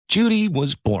Judy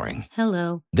was boring.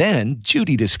 Hello. Then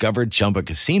Judy discovered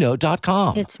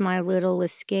ChumbaCasino.com. It's my little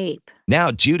escape. Now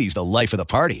Judy's the life of the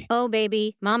party. Oh,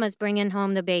 baby, mama's bringing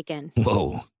home the bacon.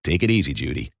 Whoa, take it easy,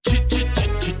 Judy.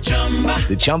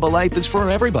 The Chumba life is for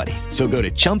everybody. So go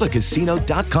to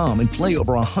ChumbaCasino.com and play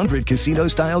over 100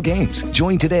 casino-style games.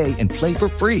 Join today and play for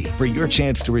free for your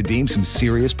chance to redeem some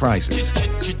serious prizes.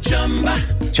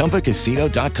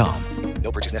 ChumbaCasino.com.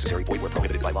 No purchase necessary. Void where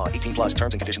prohibited by law. 18 plus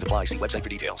terms and conditions apply. See website for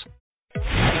details.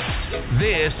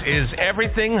 This is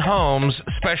Everything Homes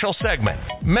special segment.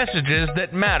 Messages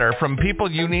that matter from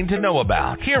people you need to know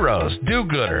about. Heroes,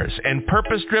 do-gooders, and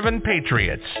purpose-driven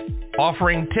patriots.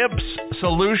 Offering tips,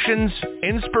 solutions,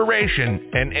 inspiration,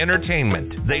 and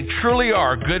entertainment. They truly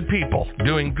are good people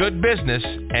doing good business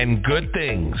and good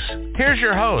things. Here's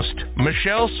your host,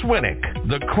 Michelle Swinnick,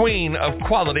 the queen of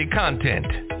quality content.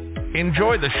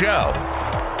 Enjoy the show.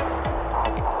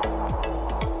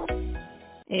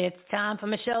 It's time for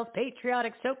Michelle's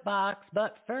Patriotic Soapbox,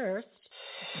 but first...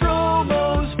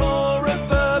 Promos for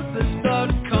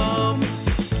apurpose.com.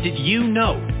 Did you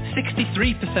know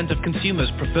 63% of consumers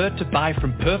prefer to buy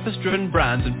from purpose-driven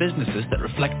brands and businesses that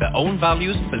reflect their own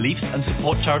values, beliefs, and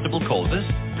support charitable causes?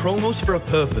 Promos for a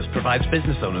Purpose provides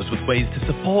business owners with ways to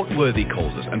support worthy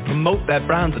causes and promote their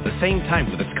brands at the same time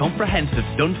with its comprehensive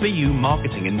done-for-you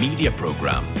marketing and media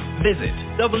program. Visit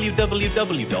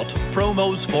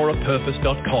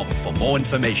www.promosforapurpose.com for more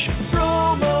information.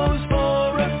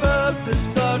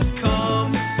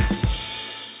 Promosforapurpose.com.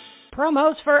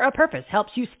 Promos for a Purpose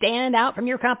helps you stand out from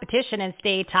your competition and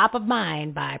stay top of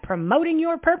mind by promoting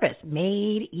your purpose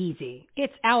made easy.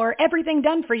 It's our everything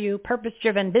done for you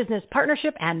purpose-driven business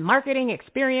partnership and marketing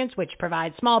experience which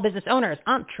provides small business owners,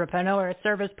 entrepreneurs,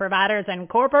 service providers, and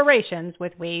corporations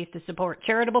with ways to support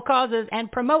charitable causes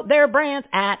and promote their brands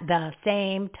at the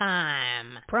same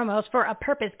time. Promos for a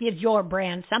Purpose gives your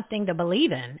brand something to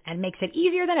believe in and makes it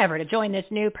easier than ever to join this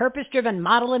new purpose-driven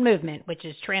model and movement which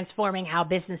is transforming how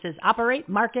businesses operate,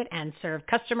 market, and serve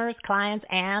customers, clients,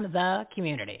 and the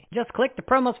community. Just click the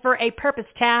Promos for a Purpose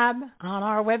tab on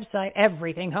our website,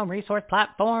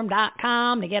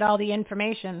 everythinghomeresourceplatform.com, to get all the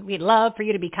information. We'd love for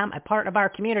you to become a part of our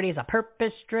community as a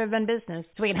purpose-driven business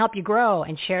so we can help you grow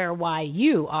and share why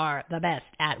you are the best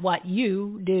at what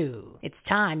you do. It's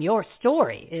time your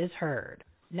story is heard.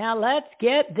 Now let's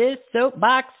get this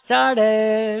soapbox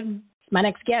started. My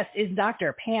next guest is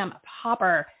Dr. Pam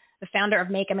Popper, the founder of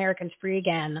Make Americans Free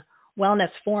Again,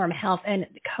 Wellness Forum Health, and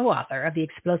co-author of the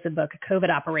explosive book, COVID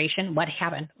Operation, What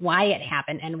Happened, Why It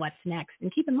Happened, and What's Next.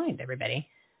 And keep in mind, everybody,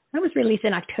 that was released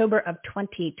in October of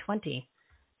 2020.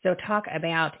 So talk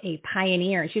about a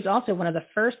pioneer. She's also one of the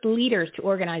first leaders to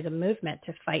organize a movement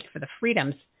to fight for the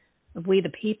freedoms of we the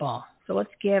people. So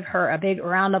let's give her a big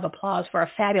round of applause for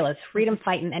a fabulous,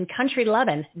 freedom-fighting, and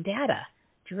country-loving,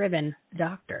 data-driven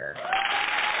doctor.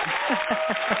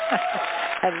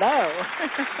 Hello.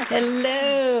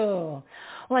 Hello.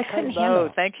 Well, I couldn't handle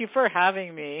it. Thank you for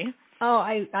having me. Oh,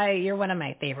 you're one of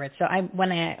my favorites. So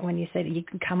when you said you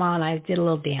can come on, I did a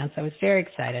little dance. I was very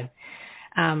excited.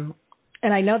 And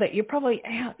I know that you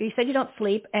said you don't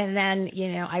sleep, and then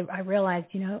I realized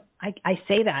I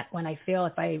say that when I feel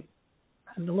I'm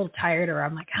a little tired or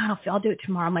I'm like, I'll do it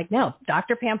tomorrow. I'm like, no,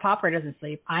 Dr. Pam Popper doesn't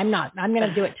sleep. I'm not. I'm going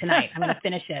to do it tonight. I'm going to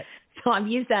finish it. So I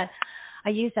use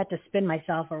that to spin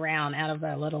myself around out of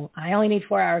a little. I only need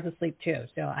 4 hours of sleep too,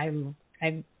 so I've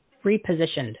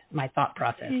repositioned my thought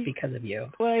process because of you.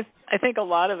 Well, I think a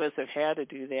lot of us have had to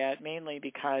do that, mainly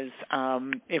because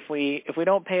if we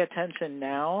don't pay attention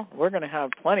now, we're going to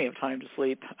have plenty of time to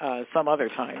sleep some other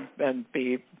time and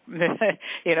be,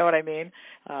 you know what I mean?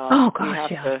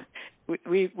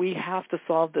 We have to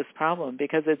solve this problem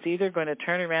because it's either going to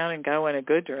turn around and go in a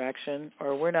good direction,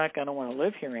 or we're not going to want to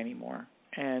live here anymore.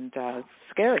 And it's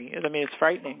scary. I mean, it's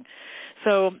frightening.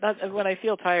 So when I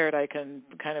feel tired, I can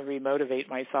kind of remotivate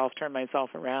myself, turn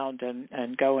myself around,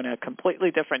 and go in a completely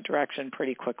different direction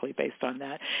pretty quickly based on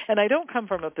that. And I don't come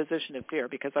from a position of fear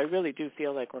because I really do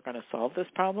feel like we're going to solve this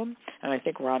problem, and I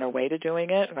think we're on our way to doing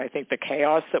it. And I think the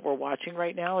chaos that we're watching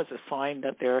right now is a sign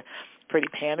that they're pretty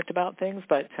panicked about things.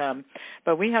 But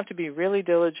we have to be really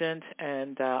diligent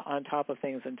and on top of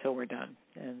things until we're done.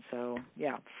 And so,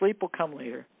 yeah, sleep will come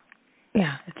later.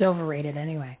 Yeah, it's overrated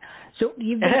anyway. So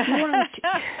it's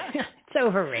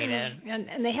overrated,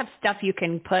 and they have stuff you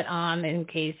can put on in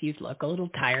case you look a little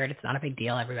tired. It's not a big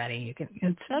deal, everybody. You can.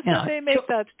 That's what they make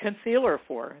that concealer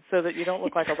for, so that you don't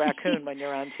look like a raccoon when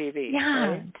you're on TV. Yeah,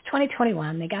 right? It's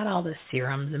 2021. They got all the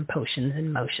serums and potions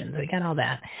and motions. They got all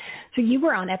that. So you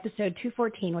were on episode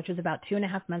 214, which was about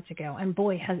 2.5 months ago, and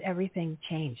boy, has everything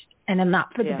changed. And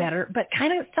not for the better, but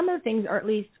kind of some of the things, or at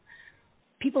least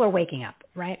people are waking up,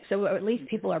 right? So at least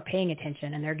people are paying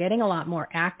attention and they're getting a lot more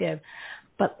active.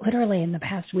 But literally in the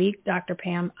past week, Dr.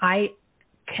 Pam, I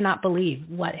cannot believe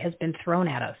what has been thrown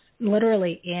at us.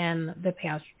 Literally in the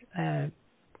past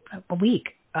week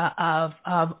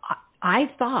I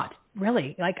thought,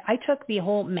 really, like I took the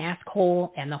whole mask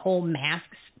hole and the whole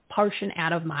masks portion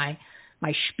out of my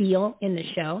spiel in the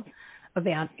show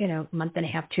about, a month and a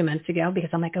half, 2 months ago, because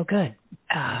I'm like, oh, good.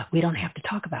 We don't have to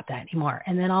talk about that anymore.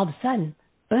 And then all of a sudden,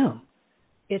 boom,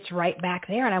 it's right back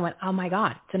there. And I went, oh, my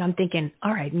God. And I'm thinking,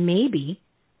 all right, maybe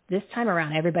this time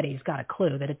around everybody's got a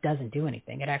clue that it doesn't do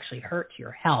anything. It actually hurts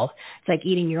your health. It's like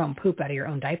eating your own poop out of your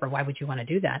own diaper. Why would you want to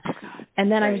do that?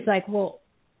 And then I was like, well,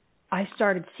 I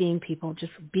started seeing people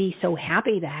just be so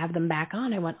happy to have them back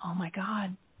on. I went, oh, my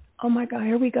God,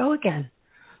 here we go again.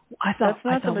 I thought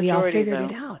we all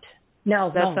figured it out.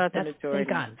 No, that's not the majority. Thank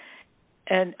God.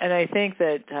 And I think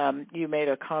that you made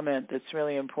a comment that's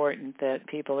really important, that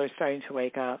people are starting to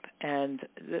wake up. And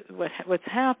what's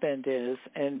happened is,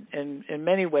 and in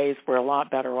many ways, we're a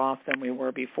lot better off than we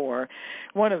were before.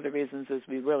 One of the reasons is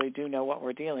we really do know what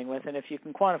we're dealing with, and if you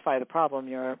can quantify the problem,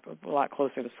 you're a lot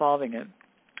closer to solving it.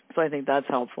 So I think that's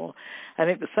helpful. I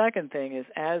think the second thing is,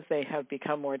 as they have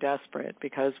become more desperate,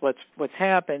 because what's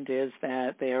happened is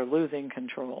that they are losing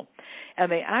control. And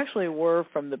they actually were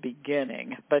from the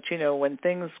beginning. But, when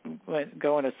things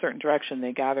go in a certain direction,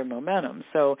 they gather momentum.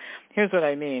 So here's what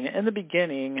I mean. In the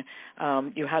beginning,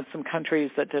 you had some countries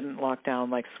that didn't lock down,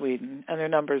 like Sweden, and their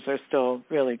numbers are still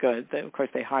really good. Of course,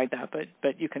 they hide that,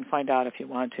 but you can find out if you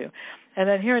want to. And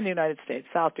then here in the United States,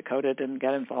 South Dakota didn't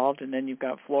get involved, and then you've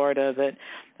got Florida that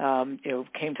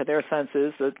came to their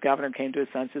senses. The governor came to his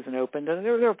senses and opened, and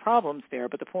there were problems there.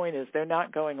 But the point is, they're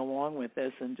not going along with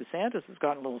this. And DeSantis has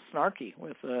gotten a little snarky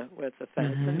with the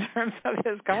feds in terms of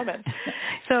his comments.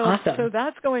 So awesome. So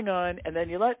that's going on, and then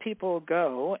you let people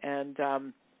go, and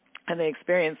they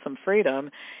experience some freedom.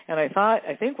 And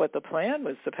I think what the plan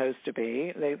was supposed to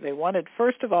be, they wanted,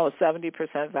 first of all, a 70%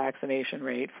 vaccination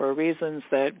rate for reasons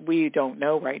that we don't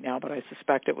know right now, but I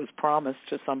suspect it was promised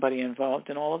to somebody involved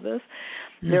in all of this.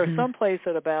 They're someplace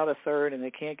at about a third, and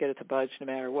they can't get it to budge no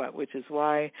matter what, which is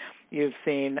why you've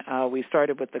seen we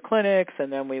started with the clinics,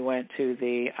 and then we went to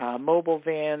the mobile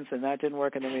vans, and that didn't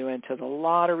work, and then we went to the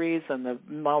lotteries and the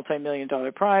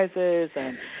multi-million-dollar prizes,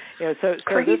 and so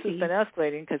this has been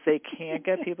escalating because they can't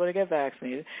get people to get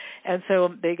vaccinated, and so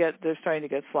they're starting to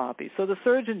get sloppy. So the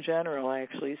Surgeon General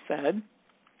actually said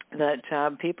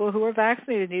that people who are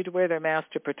vaccinated need to wear their mask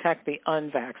to protect the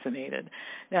unvaccinated.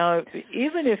 Now,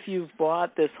 even if you've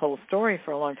bought this whole story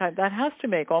for a long time, that has to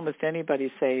make almost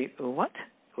anybody say, what?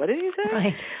 What did you say?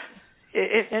 Right.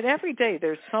 And every day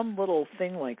there's some little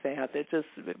thing like that just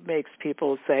makes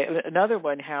people say. Another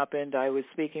one happened. I was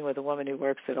speaking with a woman who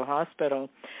works at a hospital,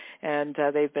 and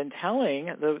they've been telling,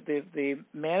 the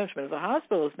management of the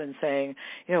hospital has been saying,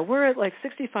 we're at like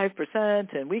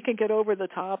 65%, and we can get over the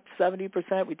top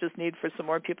 70%. We just need for some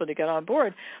more people to get on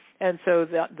board. And so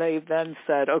they then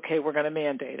said, okay, we're going to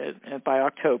mandate it by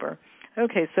October.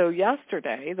 Okay, so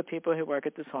yesterday, the people who work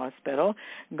at this hospital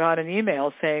got an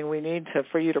email saying we need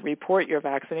for you to report your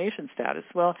vaccination status.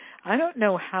 Well, I don't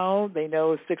know how they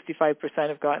know 65%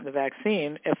 have gotten the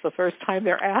vaccine if the first time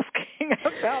they're asking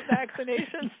about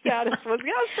vaccination status was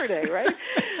yesterday, right?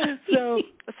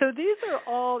 So these are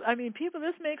all, people.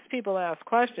 This makes people ask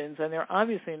questions, and they're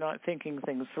obviously not thinking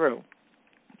things through.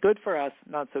 Good for us,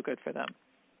 not so good for them.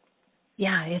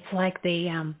 Yeah, it's like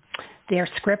their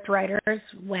script writers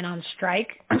went on strike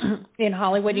in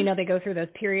Hollywood. They go through those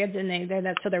periods, and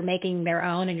they're making their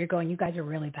own. And you're going, you guys are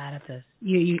really bad at this.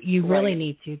 You really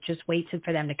need to just wait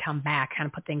for them to come back, kind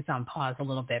of put things on pause a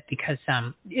little bit, because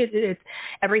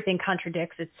everything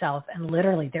contradicts itself, and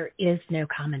literally there is no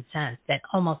common sense that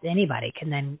almost anybody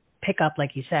can then pick up,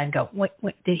 like you said, and go, wait,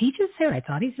 did he just say what I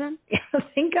thought he said?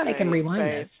 Thank God I can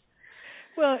rewind this.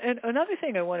 Well, and another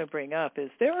thing I want to bring up is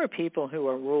there are people who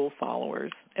are rule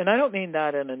followers, and I don't mean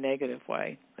that in a negative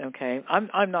way, okay?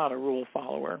 I'm not a rule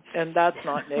follower, and that's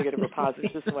not negative or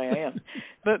positive, just the way I am.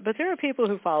 But there are people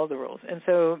who follow the rules, and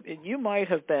so you might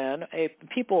have been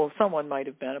someone might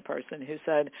have been a person who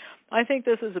said, I think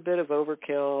this is a bit of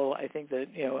overkill. I think that,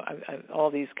 all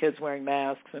these kids wearing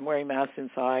masks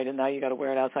inside, and now you got to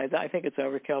wear it outside. I think it's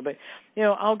overkill, but,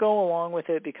 I'll go along with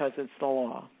it because it's the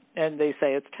law. And they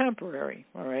say it's temporary,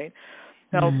 all right?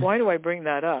 Now, why do I bring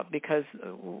that up? Because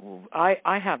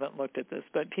I haven't looked at this,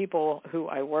 but people who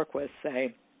I work with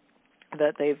say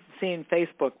that they've seen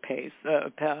Facebook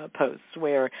posts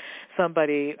where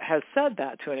somebody has said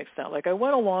that to an extent. Like, I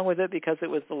went along with it because it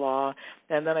was the law,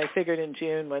 and then I figured in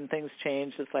June when things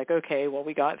changed, it's like, okay, well,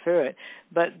 we got through it.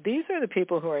 But these are the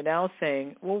people who are now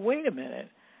saying, well, wait a minute.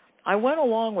 I went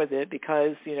along with it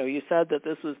because, you said that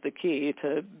this was the key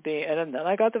to being, and then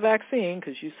I got the vaccine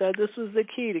because you said this was the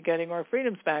key to getting our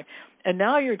freedoms back. And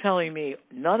now you're telling me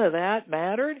none of that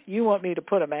mattered? You want me to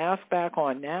put a mask back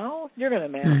on now? You're going to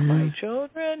mask my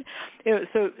children?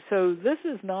 So this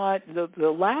is not, the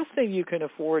last thing you can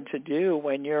afford to do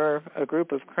when you're a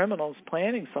group of criminals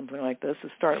planning something like this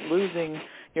is start losing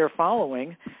your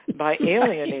following by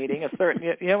alienating a certain,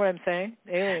 you know what I'm saying?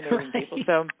 Alienating people.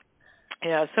 So,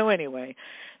 yeah, so anyway,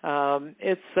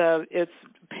 it's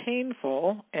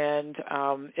painful, and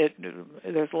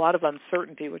there's a lot of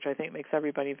uncertainty, which I think makes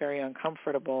everybody very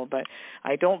uncomfortable. But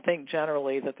I don't think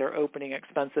generally that they're opening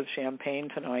expensive champagne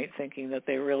tonight thinking that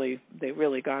they really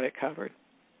got it covered.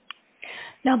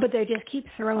 No, but they just keep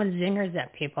throwing zingers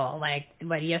at people. Like,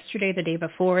 yesterday, the day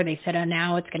before, they said,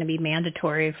 now it's going to be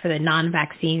mandatory for the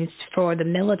non-vaccines for the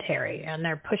military, and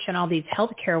they're pushing all these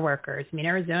healthcare workers. I mean,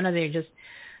 Arizona, they just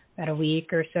about a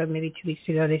week or so, maybe 2 weeks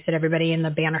ago, they said everybody in the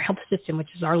Banner Health System, which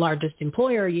is our largest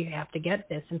employer, you have to get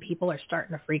this. And people are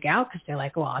starting to freak out because they're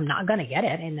like, well, I'm not going to get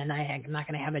it, and then I'm not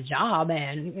going to have a job.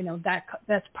 And,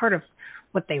 that's part of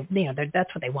what they,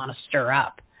 that's what they want to stir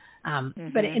up.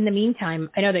 But in the meantime,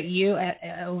 I know that you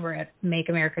over at Make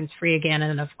Americans Free Again,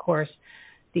 and, of course,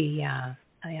 the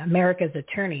America's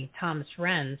Attorney, Thomas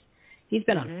Renz, he's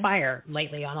been on fire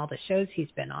lately on all the shows he's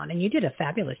been on. And you did a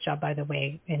fabulous job, by the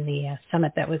way, in the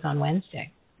summit that was on Wednesday.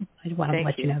 I just want to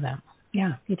let you know that.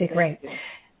 Yeah, you did great.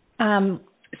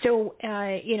 So,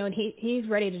 and he's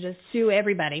ready to just sue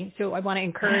everybody. So I want to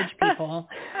encourage people.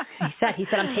 He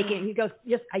said, I'm taking it. He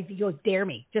goes, dare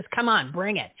me. Just come on,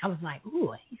 bring it. I was like,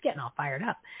 ooh, he's getting all fired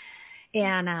up.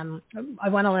 And I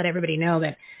want to let everybody know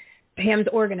that Pam's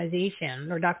organization,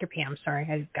 or Dr. Pam, sorry,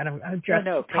 I got to address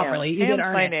it properly. Pam's you did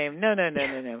earn my it. name. No. I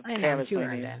know, Pam is you my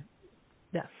earned name.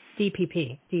 it.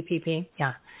 Yeah. DPP,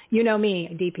 yeah. You know me,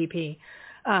 DPP.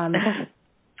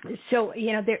 So,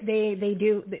 they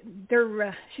do,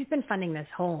 she's been funding this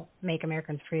whole Make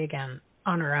Americans Free Again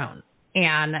on her own.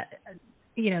 And,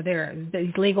 there are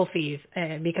these legal fees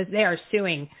because they are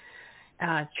suing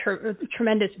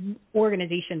tremendous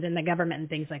organizations in the government and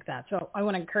things like that. So I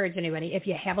want to encourage anybody, if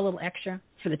you have a little extra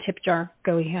for the tip jar,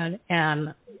 go ahead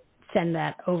and send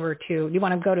that over to, you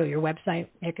want to go to your website,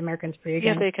 Make Americans Free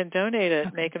Again? Yeah, they can donate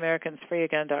at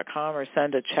makeamericansfreeagain.com or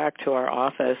send a check to our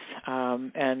office.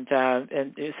 And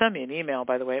send me an email,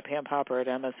 by the way, at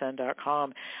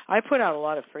pampopper@msn.com. I put out a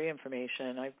lot of free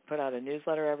information. I put out a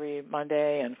newsletter every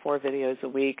Monday and 4 videos a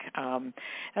week. And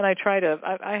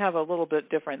I have a little bit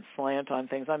different slant on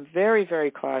things. I'm very,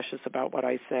 very cautious about what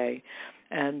I say.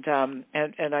 And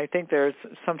I think there's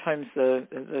sometimes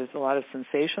there's a lot of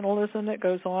sensationalism that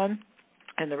goes on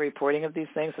in the reporting of these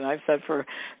things. And I've said for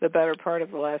the better part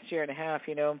of the last year and a half,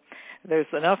 there's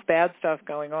enough bad stuff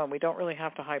going on. We don't really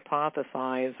have to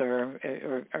hypothesize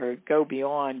or go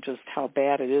beyond just how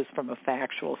bad it is from a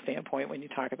factual standpoint when you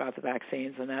talk about the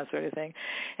vaccines and that sort of thing.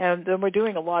 And then we're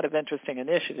doing a lot of interesting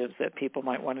initiatives that people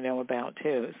might want to know about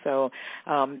too. So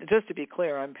just to be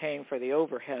clear, I'm paying for the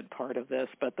overhead part of this,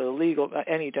 but the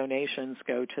any donations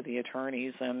go to the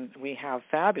attorneys, and we have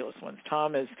fabulous ones.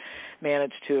 Tom has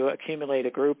managed to accumulate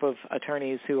a group of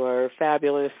attorneys who are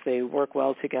fabulous. They work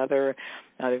well together.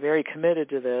 They're very committed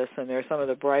to this, and they're some of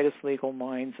the brightest legal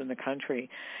minds in the country.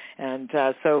 And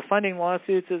so funding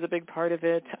lawsuits is a big part of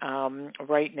it.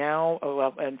 Right now,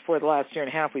 and for the last year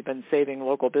and a half, we've been saving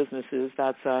local businesses.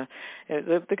 That's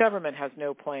the government has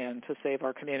no plan to save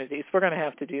our communities. We're going to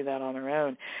have to do that on our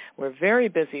own. We're very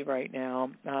busy right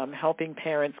now helping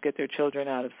parents get their children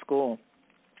out of school,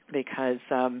 because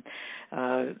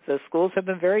the schools have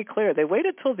been very clear. They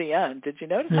waited till the end. Did you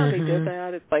notice how they did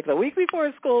that? It's like the week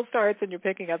before school starts and you're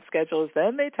picking up schedules,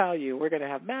 then they tell you we're going to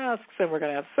have masks and we're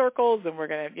going to have circles and we're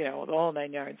going to, the whole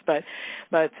 9 yards. But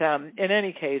in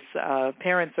any case,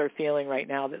 parents are feeling right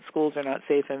now that schools are not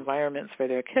safe environments for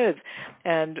their kids.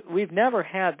 And we've never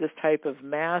had this type of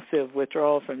massive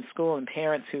withdrawal from school and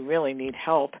parents who really need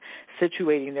help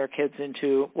situating their kids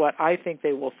into what I think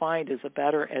they will find is a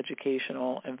better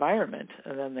educational environment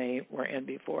than they were in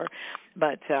before.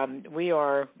 But we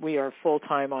are full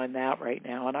time on that right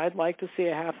now, and I'd like to see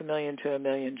 500,000 to 1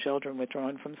 million children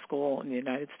withdrawn from school in the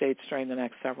United States during the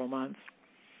next several months.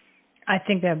 I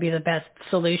think that would be the best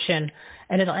solution,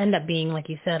 and it'll end up being, like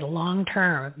you said, long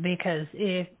term, because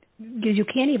you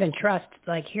can't even trust,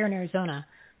 like here in Arizona,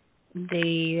 Doug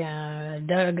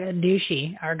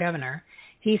Ducey, our governor,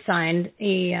 he signed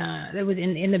it was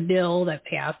in the bill that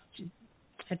passed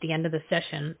at the end of the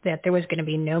session that there was going to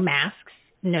be no masks,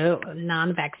 no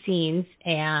non-vaccines,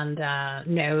 and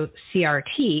no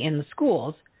CRT in the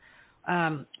schools.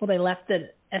 Well, they left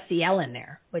it SEL in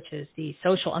there, which is the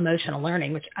social emotional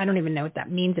learning, which I don't even know what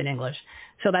that means in English.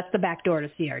 So that's the back door to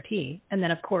CRT. And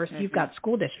then, of course, you've got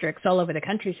school districts all over the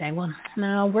country saying, well,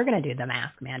 no, we're going to do the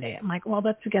mask mandate. I'm like, well,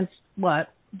 that's against what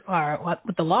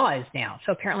the law is now.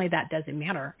 So apparently that doesn't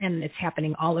matter, and it's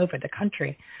happening all over the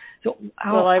country. So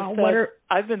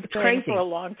I've been saying for a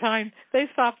long time, they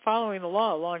stopped following the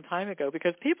law a long time ago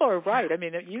because people are right. I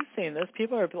mean, you've seen this.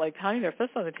 People are like pounding their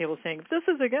fists on the table saying, this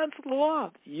is against the law.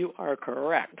 You are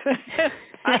correct.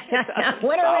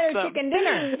 Winner, chicken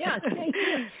dinner. Yeah.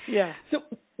 Yeah. So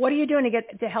what are you doing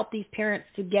to help these parents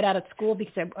to get out of school?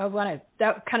 Because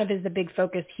that kind of is the big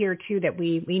focus here, too, that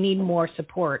we need more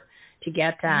support to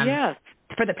get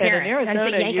for the parents. And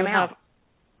in Arizona,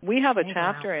 we have a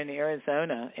chapter in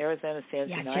Arizona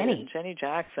Stands United. Jenny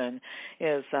Jackson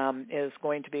is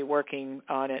going to be working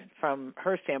on it from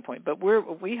her standpoint. But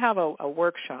we have a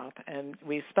workshop, and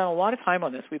we spent a lot of time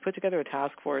on this. We put together a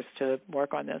task force to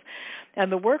work on this.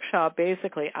 And the workshop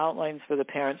basically outlines for the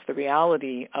parents the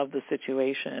reality of the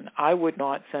situation. I would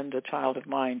not send a child of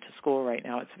mine to school right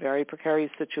now. It's a very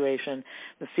precarious situation.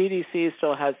 The CDC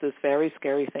still has this very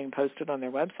scary thing posted on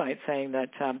their website saying that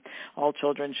all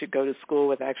children should go to school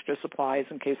with extra supplies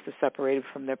in case they're separated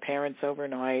from their parents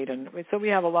overnight, and so we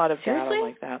have a lot of data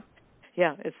like that.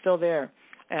 Yeah, it's still there,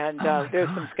 and there's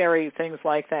some scary things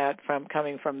like that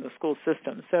coming from the school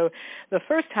system. So the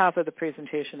first half of the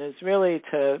presentation is really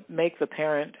to make the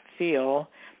parent feel,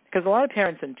 because a lot of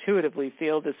parents intuitively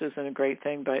feel this isn't a great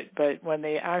thing, but when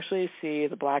they actually see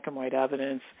the black and white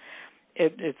evidence,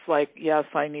 it's like, yes,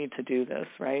 I need to do this,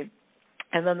 right?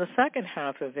 And then the second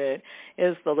half of it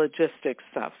is the logistics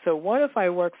stuff. So what if I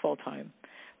work full time?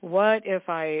 What if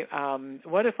I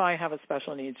have a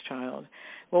special needs child?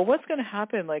 Well, what's going to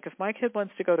happen? Like if my kid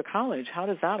wants to go to college, how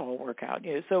does that all work out?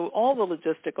 So all the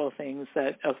logistical things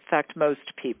that affect most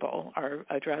people are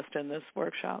addressed in this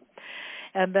workshop.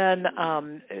 And then,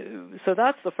 so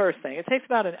that's the first thing. It takes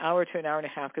about an hour to an hour and a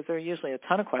half because there are usually a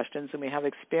ton of questions, and we have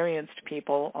experienced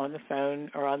people on the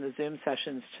phone or on the Zoom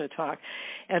sessions to talk.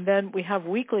 And then we have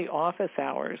weekly office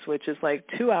hours, which is like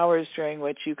 2 hours during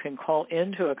which you can call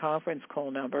into a conference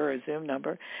call number, a Zoom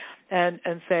number, and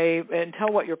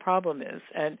tell what your problem is.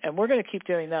 And we're going to keep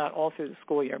doing that all through the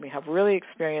school year. We have really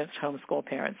experienced homeschool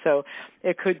parents. So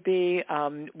it could be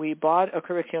we bought a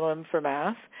curriculum for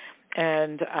math,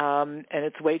 and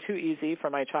it's way too easy for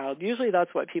my child. Usually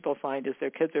that's what people find is their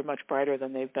kids are much brighter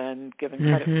than they've been given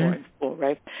credit for in school,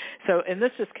 right? So, and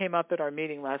this just came up at our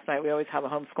meeting last night. We always have a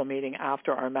homeschool meeting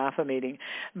after our MAFA meeting.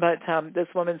 But this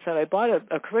woman said, I bought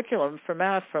a curriculum for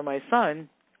math for my son,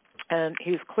 and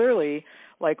he's clearly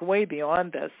like way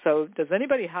beyond this. So does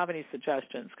anybody have any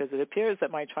suggestions? Because it appears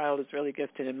that my child is really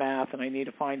gifted in math and I need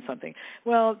to find something.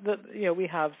 Well, we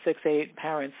have 6-8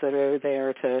 parents that are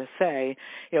there to say,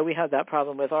 we had that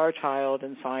problem with our child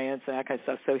in science and that kind of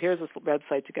stuff. So here's a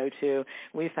website to go to.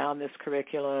 We found this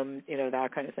curriculum, that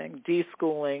kind of thing.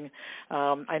 Deschooling.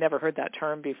 I never heard that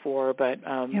term before, but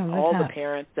all the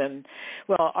parents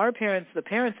the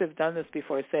parents have done this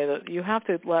before say that you have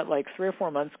to let like 3 or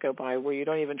 4 months go by where you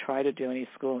don't even try to do any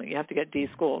schooling. You have to get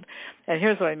deschooled. And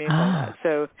here's what I mean by that.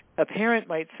 So a parent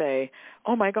might say,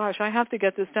 oh my gosh, I have to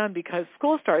get this done because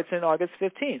school starts in August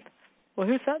 15th. Well,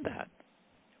 who said that?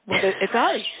 Well, it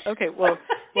does. Okay, well,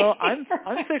 I'm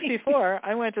 64.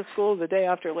 I went to school the day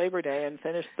after Labor Day and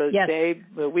finished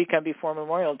the weekend before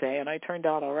Memorial Day, and I turned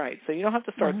out all right. So you don't have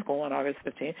to start school on August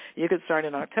 15th. You could start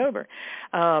in October.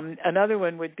 Another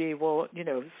one would be,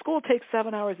 school takes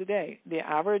 7 hours a day. The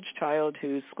average child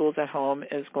who schools at home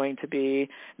is going to be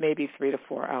maybe 3 to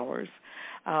 4 hours.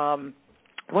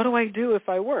 What do I do if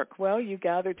I work? Well, you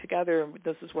gather together.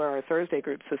 This is where our Thursday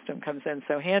group system comes in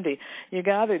so handy. You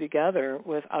gather together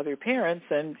with other parents,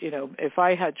 and, if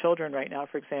I had children right now,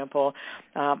 for example,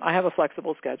 I have a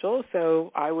flexible schedule,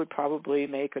 so I would probably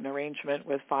make an arrangement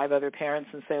with 5 other parents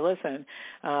and say, listen,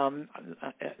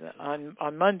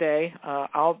 on Monday,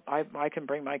 I can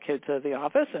bring my kid to the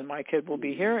office, and my kid will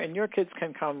be here, and your kids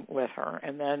can come with her.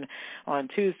 And then on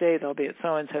Tuesday, they'll be at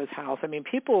so-and-so's house. I mean,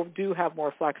 people do have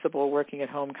more flexible working at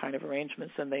home kind of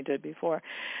arrangements than they did before.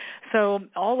 So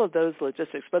all of those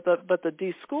logistics, but the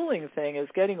deschooling thing is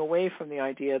getting away from the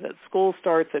idea that school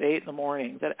starts at 8 in the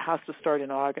morning, that it has to start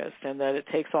in August, and that it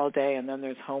takes all day, and then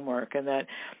there's homework, and that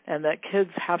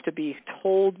kids have to be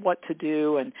told what to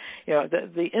do, and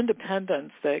the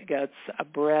independence that gets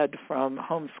bred from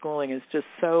homeschooling is just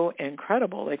so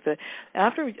incredible. Like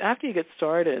after you get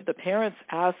started, the parents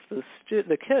ask the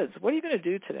kids, "What are you going to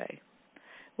do today?"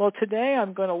 well, today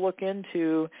I'm going to look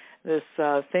into this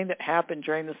thing that happened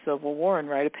during the Civil War and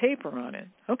write a paper on it.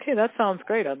 Okay, that sounds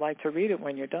great. I'd like to read it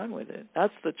when you're done with it.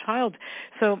 That's the child.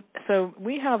 So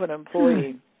we have an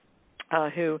employee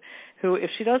who, if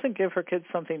she doesn't give her kids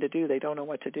something to do, they don't know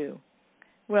what to do.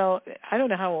 Well, I don't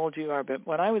know how old you are, but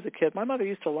when I was a kid, my mother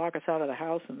used to lock us out of the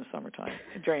house in the summertime,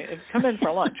 come in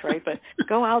for lunch, right? But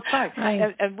go outside.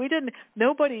 Right. And we didn't,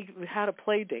 nobody had a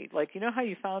play date. Like, you know how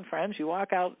you found friends? You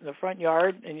walk out in the front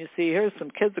yard and you see, here's some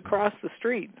kids across the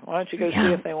street. Why don't you go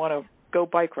see if they want to go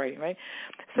bike riding, right?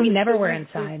 So we never were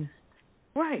inside.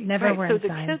 Right. Never were so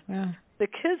inside. The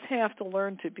kids have to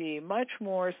learn to be much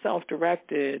more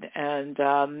self-directed and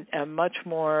much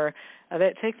more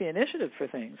they take the initiative for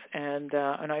things. And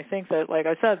I think that, like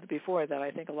I said before, that I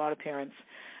think a lot of parents,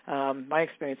 my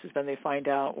experience has been they find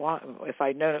out, well, if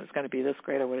I'd known it was going to be this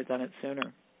great, I would have done it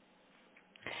sooner.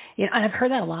 Yeah, I've heard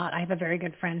that a lot. I have a very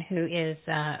good friend who is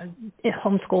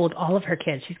homeschooled all of her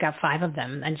kids. She's got 5 of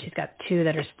them, and she's got 2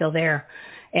 that are still there,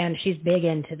 and she's big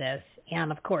into this. And,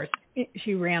 of course,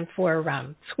 she ran for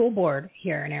school board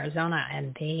here in Arizona,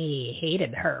 and they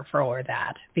hated her for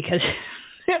that because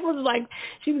it was like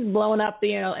she was blowing up,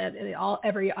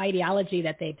 every ideology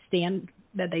that they stand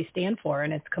for,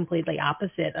 and it's completely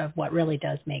opposite of what really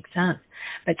does make sense.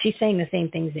 But she's saying the same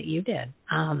things that you did,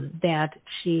 that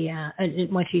she,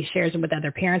 when she shares it with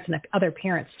other parents, and other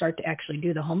parents start to actually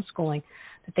do the homeschooling,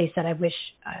 that they said, I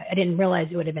didn't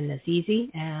realize it would have been this easy,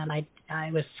 and I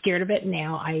was scared of it, and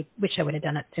now I wish I would have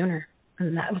done it sooner.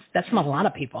 And that's from a lot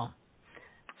of people.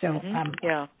 So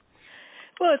yeah.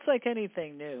 Well, it's like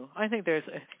anything new. I think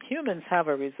humans have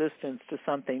a resistance to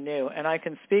something new, and I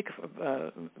can speak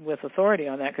with authority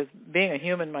on that because being a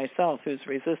human myself who's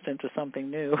resistant to something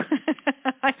new,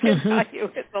 I can tell you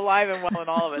it's alive and well in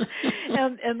all of us.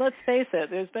 And let's face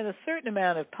it, there's been a certain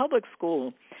amount of public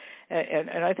school,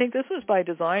 and I think this was by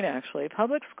design actually.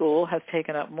 Public school has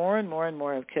taken up more and more and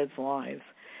more of kids' lives.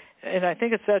 And I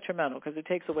think it's detrimental because it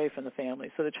takes away from the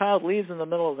family. So the child leaves in the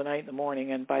middle of the night in the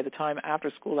morning, and by the time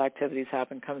after-school activities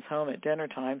happen, comes home at dinner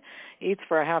time, eats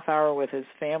for a half hour with his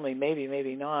family,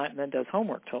 maybe not, and then does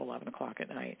homework till 11 o'clock at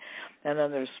night. And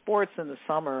then there's sports in the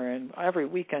summer, and every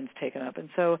weekend's taken up. And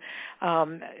so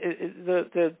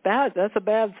that's a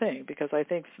bad thing because I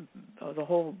think the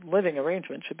whole living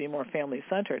arrangement should be more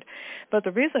family-centered. But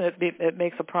the reason it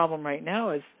makes a problem right now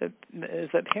is that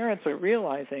parents are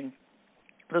realizing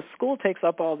the school takes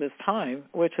up all this time,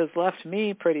 which has left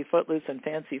me pretty footloose and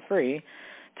fancy-free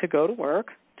to go to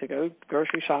work, to go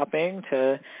grocery shopping,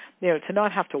 to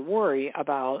not have to worry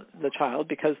about the child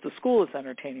because the school is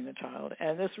entertaining the child.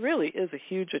 And this really is a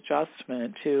huge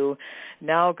adjustment to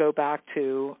now go back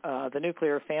to the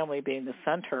nuclear family being the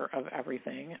center of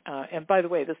everything. And by the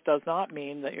way, this does not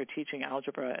mean that you're teaching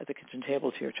algebra at the kitchen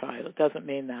table to your child. It doesn't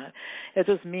mean that. It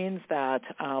just means that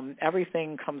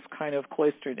everything comes kind of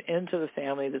cloistered into the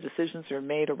family. The decisions are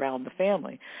made around the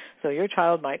family. So your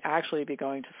child might actually be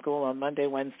going to school on Monday,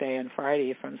 Wednesday, and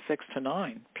Friday from 6 to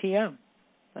 9 p.m.,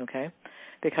 okay,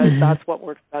 because that's what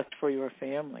works best for your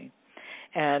family.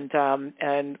 And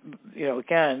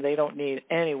again, they don't need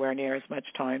anywhere near as much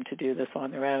time to do this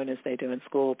on their own as they do in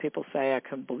school. People say, I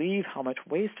couldn't believe how much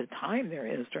wasted time there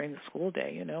is during the school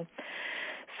day,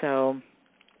 So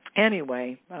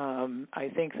anyway, I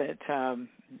think that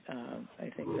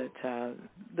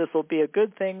this will be a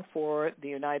good thing for the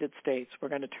United States. We're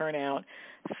going to turn out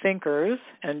thinkers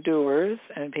and doers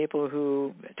and people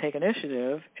who take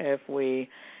initiative if we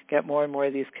get more and more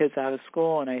of these kids out of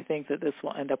school, and I think that this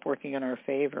will end up working in our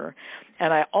favor.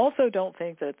 And I also don't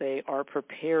think that they are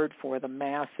prepared for the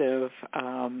massive,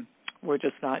 we're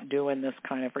just not doing this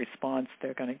kind of response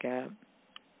they're going to get.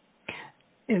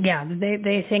 Yeah,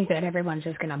 they think that everyone's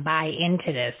just going to buy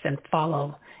into this and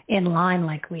follow in line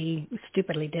like we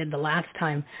stupidly did the last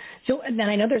time. So, and then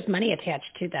I know there's money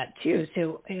attached to that too.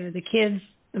 So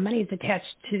the money is attached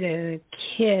to the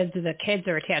kids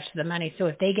are attached to the money. So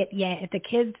if the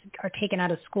kids are taken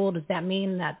out of school, does that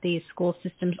mean that these school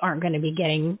systems aren't going to be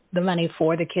getting the money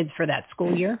for the kids for that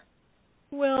school year?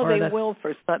 Well, they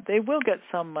will get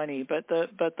some money, but the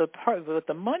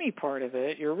money part of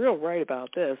it, you're real right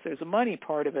about this. There's a money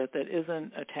part of it that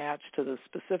isn't attached to the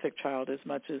specific child as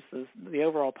much as the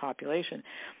overall population.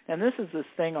 And this is this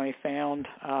thing I found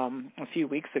a few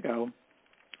weeks ago.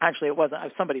 Actually, it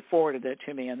wasn't. Somebody forwarded it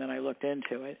to me, and then I looked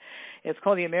into it. It's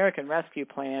called the American Rescue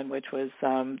Plan, which was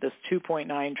this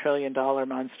 $2.9 trillion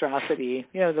monstrosity.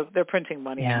 They're printing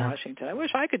money in Washington. I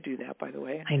wish I could do that, by the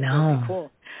way. I know. That'd be cool.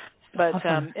 But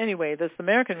awesome. Anyway, this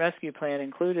American Rescue Plan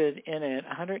included in it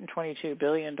 $122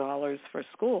 billion for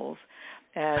schools.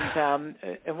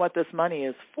 And what this money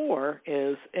is for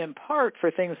is in part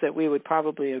for things that we would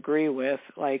probably agree with,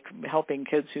 like helping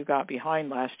kids who got behind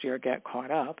last year get caught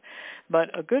up.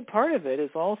 But a good part of it is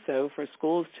also for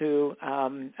schools to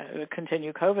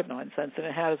continue COVID nonsense, and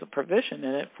it has a provision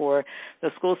in it for the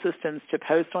school systems to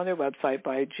post on their website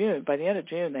by June. By the end of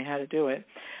June, they had to do it.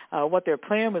 What their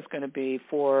plan was going to be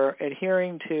for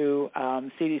adhering to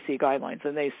CDC guidelines.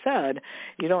 And they said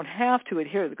you don't have to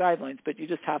adhere to the guidelines, but you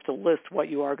just have to list what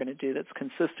you are going to do that's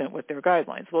consistent with their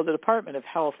guidelines. Well, the Department of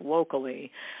Health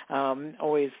locally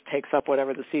always takes up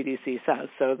whatever the CDC says.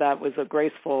 So that was a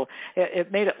graceful,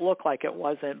 it made it look like it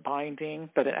wasn't binding,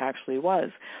 but it actually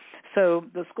was. So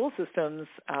the school systems,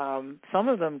 some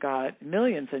of them got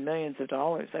millions and millions of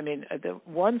dollars. I mean, the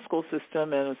one school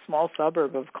system in a small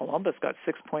suburb of Columbus got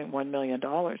 $6.1 million.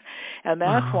 And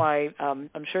that's why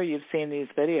I'm sure you've seen these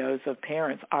videos of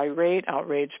parents, irate,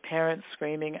 outraged parents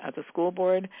screaming at the school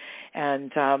board.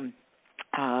 And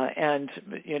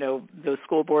you know, the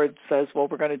school board says, well,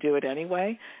 we're going to do it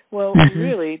anyway. Well,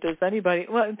 really, does anybody,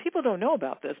 well, and people don't know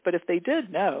about this, but if they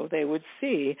did know, they would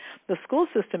see the school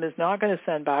system is not going to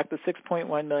send back the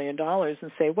 $6.1 million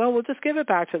and say, well, we'll just give it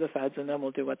back to the feds and then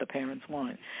we'll do what the parents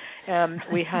want. And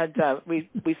we had,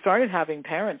 we started having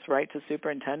parents write to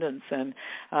superintendents, and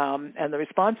the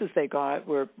responses they got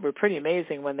were pretty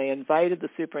amazing when they invited the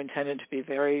superintendent to be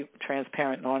very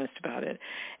transparent and honest about it.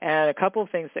 And a couple of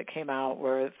things that came out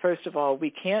were, first of all,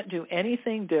 we can't do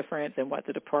anything different than what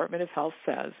the Department of Health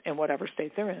says in whatever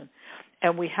state they're in.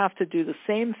 And we have to do the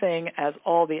same thing as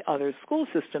all the other school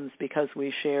systems because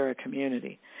we share a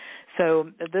community. So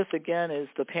this, again, is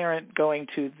the parent going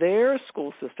to their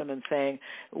school system and saying,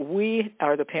 we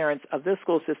are the parents of this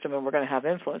school system and we're going to have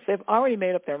influence. They've already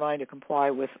made up their mind to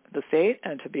comply with the state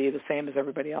and to be the same as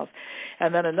everybody else.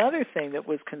 And then another thing that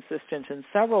was consistent in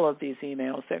several of these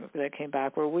emails that came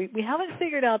back were we haven't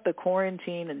figured out the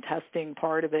quarantine and testing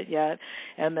part of it yet.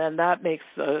 And then that makes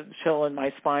a chill in my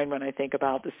spine when I think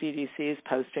about the CDC's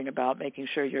posting about making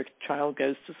sure your child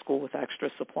goes to school with extra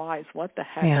supplies. What the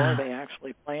heck are they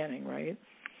actually planning? Right?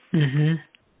 Mm-hmm.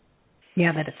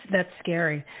 Yeah, that's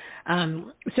scary.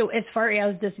 So as far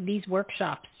as these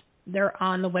workshops, they're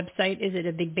on the website. Is it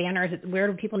a big banner? Where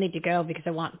do people need to go? Because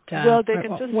I want well, they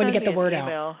can just want to get the word email.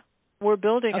 out. We're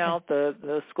building out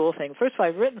the school thing. First of all,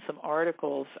 I've written some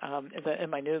articles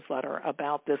in my newsletter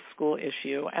about this school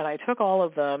issue, and I took all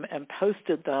of them and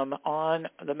posted them on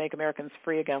the Make Americans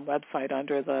Free Again website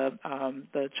under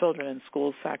the Children in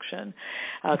Schools section.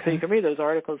 So you can read those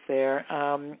articles there.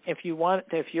 If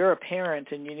you're a parent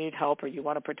and you need help or you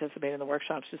want to participate in the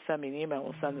workshops, just send me an email.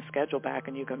 We'll send the schedule back,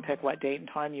 and you can pick what date and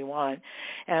time you want.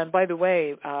 And by the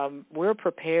way, we're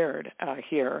prepared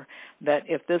here that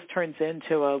if this turns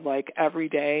into a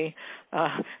everyday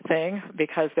thing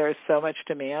because there's so much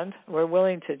demand, we're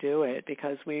willing to do it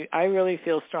because I really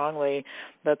feel strongly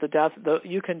that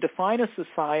you can define a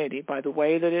society by the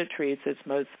way that it treats its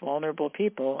most vulnerable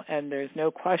people, and there's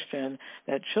no question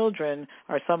that children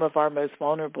are some of our most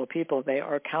vulnerable people. They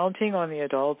are counting on the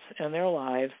adults in their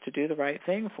lives to do the right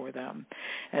thing for them.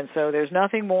 And so there's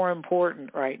nothing more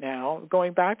important right now.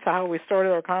 Going back to how we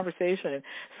started our conversation,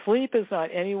 sleep is not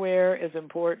anywhere as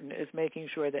important as making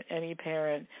sure that any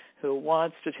parent who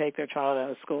wants to take their child out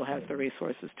of school has the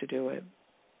resources to do it.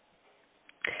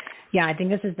 Yeah, I think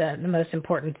this is the most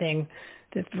important thing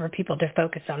for people to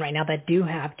focus on right now that do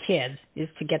have kids is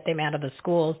to get them out of the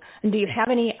schools. And do you have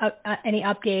any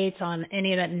updates on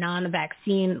any of the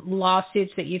non-vaccine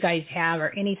lawsuits that you guys have,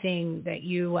 or anything that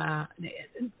you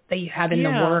have in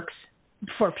the works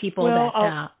for people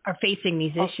that are facing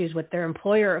these issues with their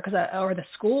employer or the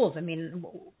schools? I mean,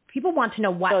 people want to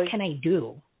know, what can I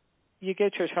do? You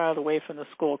get your child away from the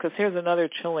school, because here's another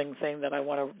chilling thing that I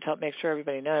want to make sure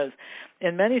everybody knows.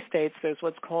 In many states, there's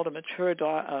what's called a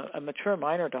mature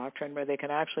minor doctrine, where they can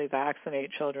actually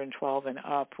vaccinate children 12 and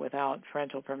up without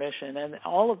parental permission. And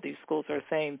all of these schools are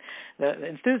saying that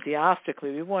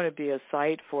enthusiastically, we want to be a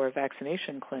site for a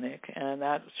vaccination clinic, and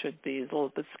that should be a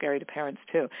little bit scary to parents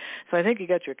too. So I think you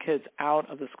get your kids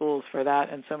out of the schools for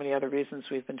that and so many other reasons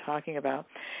we've been talking about.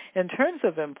 In terms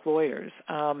of employers,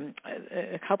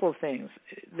 a couple of things.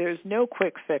 There's no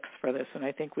quick fix for this, and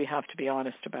I think we have to be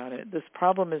honest about it. This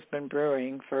problem has been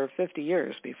brewing for 50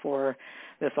 years before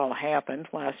this all happened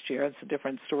last year. It's a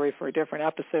different story for a different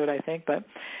episode, I think, but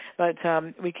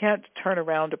we can't turn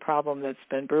around a problem that's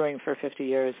been brewing for 50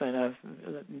 years in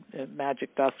a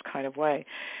magic dust kind of way.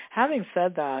 Having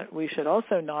said that, we should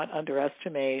also not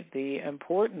underestimate the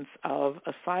importance of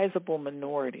a sizable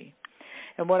minority.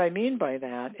 And what I mean by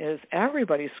that is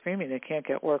everybody's screaming they can't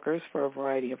get workers for a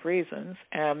variety of reasons.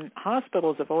 And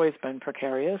hospitals have always been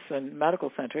precarious, and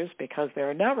medical centers, because there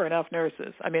are never enough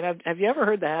nurses. I mean, have you ever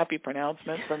heard the happy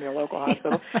pronouncement from your local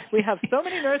hospital? We have so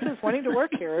many nurses wanting to work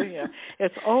here. You know,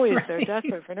 it's always they're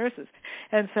desperate for nurses.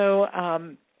 And so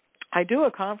I do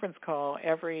a conference call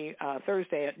every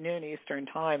Thursday at noon Eastern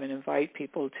Time and invite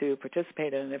people to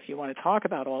participate in it if you want to talk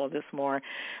about all of this more.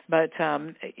 But,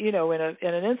 you know, in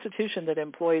an institution that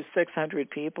employs 600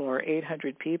 people or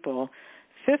 800 people,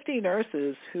 50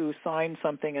 nurses who sign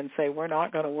something and say, we're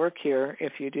not going to work here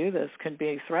if you do this, can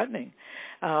be threatening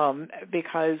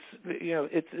because, you know,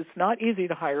 it's not easy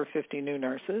to hire 50 new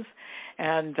nurses.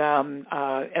 And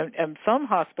some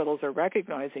hospitals are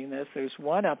recognizing this. There's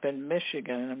one up in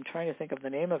Michigan, and I'm trying to think of the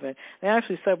name of it. They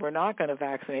actually said we're not going to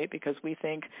vaccinate because we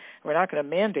think we're not going to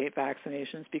mandate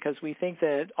vaccinations because we think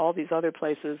that all these other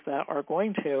places that are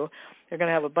going to, they're going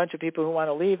to have a bunch of people who want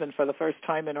to leave, and for the first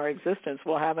time in our existence,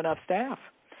 we'll have enough staff.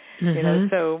 Mm-hmm. You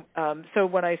know, so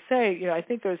when I say, you know, I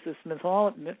think there's this myth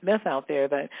out there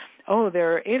that, oh,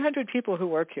 there are 800 people who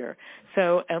work here,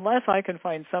 so unless I can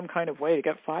find some kind of way to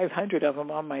get 500 of them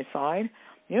on my side,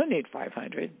 you don't need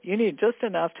 500. You need just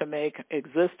enough to make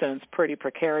existence pretty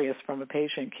precarious from a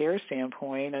patient care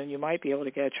standpoint, and you might be able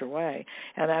to get your way.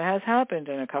 And that has happened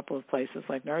in a couple of places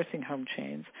like nursing home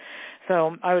chains.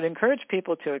 So I would encourage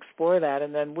people to explore that.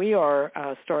 And then we are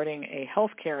starting a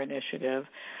healthcare initiative.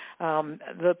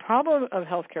 The problem of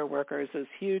healthcare workers is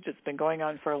huge. It's been going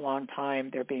on for a long time.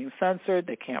 They're being censored.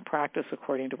 They can't practice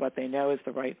according to what they know is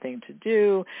the right thing to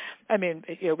do. I mean,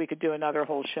 you know, we could do another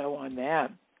whole show on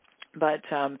that. But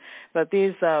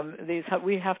these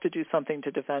we have to do something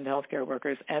to defend healthcare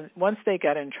workers. And once they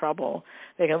get in trouble,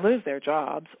 they can lose their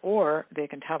jobs, or they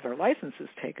can have their licenses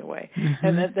taken away,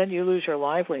 and then you lose your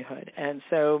livelihood. And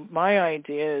so my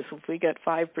idea is, if we get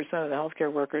 5% of the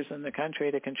healthcare workers in the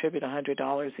country to contribute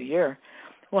 $100 a year,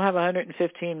 we'll have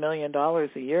 $115 million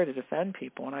a year to defend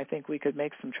people, and I think we could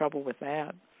make some trouble with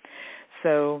that.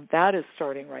 So that is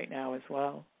starting right now as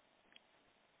well.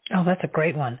 Oh, that's a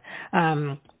great one.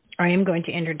 I am going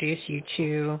to introduce you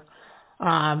to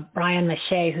Brian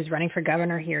Lachey, who's running for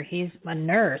governor here. He's a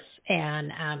nurse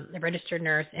and a registered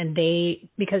nurse, and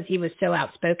because he was so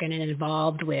outspoken and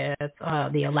involved with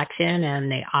the election and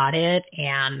the audit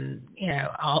and, you know,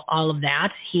 all of that,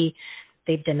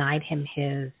 they've denied him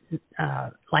his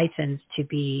license to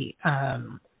be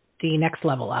the next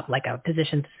level up, like a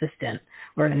physician's assistant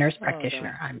or a nurse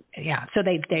practitioner. So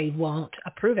they won't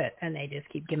approve it, and they just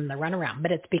keep giving him the runaround.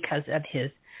 But it's because of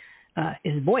his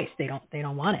voice. They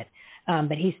don't want it.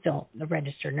 But he's still a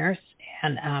registered nurse,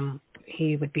 and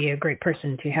he would be a great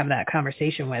person to have that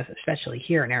conversation with, especially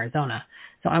here in Arizona.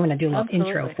 So I'm going to do a little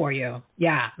intro for you.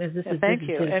 Yeah, this is thank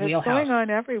you. And wheelhouse. It's going on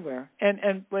everywhere.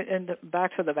 And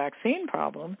back to the vaccine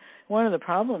problem, one of the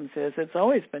problems is it's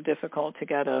always been difficult to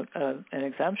get an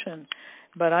exemption.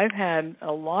 But I've had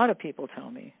a lot of people tell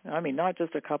me, I mean, not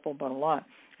just a couple, but a lot,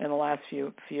 in the last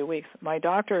few weeks. My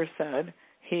doctor said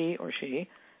he or she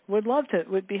would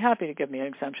be happy to give me an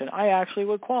exemption. I actually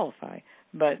would qualify,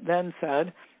 but then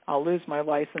said, I'll lose my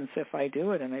license if I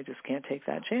do it, and I just can't take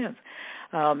that chance.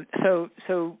 So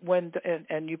when,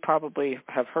 and you probably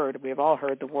have heard, we've all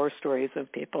heard the war stories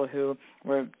of people who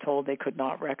were told they could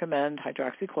not recommend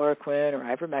hydroxychloroquine or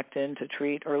ivermectin to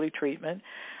treat early treatment.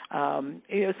 When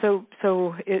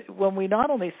we not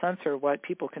only censor what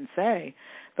people can say,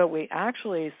 but we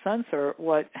actually censor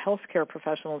what healthcare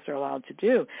professionals are allowed to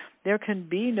do, there can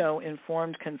be no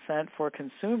informed consent for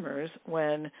consumers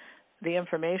when the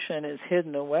information is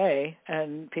hidden away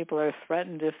and people are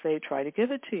threatened if they try to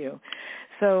give it to you.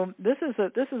 So this is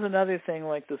another thing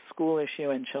like the school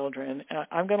issue in children.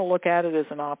 I'm going to look at it as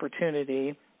an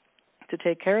opportunity to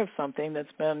take care of something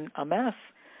that's been a mess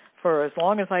for as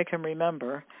long as I can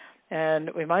remember. And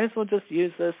we might as well just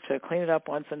use this to clean it up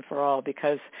once and for all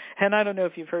because, and I don't know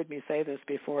if you've heard me say this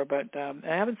before, but I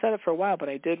haven't said it for a while, but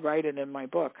I did write it in my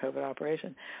book, COVID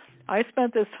Operation. I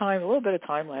spent a little bit of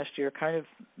time last year kind of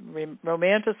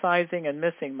romanticizing and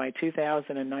missing my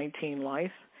 2019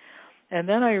 life. And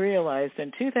then I realized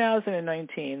in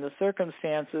 2019 the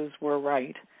circumstances were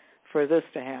right for this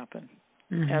to happen.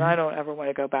 And I don't ever want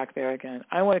to go back there again.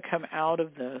 I want to come out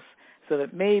of this so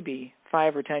that maybe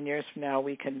 5 or 10 years from now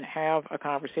we can have a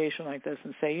conversation like this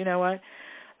and say, you know what,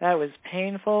 that was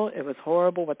painful, it was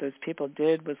horrible, what those people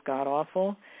did was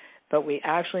god-awful, but we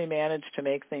actually managed to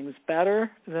make things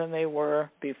better than they were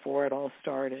before it all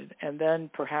started. And then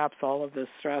perhaps all of this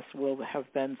stress will have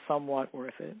been somewhat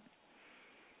worth it.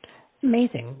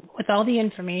 Amazing. With all the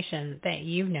information that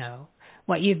you know,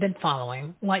 what you've been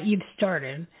following, what you've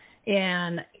started,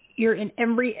 and you're in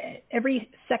every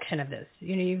section of this.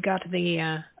 You know, you've got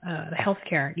the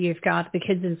healthcare, you've got the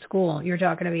kids in school. You're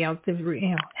talking about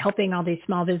helping all these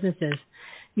small businesses.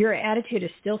 Your attitude is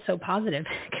still so positive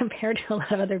compared to a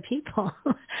lot of other people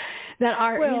that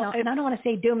are, and I don't want to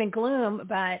say doom and gloom,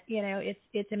 but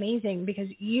it's amazing because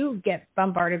you get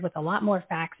bombarded with a lot more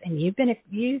facts, and you've been,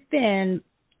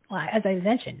 as I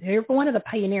mentioned, you're one of the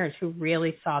pioneers who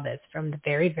really saw this from the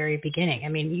very, very beginning. I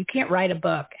mean, you can't write a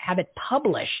book, have it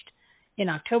published in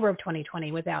October of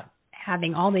 2020 without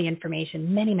having all the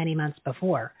information many, many months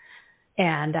before.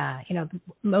 And,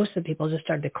 most of the people just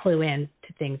started to clue in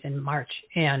to things in March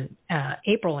and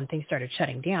April when things started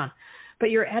shutting down. But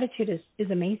your attitude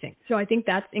is amazing. So I think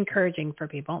that's encouraging for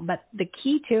people. But the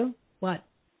key to what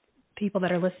people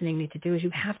that are listening need to do is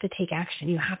you have to take action.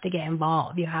 You have to get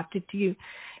involved. You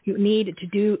need to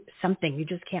do something. You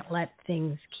just can't let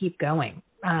things keep going.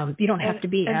 You don't have to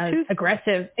be as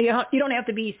aggressive. You don't have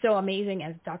to be so amazing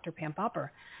as Dr. Pam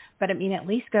Popper. But I mean, at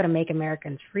least go to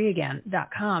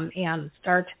makeamericans.freeagain.com and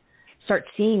start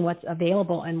seeing what's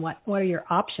available and what are your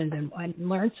options and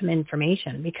learn some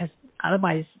information, because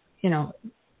otherwise, it'll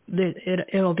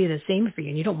be the same for you.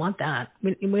 And you don't want that.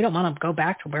 We don't want to go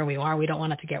back to where we are. We don't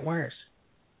want it to get worse.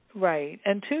 Right.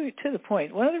 And to the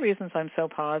point, one of the reasons I'm so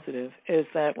positive is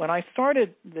that when I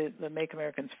started the Make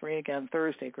Americans Free Again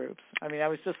Thursday groups, I mean, I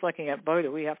was just looking at, boy,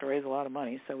 we have to raise a lot of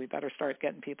money, so we better start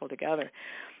getting people together.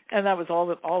 And that was all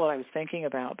that I was thinking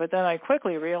about. But then I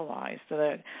quickly realized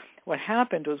that what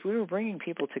happened was we were bringing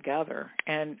people together,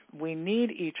 and we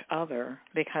need each other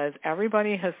because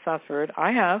everybody has suffered.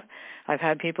 I've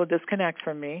had people disconnect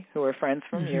from me who were friends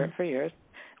for years.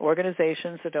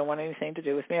 Organizations that don't want anything to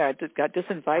do with me. I got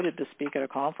disinvited to speak at a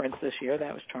conference this year.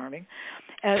 That was charming.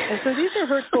 And so these are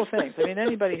hurtful things. I mean,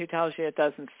 anybody who tells you it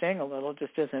doesn't sting a little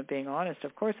just isn't being honest.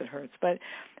 Of course it hurts. But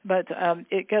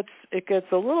it gets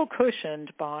a little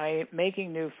cushioned by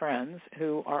making new friends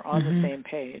who are on the same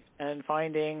page and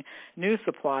finding new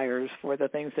suppliers for the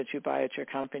things that you buy at your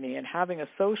company and having a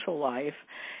social life.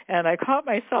 And I caught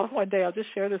myself one day, I'll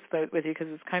just share this with you because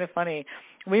it's kind of funny.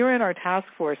 We were in our task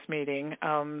force meeting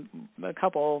a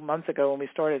couple months ago when we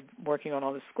started working on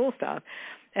all this school stuff,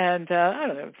 and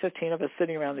 15 of us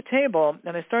sitting around the table,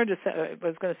 and I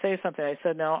was going to say something. I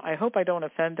said, "Now, I hope I don't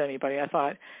offend anybody." I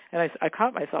thought, and I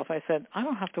caught myself. I said, "I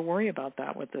don't have to worry about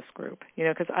that with this group,"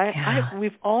 because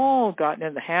we've all gotten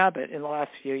in the habit in the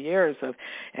last few years of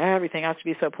everything has to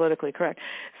be so politically correct.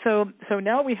 So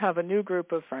now we have a new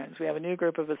group of friends, we have a new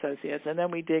group of associates, and then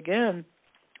we dig in.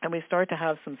 And we start to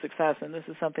have some success, and this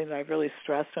is something that I've really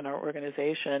stressed in our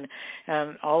organization,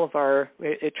 and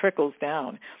it trickles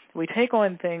down. We take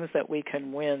on things that we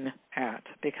can win at,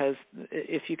 because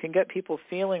if you can get people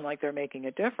feeling like they're making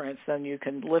a difference, then you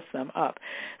can lift them up.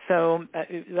 So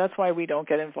that's why we don't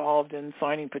get involved in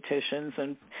signing petitions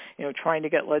and trying to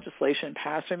get legislation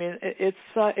passed. I mean,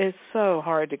 it's so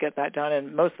hard to get that done,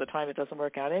 and most of the time it doesn't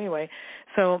work out anyway.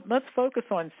 So let's focus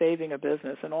on saving a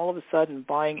business, and all of a sudden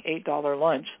buying $8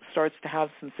 lunch starts to have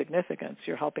some significance.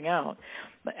 You're helping out.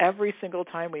 Every single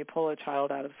time we pull a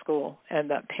child out of school and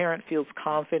that parent feels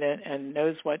confident and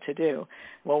knows what to do,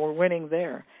 well, we're winning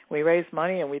there. We raise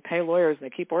money and we pay lawyers and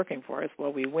they keep working for us.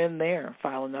 Well, we win there.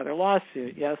 File another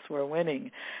lawsuit. Yes, we're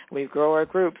winning. We grow our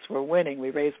groups. We're winning. We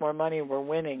raise more money. We're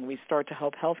winning. We start to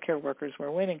help healthcare workers.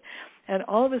 We're winning. And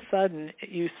all of a sudden,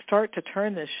 you start to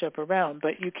turn this ship around,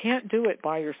 but you can't do it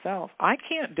by yourself. I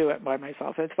can't do it by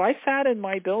myself. If I sat in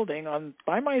my building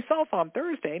by myself on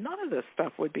Thursday, none of this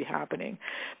stuff would be happening.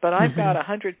 But I've got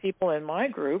 100 people in my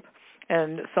group,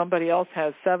 and somebody else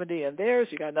has 70 in theirs.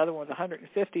 You got another one with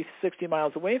 150, 60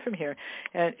 miles away from here.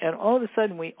 And all of a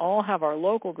sudden, we all have our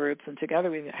local groups, and together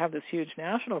we have this huge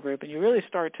national group, and you really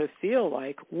start to feel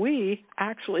like we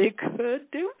actually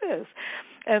could do this.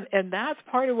 And that's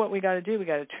part of what we got to do. We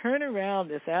got to turn around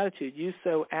this attitude you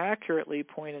so accurately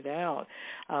pointed out,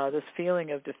 this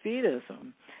feeling of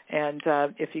defeatism. And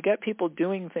if you get people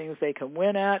doing things they can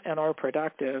win at and are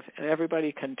productive,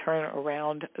 everybody can turn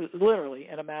around literally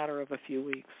in a matter of a few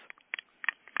weeks.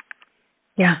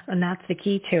 Yeah, and that's the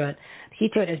key to it. The key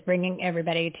to it is bringing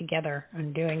everybody together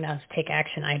and doing those take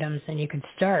action items, and you can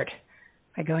start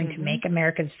by going to Make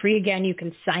Americans Free Again. You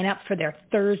can sign up for their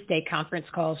Thursday conference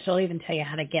calls. She'll even tell you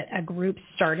how to get a group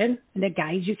started, and it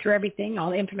guides you through everything.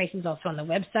 All the information is also on the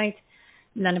website.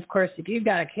 And then, of course, if you've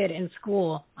got a kid in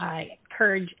school, I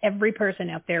encourage every person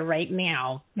out there right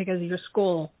now, because your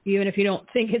school, even if you don't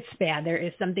think it's bad, there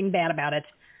is something bad about it,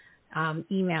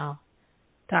 email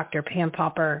Dr. Pam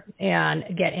Popper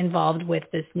and get involved with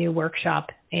this new workshop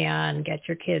and get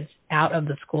your kids out of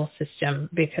the school system,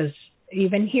 because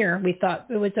even here, we thought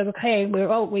it was okay.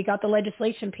 We got the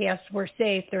legislation passed. We're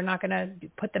safe. They're not going to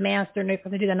put the mask. They're not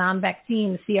going to do the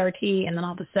non-vaccine, the CRT, and then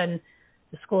all of a sudden,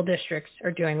 the school districts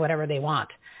are doing whatever they want.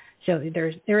 So there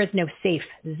is no safe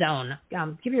zone.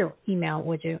 Give your email,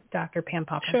 would you, Dr. Pam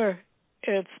Popper? Sure.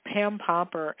 It's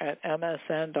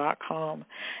pampopper@msn.com.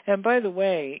 And by the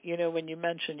way, when you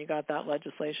mentioned you got that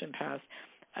legislation passed,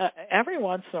 every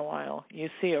once in a while you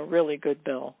see a really good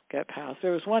bill get passed.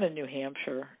 There was one in New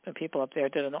Hampshire. The people up there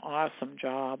did an awesome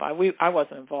job. I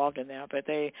wasn't involved in that, but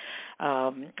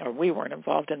or we weren't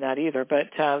involved in that either.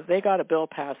 But they got a bill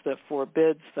passed that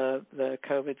forbids the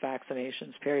COVID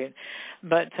vaccinations. Period.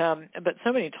 But so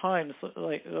many times,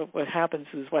 like what happens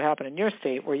is what happened in your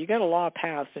state, where you get a law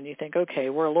passed and you think, okay,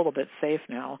 we're a little bit safe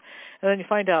now, and then you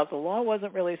find out the law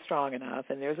wasn't really strong enough,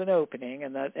 and there's an opening,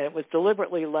 and that it was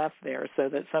deliberately left there so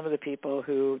that some of the people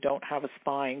who don't have a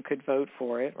spine could vote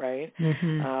for it, right?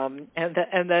 Mm-hmm.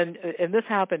 And this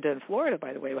happened in Florida,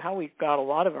 by the way. How we got a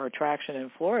lot of our traction in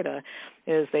Florida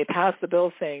is they passed the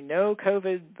bill saying no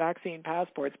COVID vaccine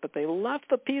passports, but they left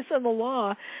the piece in the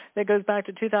law that goes back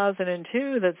to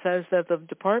 2002 that says that the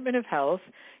Department of Health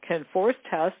can force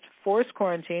test, force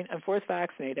quarantine, and force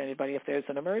vaccinate anybody if there's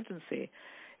an emergency.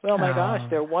 Well, my gosh,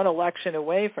 they're one election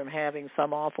away from having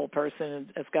some awful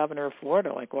person as governor of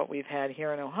Florida, like what we've had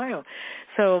here in Ohio.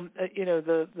 So,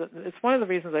 it's one of the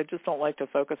reasons I just don't like to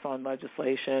focus on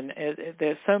legislation.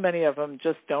 There's so many of them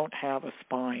just don't have a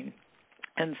spine.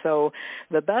 And so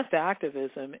the best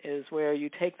activism is where you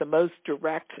take the most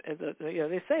direct,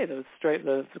 they say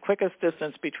the quickest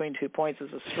distance between 2 points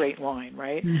is a straight line,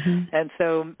 right? Mm-hmm. And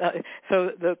so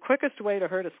the quickest way to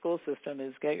hurt a school system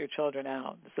is get your children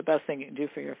out. It's the best thing you can do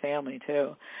for your family,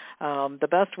 too. The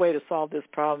best way to solve this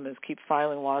problem is keep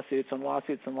filing lawsuits and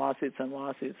lawsuits and lawsuits and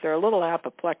lawsuits. They're a little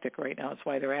apoplectic right now. That's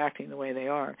why they're acting the way they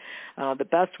are. The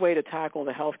best way to tackle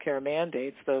the healthcare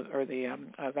mandates, the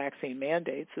vaccine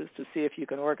mandates, is to see if you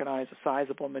can organize a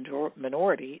sizable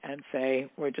minority and say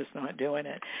we're just not doing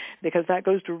it, because that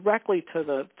goes directly to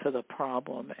the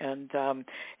problem. And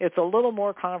it's a little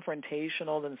more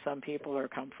confrontational than some people are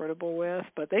comfortable with,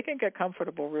 but they can get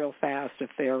comfortable real fast if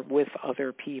they're with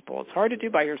other people. It's hard to do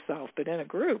by yourself, but in a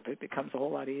group it becomes a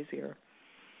whole lot easier.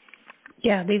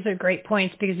 Yeah, these are great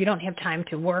points, because you don't have time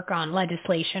to work on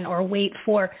legislation or wait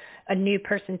for a new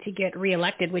person to get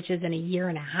reelected, which is in a year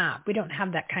and a half. We don't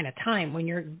have that kind of time when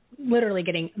you're literally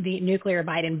getting the nuclear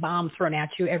Biden bomb thrown at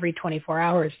you every 24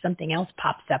 hours. Something else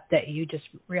pops up that you just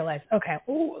realize, okay,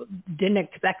 didn't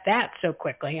expect that so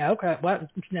quickly. Okay, well,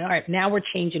 all right, now we're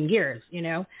changing gears,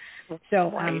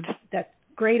 So that's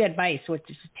great advice, with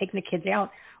just taking the kids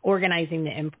out,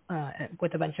 organizing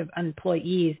with a bunch of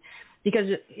employees. Because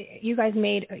you guys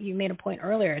made a point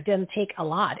earlier, it doesn't take a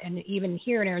lot. And even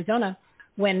here in Arizona,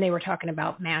 when they were talking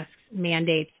about mask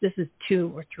mandates, this is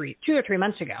 2 or 3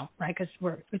 months ago, right? Because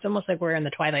it's almost like we're in the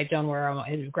Twilight Zone, where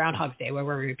it's Groundhog's Day, where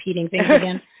we're repeating things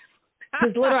again.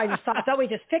 Because literally, I thought we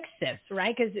just fixed this,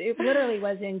 right? Because it literally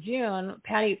was in June.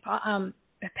 Patty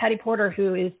Porter,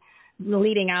 who is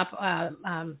leading up,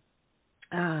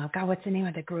 what's the name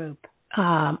of the group?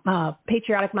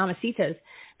 Patriotic Mamacitas,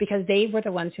 because they were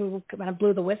the ones who kind of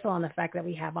blew the whistle on the fact that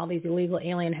we have all these illegal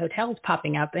alien hotels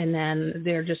popping up, and then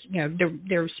they're just,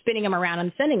 they're spinning them around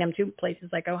and sending them to places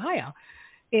like Ohio.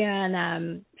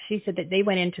 And she said that they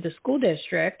went into the school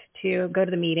district to go to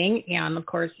the meeting, and of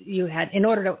course in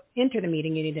order to enter the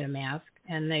meeting, you needed a mask.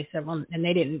 And they said, and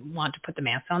they didn't want to put the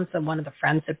mask on, so one of the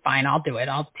friends said, fine, I'll do it.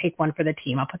 I'll take one for the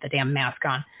team. I'll put the damn mask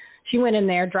on. She went in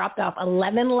there, dropped off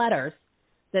 11 letters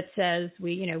that says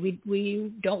we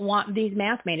don't want these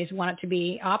mask mandates. We want it to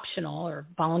be optional or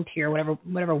volunteer,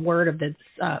 whatever word of the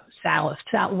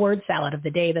word salad of the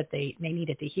day that they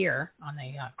needed to hear on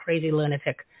the crazy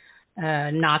lunatic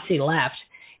Nazi left.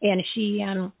 And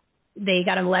they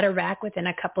got a letter back within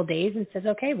a couple of days and says,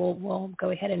 okay, we'll go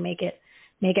ahead and make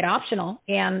it optional.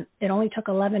 And it only took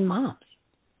 11 moms.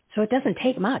 So it doesn't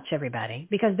take much, everybody,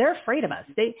 because they're afraid of us.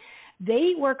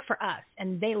 They work for us,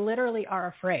 and they literally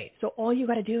are afraid. So all you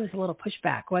got to do is a little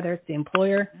pushback, whether it's the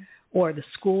employer or the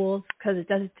schools, because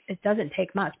it doesn't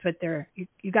take much. But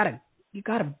you got to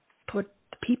put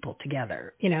the people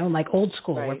together, like old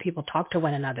school, right, where people talk to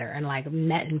one another and like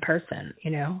met in person,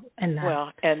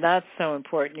 and that's so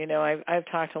important. I've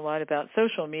talked a lot about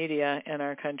social media in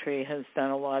our country has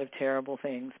done a lot of terrible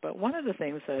things, but one of the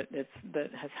things that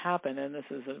has happened, and this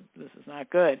is not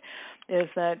good, is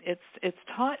that it's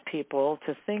taught people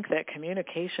to think that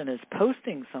communication is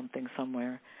posting something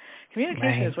somewhere.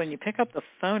 Communication is when you pick up the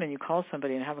phone and you call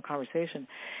somebody and have a conversation.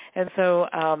 And so,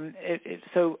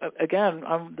 again,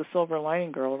 I'm the silver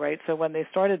lining girl, right? So when they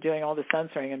started doing all the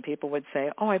censoring and people would say,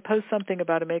 I post something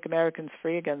about a Make Americans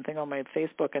Free Again thing on my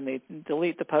Facebook, and they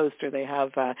delete the post, or they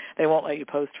won't let you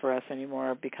post for us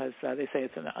anymore because they say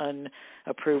it's an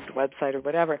unapproved website or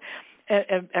whatever.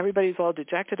 And everybody's all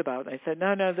dejected about it. I said,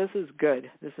 no, this is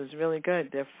good. This is really good.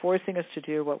 They're forcing us to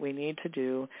do what we need to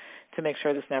do to make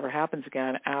sure this never happens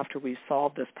again after we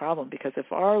solve this problem. Because if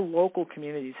our local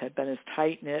communities had been as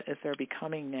tight-knit as they're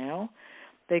becoming now,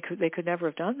 they could never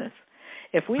have done this.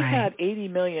 If we had 80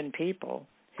 million people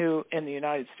who in the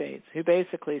United States who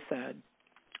basically said,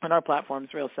 and our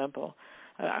platform's real simple,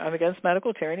 I'm against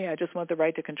medical tyranny. I just want the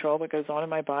right to control what goes on in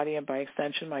my body and, by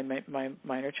extension, my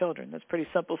minor children. That's a pretty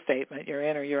simple statement. You're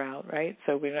in or you're out, right?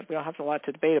 So we don't have a lot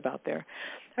to debate about there.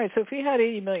 All right, so if we had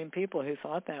 80 million people who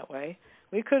thought that way,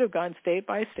 we could have gone state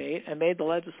by state and made the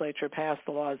legislature pass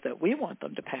the laws that we want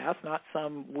them to pass, not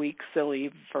some weak, silly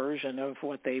version of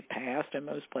what they passed in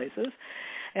most places.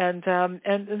 And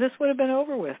this would have been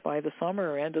over with by the summer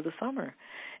or end of the summer.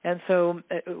 And so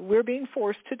we're being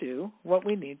forced to do what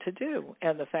we need to do.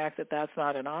 And the fact that that's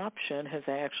not an option has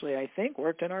actually, I think,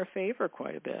 worked in our favor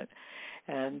quite a bit.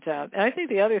 And I think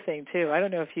the other thing, too, I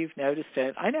don't know if you've noticed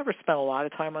it, I never spent a lot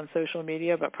of time on social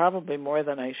media, but probably more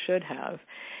than I should have.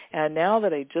 And now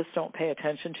that I just don't pay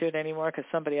attention to it anymore because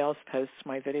somebody else posts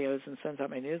my videos and sends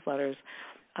out my newsletters,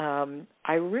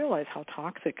 I realize how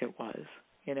toxic it was.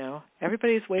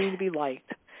 Everybody's waiting to be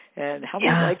liked. And how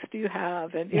many likes do you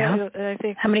have? And and I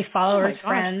think, how many followers,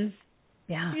 friends?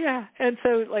 Yeah. And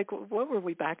so, what were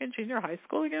we back in junior high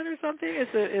school again or something?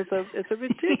 It's a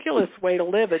ridiculous way to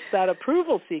live. It's that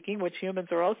approval seeking, which humans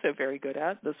are also very good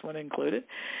at, this one included,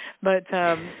 but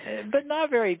not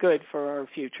very good for our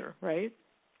future, right?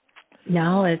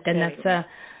 No, and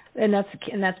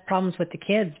that's problems with the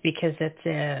kids because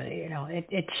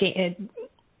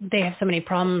they have so many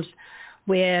problems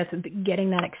with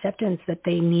getting that acceptance that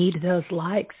they need those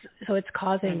likes. So it's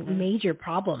causing major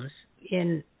problems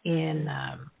in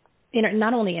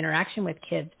not only interaction with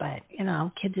kids, but,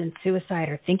 kids in suicide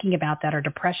or thinking about that or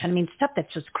depression. I mean, stuff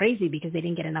that's just crazy because they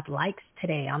didn't get enough likes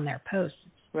today on their posts.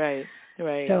 Right.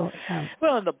 So,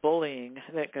 and the bullying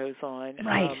that goes on.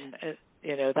 Right.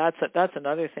 That's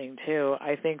another thing too.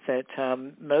 I think that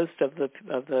most of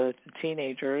the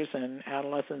teenagers and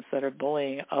adolescents that are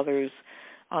bullying others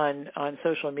on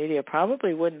social media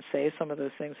probably wouldn't say some of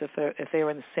those things if they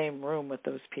were in the same room with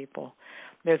those people.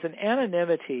 There's an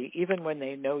anonymity even when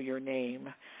they know your name.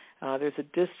 There's a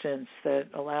distance that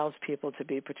allows people to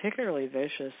be particularly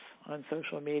vicious on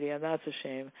social media, and that's a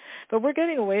shame. But we're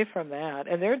getting away from that,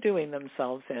 and they're doing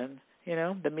themselves in.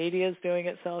 The media is doing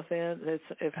itself in.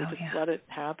 Let it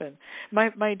happen.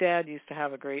 My dad used to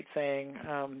have a great saying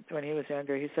when he was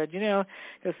younger. He said,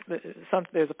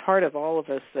 there's a part of all of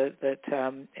us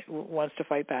that wants to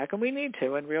fight back, and we need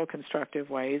to in real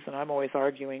constructive ways. And I'm always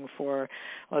arguing for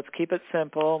let's keep it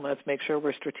simple and let's make sure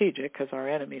we're strategic because our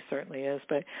enemy certainly is.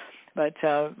 But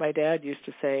my dad used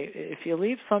to say, if you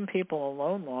leave some people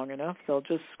alone long enough, they'll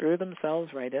just screw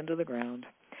themselves right into the ground.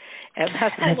 And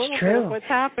that's a little bit of what's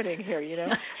happening here,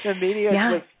 The media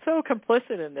was so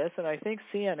complicit in this, and I think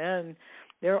CNN,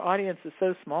 their audience is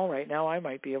so small right now, I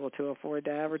might be able to afford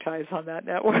to advertise on that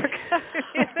network.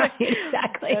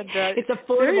 Exactly. And, it's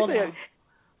affordable now.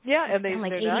 Yeah, and they're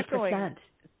not 80%. Going.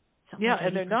 Yeah,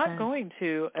 and they're not going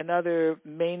to another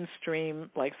mainstream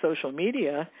social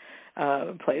media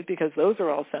place because those are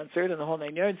all censored and the whole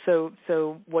nine yards.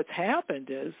 So what's happened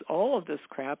is all of this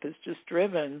crap has just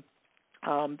driven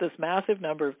this massive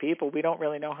number of people. We don't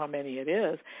really know how many it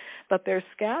is, but they're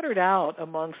scattered out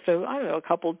amongst, a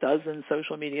couple dozen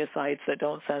social media sites that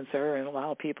don't censor and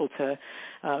allow people to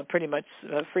pretty much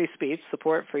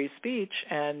support free speech,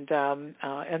 and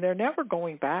they're never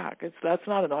going back. That's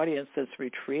not an audience that's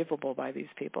retrievable by these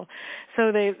people.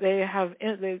 So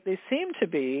they seem to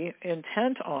be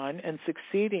intent on and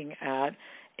succeeding at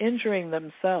injuring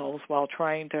themselves while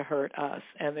trying to hurt us.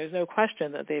 And there's no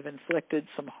question that they've inflicted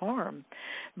some harm,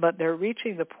 but they're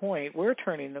reaching the point, we're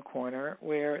turning the corner,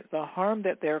 where the harm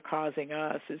that they're causing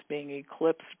us is being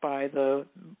eclipsed by the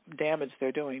damage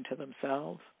they're doing to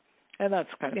themselves. And that's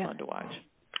kind of fun to watch.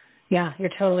 Yeah, you're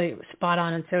totally spot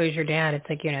on, and so is your dad. It's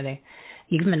like, they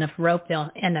you give them enough rope, they'll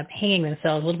end up hanging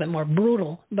themselves, a little bit more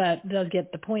brutal, but they'll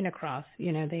get the point across.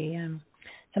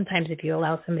 Sometimes if you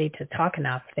allow somebody to talk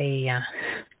enough, they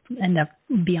end up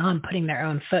beyond putting their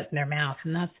own foot in their mouth,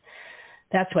 and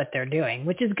that's what they're doing,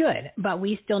 which is good. But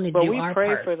we still need to do our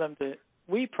part.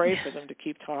 we pray for them to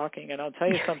keep talking. And I'll tell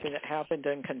you something that happened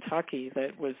in Kentucky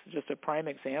that was just a prime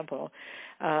example.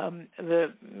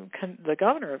 The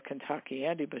governor of Kentucky,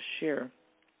 Andy Beshear,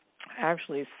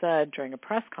 actually said during a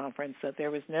press conference that there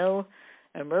was no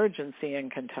emergency in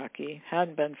Kentucky,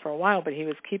 hadn't been for a while, but he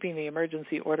was keeping the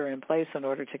emergency order in place in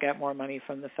order to get more money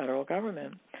from the federal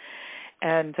government.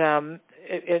 And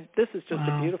this is just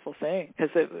a beautiful thing,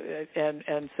 because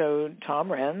and so Tom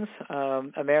Renz,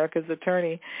 America's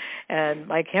attorney, and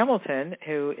Mike Hamilton,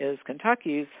 who is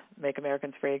Kentucky's Make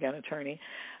Americans Free Again attorney,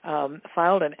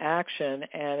 filed an action,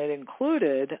 and it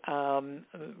included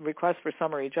request for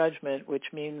summary judgment, which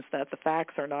means that the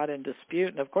facts are not in dispute.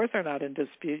 And of course they're not in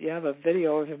dispute. You have a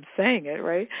video of him saying it,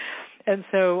 right? And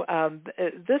so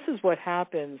this is what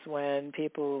happens when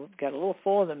people get a little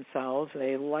full of themselves.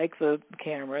 They like the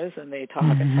cameras, and they talk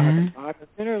and talk and talk. And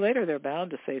sooner or later, they're bound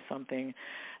to say something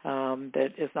that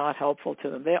is not helpful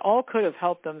to them. They all could have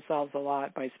helped themselves a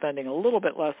lot by spending a little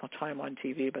bit less time on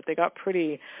TV, but they got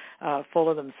pretty full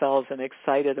of themselves and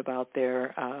excited about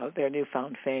their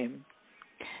newfound fame.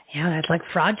 Yeah, that's like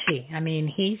Fraudchi. I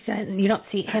mean, you don't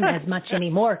see him as much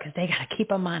anymore because they got to keep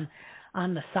him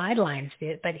on the sidelines.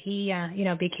 But he,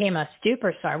 became a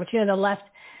superstar. Which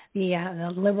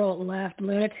the liberal left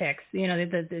lunatics,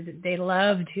 they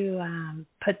love to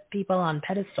put people on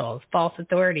pedestals, false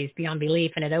authorities beyond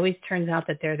belief, and it always turns out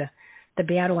that they're the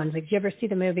bad ones. Like, did you ever see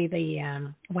the movie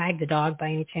Wag the Dog by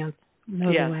any chance?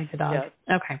 Wag the Dog. Yes.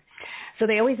 Okay. So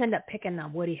they always end up picking the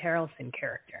Woody Harrelson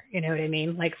character, you know what I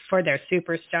mean? Like, for their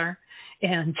superstar.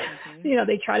 And,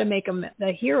 they try to make him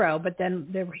the hero, but then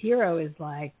the hero is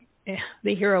like,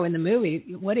 the hero in the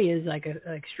movie, Woody, is like an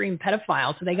extreme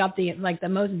pedophile. So they got the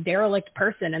most derelict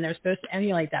person, and they're supposed to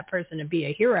emulate that person to be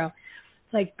a hero.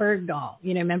 It's like Bergdahl,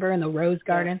 remember in the Rose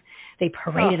Garden? They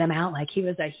paraded him out like he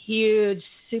was a huge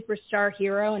superstar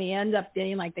hero, and he ends up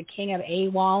being like the king of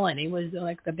AWOL, and he was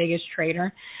like the biggest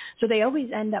traitor. So they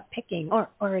always end up picking, or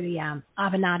the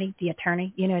Avenatti, the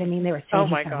attorney, you know what I mean? They were saying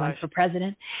he's going to run for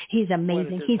president. He's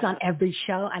amazing. He's on every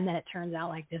show, and then it turns out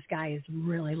like this guy is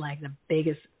really like the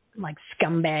biggest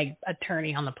scumbag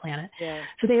attorney on the planet. Yeah.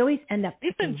 So they always end up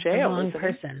picking the wrong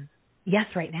person. Yes,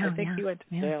 right now. I think he went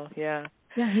to jail. Yeah.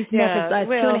 Yeah, he's been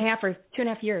for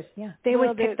 2.5 years. Yeah. They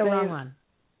always pick the wrong one.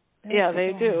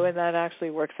 They do, and that actually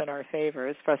works in our favor,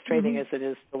 as frustrating as it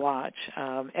is to watch.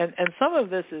 And some of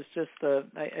this is just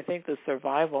I think the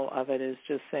survival of it is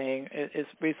just saying, is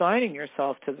resigning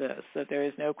yourself to this, that there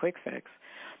is no quick fix.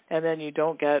 And then you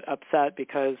don't get upset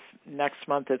because next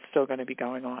month it's still going to be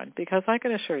going on. Because I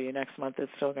can assure you, next month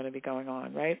it's still going to be going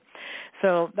on, right?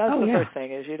 So that's the first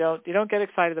thing, is you don't get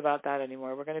excited about that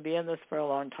anymore. We're going to be in this for a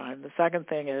long time. The second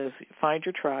thing is find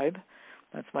your tribe.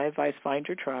 That's my advice, find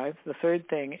your tribe. The third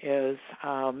thing is,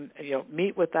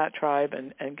 meet with that tribe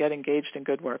and get engaged in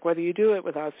good work, whether you do it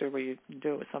with us or whether you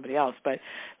do it with somebody else. But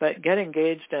get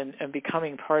engaged and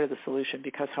becoming part of the solution,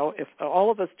 because if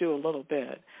all of us do a little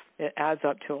bit, it adds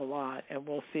up to a lot, and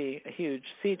we'll see a huge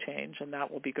sea change, and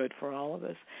that will be good for all of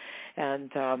us.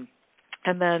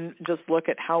 And then just look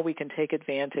at how we can take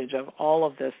advantage of all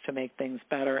of this to make things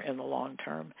better in the long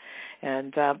term.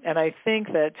 And I think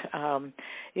that,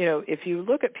 if you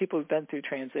look at people who've been through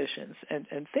transitions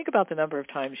and think about the number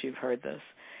of times you've heard this,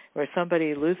 where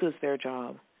somebody loses their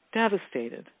job,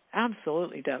 devastated,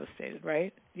 absolutely devastated,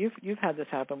 right? You've had this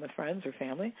happen with friends or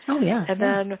family. Oh, yeah. And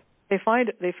then they find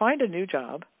a new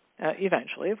job,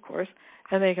 eventually, of course,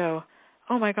 and they go,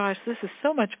 oh, my gosh, this is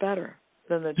so much better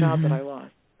than the job that I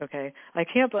lost. Okay, I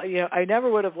can't. I never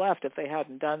would have left if they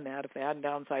hadn't done that, if they hadn't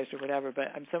downsized or whatever. But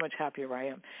I'm so much happier where I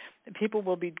am. And people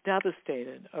will be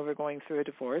devastated over going through a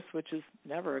divorce, which is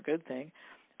never a good thing.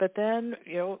 But then,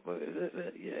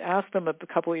 ask them a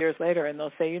couple of years later, and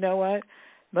they'll say, you know what?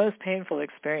 Most painful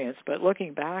experience, but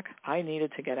looking back, I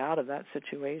needed to get out of that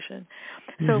situation.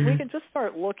 So we can just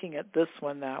start looking at this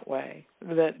one that way,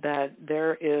 that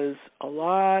there is a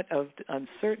lot of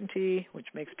uncertainty, which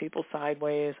makes people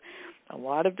sideways, a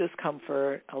lot of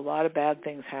discomfort, a lot of bad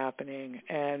things happening,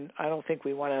 and I don't think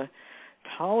we want to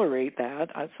tolerate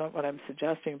that. That's not what I'm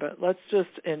suggesting, but let's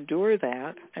just endure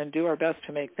that and do our best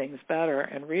to make things better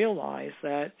and realize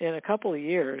that in a couple of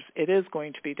years it is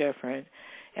going to be different.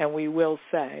 And we will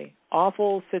say,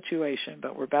 awful situation,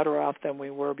 but we're better off than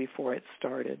we were before it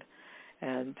started.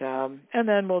 And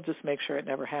then we'll just make sure it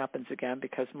never happens again,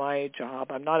 because my job,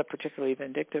 I'm not a particularly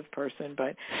vindictive person,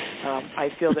 but I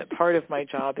feel that part of my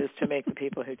job is to make the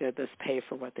people who did this pay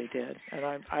for what they did.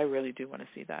 And I really do want to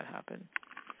see that happen.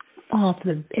 Well,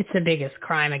 it's the biggest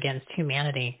crime against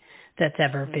humanity that's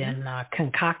ever been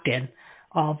concocted,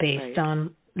 all based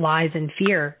on lies and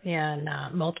fear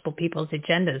and multiple people's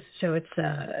agendas. So it's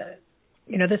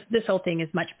this whole thing is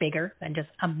much bigger than just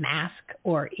a mask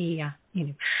or a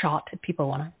shot. If people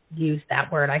want to use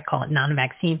that word, I call it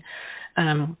non-vaccine,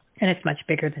 and it's much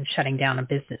bigger than shutting down a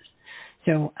business.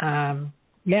 So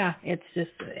it's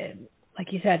just like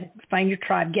you said, find your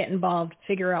tribe, get involved,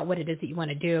 figure out what it is that you want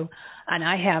to do. And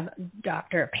I have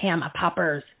Dr. Pam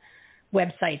Popper's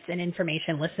websites and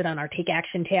information listed on our Take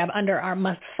Action tab under our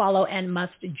Must Follow and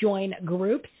Must Join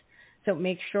groups. So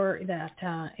make sure that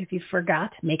if you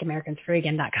forgot,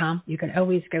 MakeAmericansFreeAgain.com. You can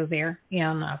always go there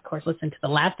and, of course, listen to the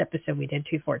last episode we did,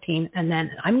 214. And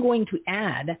then I'm going to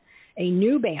add a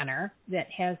new banner that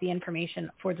has the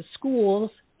information for the schools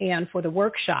and for the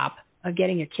workshop of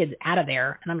getting your kids out of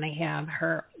there. And I'm going to have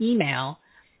her email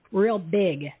real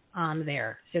big on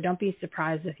there. So don't be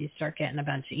surprised if you start getting a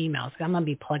bunch of emails. I'm going to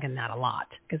be plugging that a lot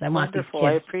because I want these kids.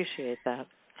 Wonderful. I appreciate that.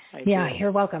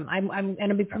 You're welcome. I'm going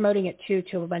to be promoting it, too,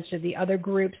 to a bunch of the other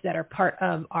groups that are part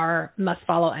of our Must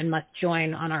Follow and Must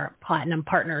Join on our Platinum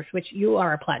Partners, which you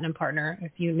are a Platinum Partner.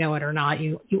 If you know it or not,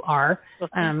 you are. Well,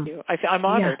 thank you. I'm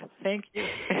honored. Yeah. Thank you.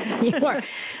 You are.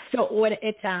 So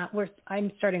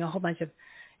I'm starting a whole bunch of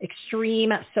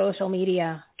extreme social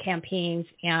media campaigns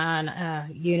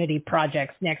and unity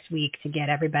projects next week to get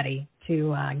everybody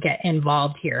to get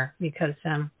involved here because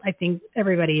I think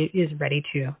everybody is ready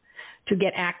to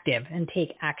get active and take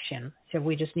action. So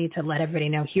we just need to let everybody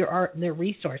know here are the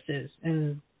resources.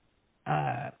 And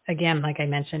again, like I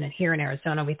mentioned, here in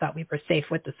Arizona, we thought we were safe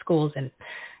with the schools, and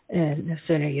as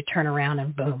soon as you turn around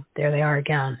and boom, there they are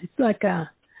again. It's like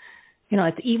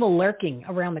it's evil lurking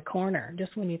around the corner.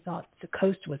 Just when you thought the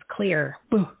coast was clear,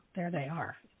 boom, there they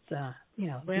are. It's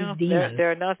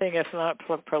they're nothing if not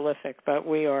prolific, but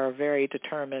we are very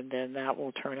determined, and that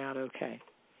will turn out okay.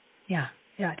 Yeah.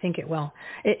 Yeah, I think it will.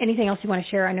 Anything else you want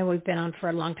to share? I know we've been on for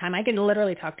a long time. I can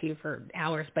literally talk to you for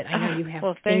hours, but I know you have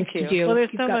things to do. Well, there's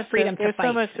You've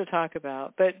so much to talk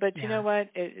about. But you know what?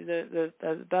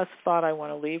 The best thought I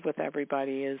want to leave with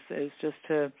everybody is just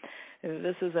to.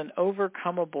 This is an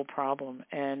overcomable problem,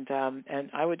 and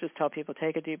I would just tell people,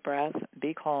 take a deep breath,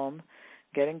 be calm,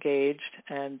 get engaged,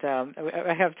 and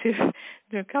I have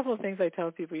a couple of things I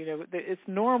tell people. It's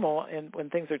normal, and when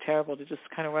things are terrible, to just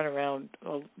kind of run around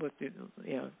with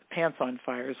pants on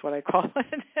fire is what I call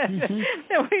it. And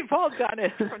we've all done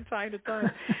it from time to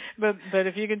time. But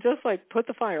if you can just put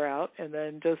the fire out and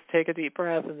then just take a deep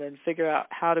breath and then figure out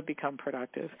how to become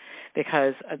productive,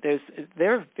 because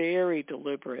they're very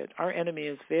deliberate. Our enemy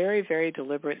is very, very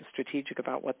deliberate and strategic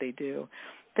about what they do.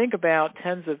 Think about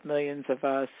tens of millions of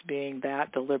us being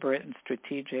that deliberate and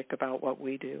strategic about what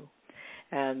we do,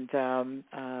 and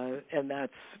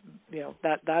that's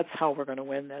that's how we're going to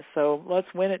win this. So let's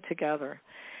win it together,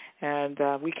 and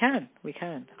we can.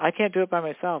 I can't do it by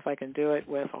myself. I can do it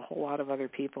with a whole lot of other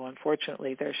people.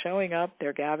 Unfortunately, they're showing up,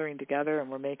 they're gathering together, and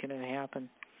we're making it happen.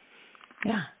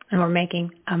 Yeah, and we're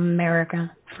making America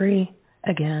free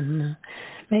again.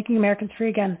 Making Americans free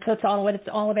again. So that's what it's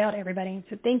all about, everybody.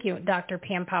 So thank you, Dr.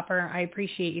 Pam Popper. I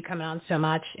appreciate you coming on so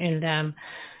much. And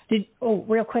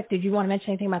real quick, did you want to mention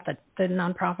anything about the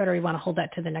nonprofit, or you want to hold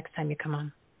that to the next time you come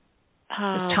on?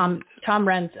 Tom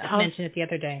Renz mentioned it the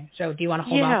other day. So do you want to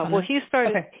hold off on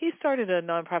that? He started a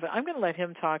nonprofit. I'm going to let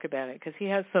him talk about it because he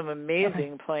has some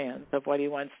amazing plans of what he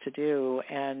wants to do.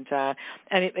 And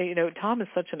Tom is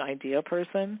such an idea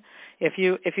person. If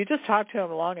you just talk to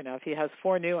him long enough, he has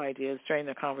 4 new ideas during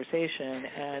the conversation.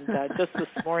 And just this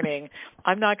morning,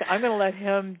 I'm going to let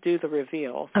him do the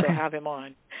reveal. So have him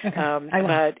on. Okay.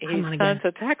 But he sent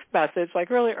a text message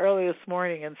really early this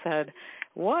morning and said,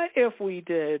 what if we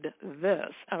did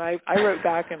this? And I wrote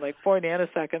back in 4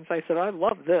 nanoseconds. I said, I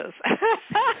love this.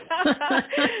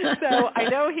 So I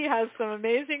know he has some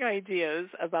amazing ideas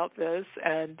about this,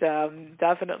 and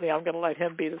definitely I'm going to let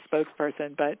him be the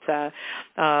spokesperson. But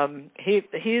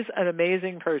he's an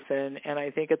amazing person, and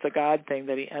I think it's a God thing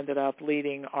that he ended up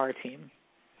leading our team.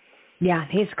 Yeah,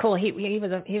 he's cool. He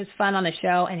was fun on the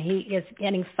show, and he is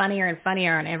getting funnier and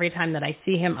funnier on every time that I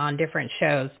see him on different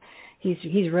shows.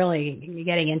 He's really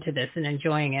getting into this and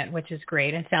enjoying it, which is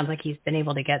great. It sounds like he's been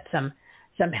able to get some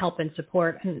help and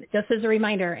support. And just as a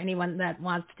reminder, anyone that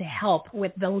wants to help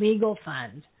with the legal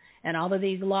fund and all of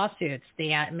these lawsuits,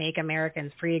 the Make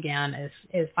Americans Free Again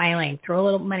is filing. Throw a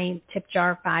little money, tip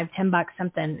jar, $5, $10,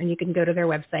 something, and you can go to their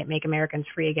website,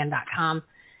 MakeAmericansFreeAgain.com,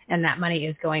 and that money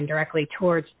is going directly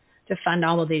to fund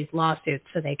all of these lawsuits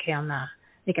so they can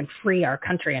free our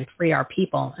country and free our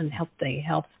people and help the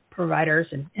health providers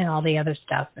and all the other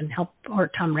stuff, and help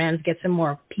Tom Renz get some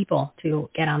more people to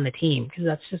get on the team, because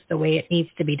that's just the way it needs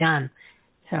to be done.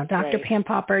 So Dr. Pam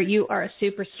Popper, you are a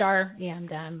superstar, and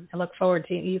I look forward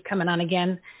to you coming on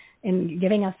again and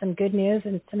giving us some good news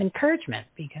and some encouragement,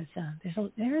 because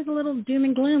there is a little doom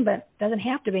and gloom, but it doesn't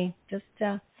have to be. Just,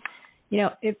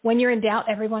 when you're in doubt,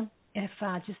 everyone,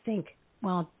 just think,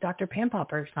 well, Dr. Pam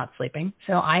Popper's not sleeping,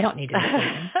 so I don't need to be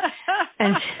sleeping.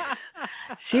 And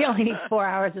she only needs 4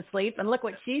 hours of sleep, and look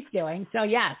what she's doing. So,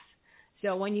 yes.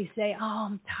 So when you say, oh,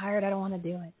 I'm tired, I don't want to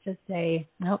do it, just say,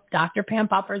 nope, Dr. Pam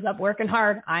Popper's up working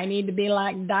hard. I need to be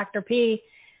like Dr. P.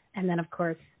 And then, of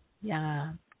course,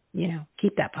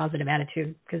 keep that positive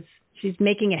attitude, because she's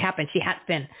making it happen. She has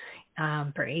been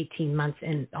for 18 months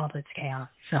in all this chaos.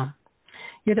 So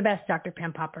you're the best, Dr.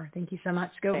 Pam Popper. Thank you so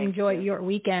much. Go enjoy your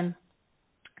weekend.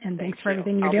 And thanks for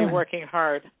everything you're doing. I'll be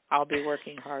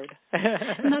working hard.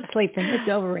 I'm not sleeping. It's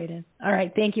overrated. All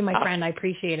right. Thank you, my friend. I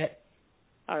appreciate it.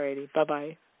 All righty.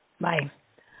 Bye-bye. Bye.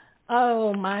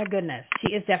 Oh, my goodness.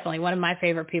 She is definitely one of my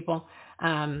favorite people.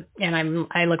 And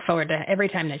I look forward to every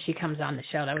time that she comes on the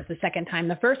show. That was the second time.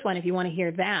 The first one, if you want to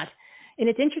hear that. And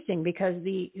it's interesting because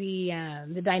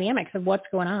the dynamics of what's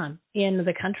going on in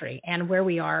the country and where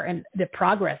we are and the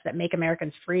progress that Make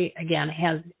Americans Free Again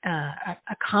has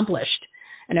accomplished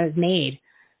and has made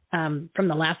from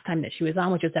the last time that she was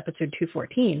on, which was episode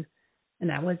 214. And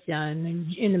that was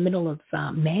in the middle of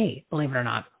May, believe it or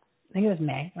not. I think it was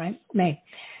May, right? May.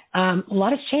 A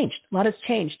lot has changed. But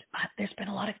there's been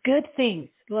a lot of good things.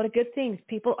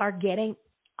 People are getting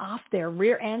off their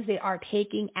rear ends. They are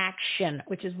taking action,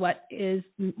 which is what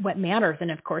matters. And,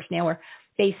 of course, now we're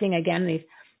facing, again, these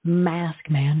mask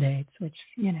mandates, which,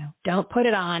 don't put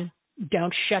it on.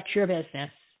 Don't shut your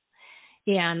business.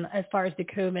 And as far as the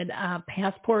COVID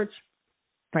passports,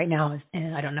 right now,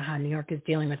 and I don't know how New York is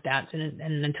dealing with that.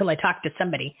 And until I talk to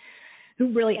somebody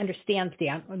who really understands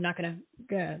that, I'm not going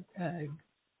to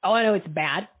all I know it's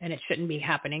bad and it shouldn't be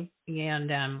happening.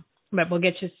 And but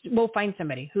we'll find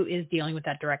somebody who is dealing with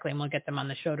that directly, and we'll get them on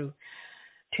the show to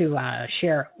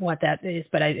share what that is.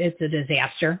 But it's a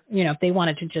disaster. If they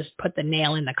wanted to just put the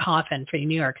nail in the coffin for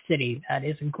New York City, that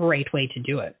is a great way to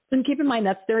do it. And keep in mind,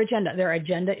 that's their agenda. Their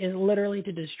agenda is literally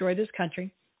to destroy this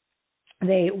country.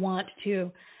 They want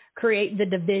to create the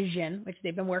division, which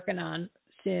they've been working on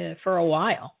for a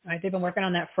while, right? They've been working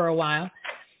on that for a while.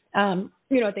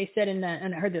 What they said and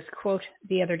I heard this quote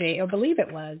the other day, I believe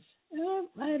it was,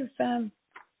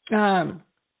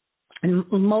 in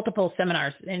multiple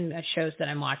seminars and shows that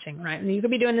I'm watching, right? And you could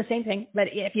be doing the same thing, but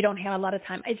if you don't have a lot of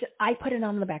time, I put it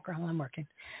on in the background while I'm working.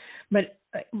 But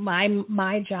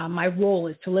my job, my role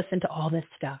is to listen to all this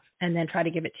stuff and then try to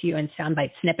give it to you in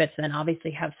soundbite snippets, and then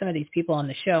obviously have some of these people on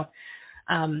the show.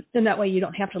 And that way you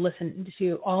don't have to listen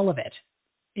to all of it.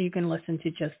 You can listen to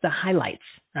just the highlights,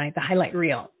 right? The highlight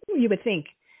reel. You would think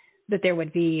that there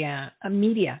would be a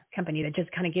media company that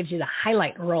just kind of gives you the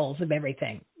highlight rolls of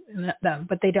everything.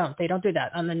 But they don't. They don't do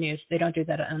that on the news. They don't do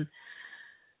that.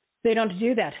 They don't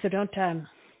do that. So don't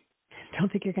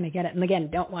think you're going to get it. And again,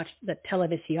 don't watch the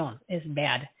television. It's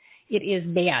bad. It is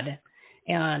bad.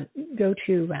 And go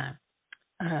to,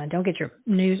 don't get your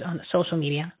news on social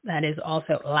media. That is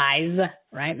also lies,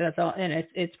 right? That's all. And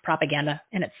it's propaganda,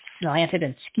 and it's slanted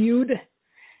and skewed.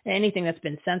 Anything that's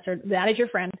been censored, that is your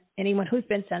friend. Anyone who's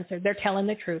been censored, they're telling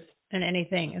the truth. And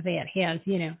anything that has,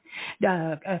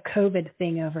 a COVID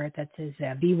thing over it that says,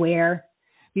 beware,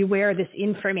 this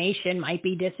information might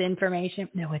be disinformation.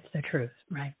 No, it's the truth,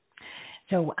 right?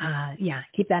 So,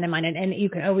 keep that in mind. And you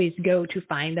can always go to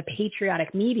find the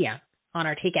Patriotic Media on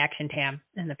our Take Action tab,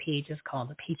 and the page is called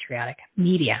the Patriotic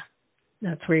Media.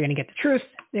 That's where you're going to get the truth.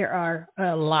 There are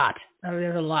a lot.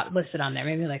 There's a lot listed on there,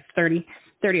 maybe like 30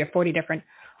 or 40 different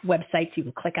websites. You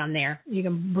can click on there. You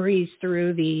can breeze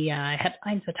through the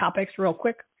headlines, the topics real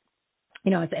quick.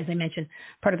 As I mentioned,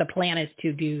 part of the plan is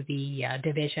to do the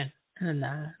division and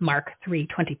the Mark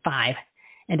 3:25,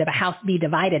 and if a house be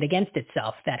divided against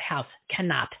itself, that house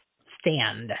cannot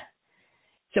stand.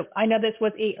 So I know this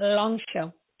was a long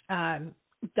show.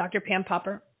 Dr. Pam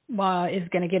Popper is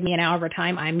going to give me an hour of her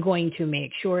time. I'm going to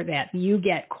make sure that you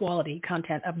get quality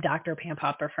content of Dr. Pam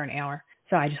Popper for an hour.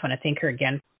 So I just want to thank her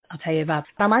again. I'll tell you about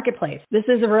our marketplace. This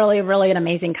is really an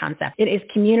amazing concept. It is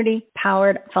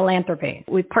community-powered philanthropy.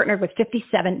 We've partnered with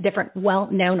 57 different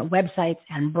well-known websites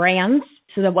and brands,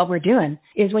 so that what we're doing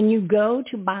is when you go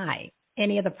to buy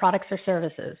any of the products or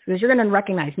services, because you're going to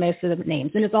recognize most of the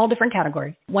names, and it's all different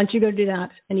categories. Once you go do that,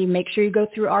 and you make sure you go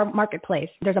through our marketplace,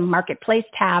 there's a marketplace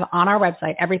tab on our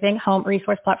website,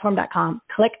 everythinghomeresourceplatform.com.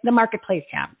 Click the marketplace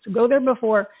tab. So go there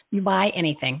before you buy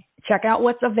anything. Check out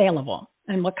what's available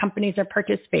and what companies are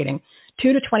participating.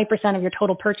 2 to 20% of your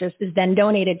total purchase is then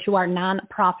donated to our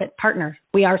nonprofit partners.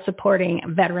 We are supporting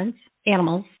veterans,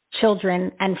 animals,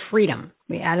 children, and freedom.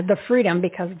 We added the freedom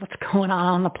because of what's going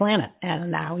on the planet,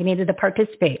 and now we needed to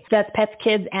participate. So that's pets,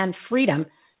 kids, and freedom,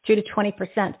 2 to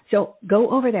 20%. So go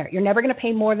over there. You're never going to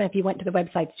pay more than if you went to the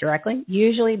websites directly.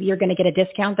 Usually you're going to get a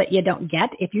discount that you don't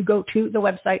get if you go to the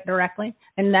website directly.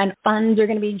 And then funds are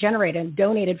going to be generated and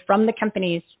donated from the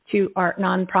companies to our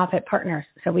nonprofit partners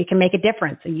so we can make a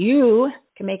difference. So you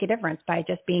can make a difference by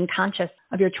just being conscious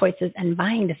of your choices and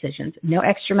buying decisions. No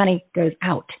extra money goes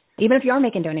out. Even if you are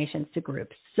making donations to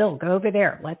groups, still go over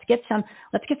there. Let's get some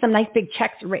nice big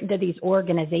checks written to these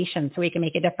organizations so we can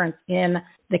make a difference in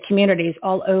the communities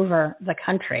all over the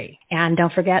country. And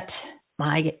don't forget,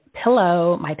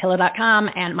 mypillow.com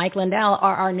and Mike Lindell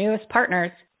are our newest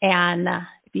partners. And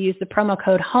if you use the promo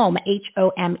code HOME,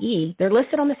 HOME, they're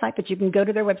listed on the site, but you can go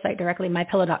to their website directly,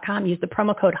 mypillow.com, use the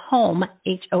promo code HOME,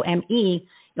 HOME.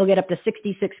 You'll get up to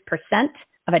 66%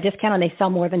 of a discount, and they sell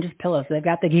more than just pillows. They've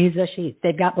got the Giza sheets.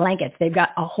 They've got blankets. They've got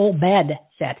a whole bed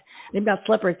set. They've got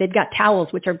slippers. They've got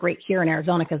towels, which are great here in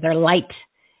Arizona because they're light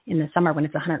in the summer when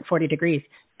it's 140 degrees.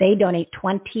 They donate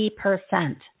 20% to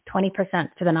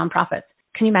the nonprofits.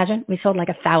 Can you imagine? We sold like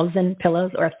 1,000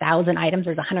 pillows or 1,000 items.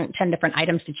 There's 110 different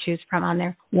items to choose from on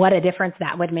there. What a difference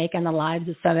that would make in the lives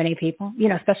of so many people,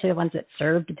 especially the ones that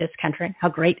served this country. How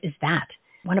great is that?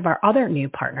 One of our other new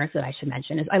partners that I should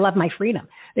mention is I Love My Freedom.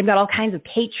 They've got all kinds of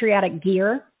patriotic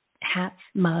gear, hats,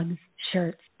 mugs,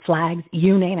 shirts, flags,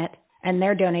 you name it, and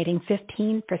they're donating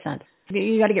 15%.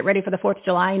 You got to get ready for the 4th of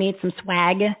July. You need some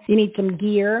swag. You need some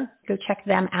gear. Go check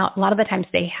them out. A lot of the times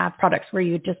they have products where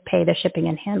you just pay the shipping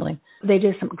and handling. They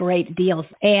do some great deals.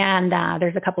 And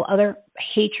there's a couple other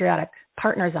patriotic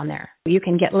partners on there. You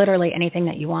can get literally anything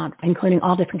that you want, including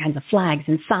all different kinds of flags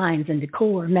and signs and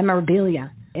decor,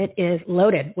 memorabilia. It is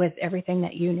loaded with everything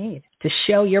that you need to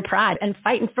show your pride and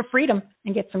fighting for freedom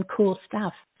and get some cool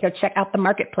stuff. Go check out the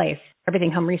marketplace,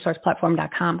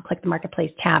 everythinghomeresourceplatform.com. Click the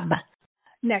marketplace tab.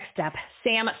 Next up,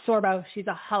 Sam Sorbo. She's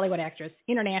a Hollywood actress,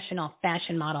 international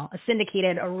fashion model, a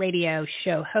syndicated radio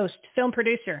show host, film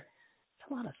producer.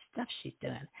 It's a lot of stuff she's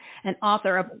doing. And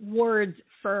author of Words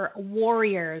for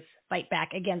Warriors, Fight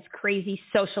Back Against Crazy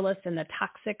Socialists and the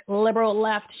Toxic Liberal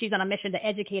Left. She's on a mission to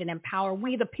educate and empower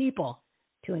we the people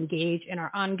to engage in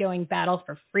our ongoing battle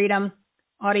for freedom.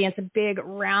 Audience, a big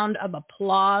round of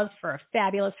applause for a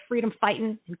fabulous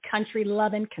freedom-fighting and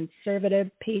country-loving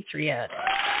conservative patriot.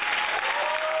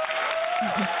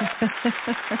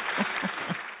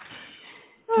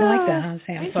 I like that, huh,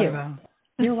 Sam? Thank you.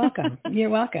 You're welcome. You're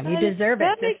welcome. You deserve it.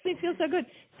 That makes me feel so good.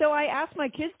 So I ask my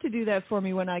kids to do that for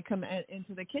me when I come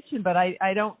into the kitchen, but I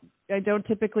don't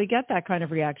typically get that kind of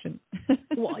reaction.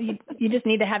 Well, you just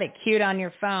need to have it cued on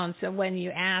your phone, so when you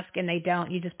ask and they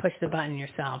don't, you just push the button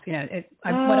yourself. What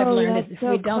I've learned is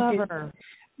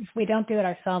if we don't do it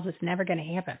ourselves, it's never going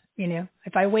to happen.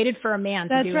 If I waited for a man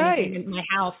to do anything in my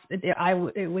house,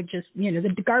 it would just,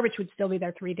 the garbage would still be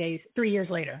there 3 years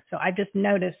later. So I just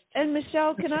noticed. And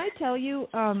Michelle, can I tell you,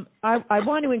 I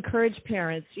want to encourage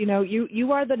parents.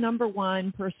 You are the number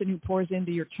one person who pours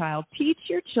into your child. Teach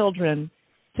your children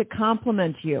to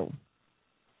compliment you.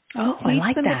 Oh, I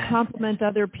like that. Teach them to compliment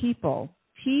other people.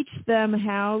 Teach them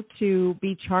how to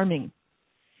be charming.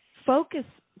 Focus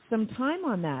some time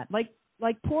on that. Like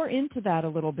pour into that a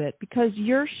little bit because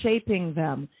you're shaping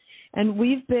them. And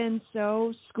we've been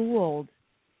so schooled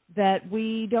that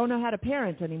we don't know how to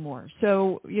parent anymore.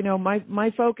 So,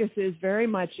 my focus is very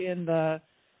much in the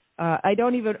I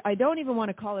don't even want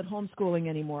to call it homeschooling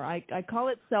anymore. I call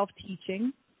it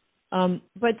self-teaching.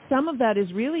 But some of that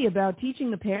is really about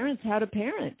teaching the parents how to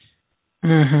parent.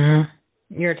 Mm-hmm.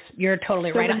 You're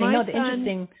totally right. I know the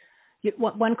interesting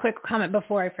one quick comment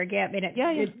before I forget.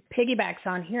 It piggybacks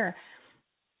on here.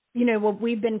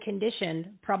 We've been conditioned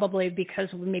probably because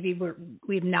maybe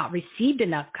we've not received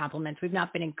enough compliments. We've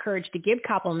not been encouraged to give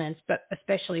compliments, but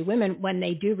especially women, when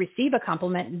they do receive a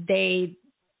compliment, they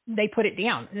put it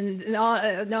down. And,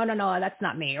 no, that's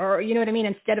not me. Or, you know what I mean?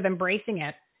 Instead of embracing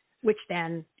it, which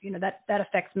then, that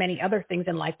affects many other things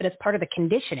in life, but it's part of the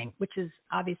conditioning, which is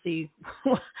obviously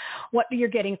what you're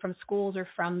getting from schools or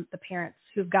from the parents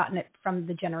who've gotten it from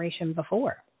the generation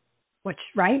before,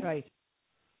 right? Right.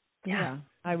 Yeah.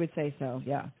 I would say so.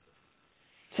 Yeah.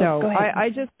 So I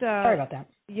just sorry about that.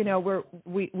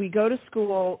 We go to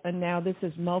school, and now this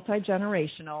is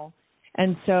multi-generational,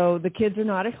 and so the kids are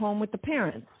not at home with the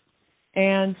parents,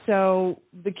 and so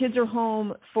the kids are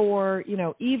home for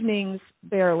evenings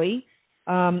barely,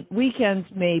 weekends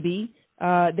maybe.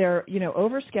 They're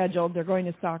overscheduled. They're going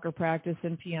to soccer practice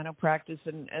and piano practice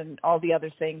and all the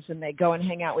other things, and they go and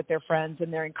hang out with their friends,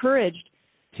 and they're encouraged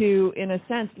to, in a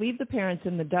sense, leave the parents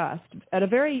in the dust at a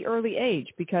very early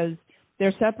age because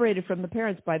they're separated from the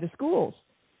parents by the schools.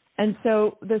 And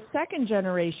so the second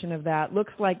generation of that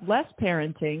looks like less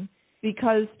parenting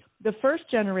because the first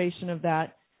generation of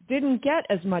that didn't get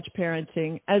as much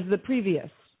parenting as the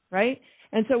previous, right?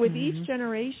 And so with each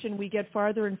generation, we get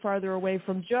farther and farther away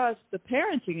from just the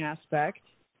parenting aspect.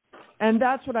 And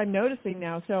that's what I'm noticing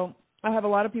now. So I have a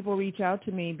lot of people reach out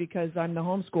to me because I'm the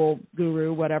homeschool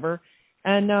guru, whatever.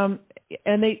 And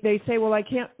they say, well, I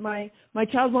can't, my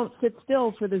child won't sit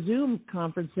still for the Zoom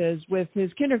conferences with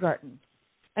his kindergarten.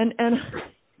 And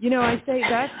you know, I say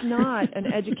that's not an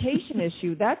education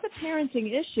issue. That's a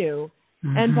parenting issue.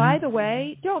 And by the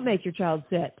way, don't make your child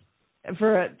sit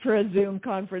for a Zoom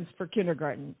conference for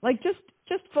kindergarten. Like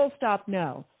just full stop.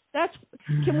 No,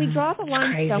 can we draw the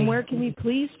line somewhere? Can we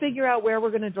please figure out where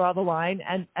we're going to draw the line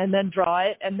and then draw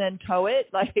it and then toe it?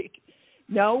 Like,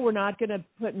 no, we're not going to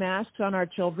put masks on our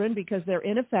children because they're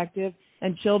ineffective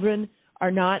and children are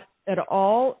not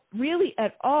really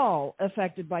at all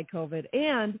affected by COVID.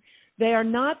 And they are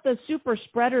not the super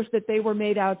spreaders that they were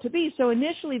made out to be. So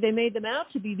initially they made them out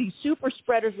to be these super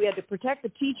spreaders. We had to protect the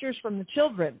teachers from the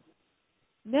children.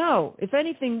 No, if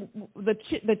anything, the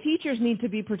teachers need to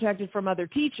be protected from other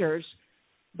teachers,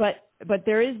 but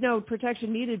there is no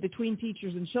protection needed between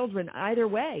teachers and children either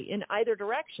way, in either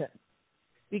direction,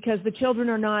 because the children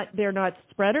they're not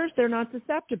spreaders, they're not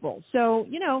susceptible. So,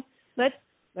 you know, let's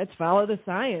follow the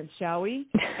science, shall we?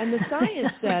 And the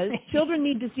science says children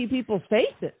need to see people's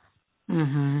faces.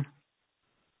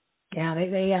 Yeah,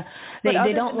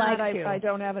 they don't like to. I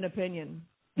don't have an opinion.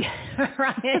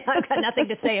 Right, I've got nothing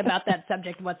to say about that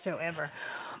subject whatsoever.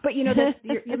 But you know,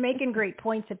 you're making great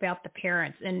points about the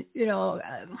parents, and you know,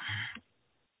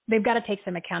 they've got to take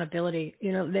some accountability.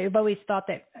 You know, they've always thought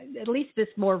that at least this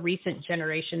more recent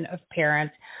generation of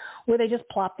parents, where they just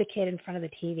plopped the kid in front of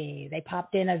the TV, they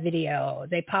popped in a video,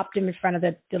 they popped him in front of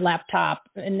the laptop,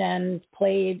 and then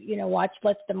played, you know,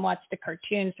 let them watch the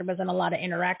cartoons. There wasn't a lot of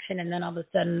interaction, and then all of a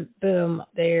sudden, boom,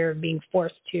 they're being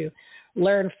forced to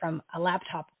learn from a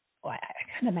laptop. Well,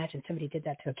 I can't imagine somebody did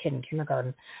that to a kid in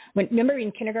kindergarten. Remember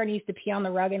in kindergarten, you used to pee on the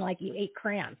rug and like you ate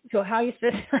crayons. So how are you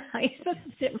supposed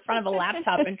to sit in front of a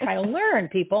laptop and try to learn,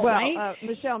 people? Well, right?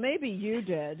 Michelle, maybe you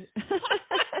did.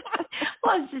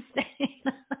 Well, I was just saying.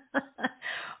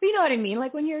 You know what I mean?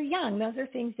 Like when you're young, those are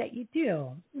things that you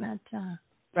do. That,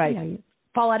 right. You know, you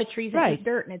fall out of trees and eat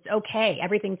dirt, and it's okay.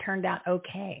 Everything turned out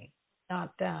okay.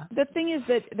 The thing is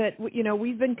that you know,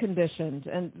 we've been conditioned,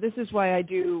 and this is why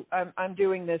I'm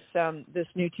doing this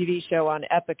new TV show on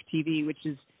Epoch TV, which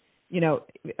is, you know,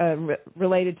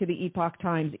 related to the Epoch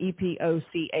Times,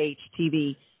 EPOCH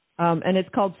TV, and it's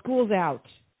called School's Out,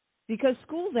 because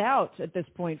school's out at this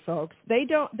point, folks.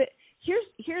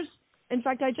 Here's in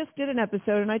fact, I just did an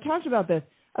episode and I talked about this.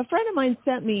 A friend of mine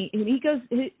sent me, and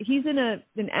he's in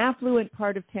an affluent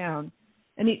part of town.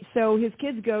 And so his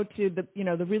kids go to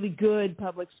the really good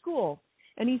public school.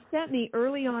 And he sent me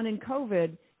early on in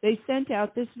COVID, they sent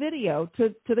out this video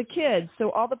to the kids. So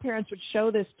all the parents would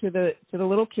show this to the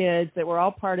little kids that were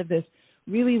all part of this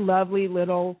really lovely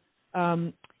little,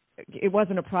 it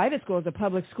wasn't a private school, it was a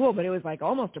public school, but it was like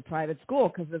almost a private school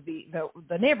because of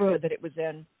the neighborhood that it was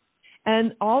in.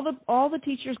 And all the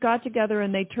teachers got together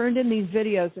and they turned in these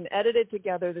videos and edited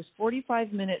together this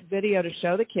 45-minute video to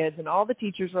show the kids. And all the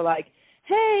teachers were like,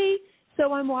 hey,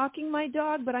 so I'm walking my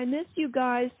dog, but I miss you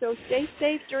guys, so stay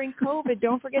safe during COVID.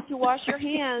 Don't forget to wash your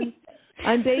hands.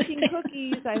 I'm baking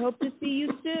cookies. I hope to see you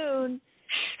soon.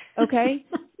 Okay?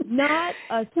 Not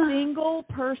a single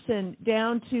person,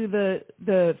 down to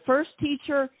the first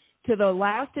teacher to the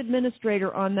last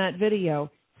administrator on that video,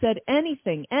 said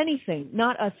anything,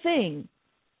 not a thing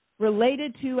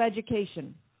related to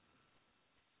education.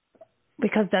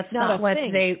 Because that's not what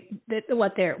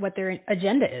their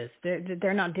agenda is.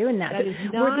 They're not doing that. That is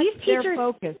not their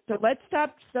focus. So let's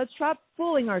stop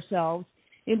fooling ourselves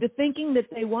into thinking that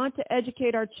they want to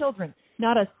educate our children.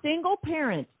 Not a single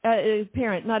parent,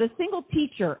 not a single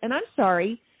teacher. And I'm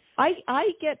sorry, I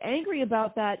get angry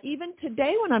about that even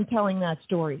today when I'm telling that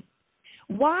story.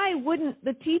 Why wouldn't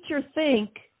the teacher think,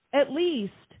 at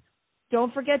least,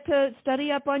 don't forget to study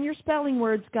up on your spelling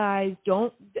words, guys.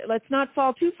 Let's not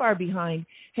fall too far behind.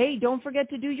 Hey, don't forget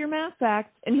to do your math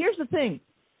facts. And here's the thing.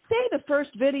 Say the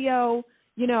first video,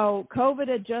 you know, COVID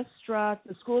had just struck,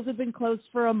 the schools had been closed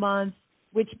for a month,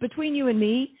 which between you and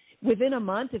me, within a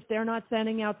month, if they're not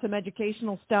sending out some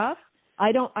educational stuff,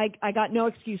 I got no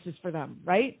excuses for them,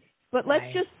 right? But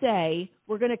let's just say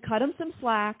we're going to cut them some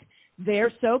slack.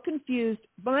 They're so confused.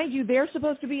 Mind you, they're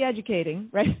supposed to be educating,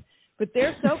 right? But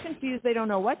they're so confused they don't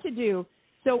know what to do.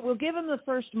 So we'll give them the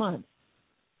first month.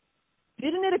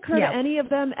 Didn't it occur to any of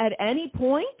them at any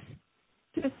point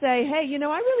to say, hey, you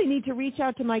know, I really need to reach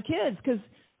out to my kids because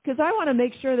because I want to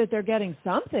make sure that they're getting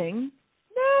something.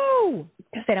 No.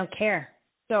 Because they don't care.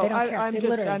 So they don't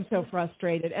care. I'm so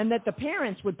frustrated. And that the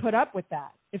parents would put up with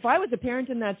that. If I was a parent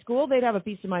in that school, they'd have a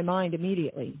piece of my mind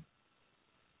immediately.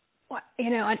 Well,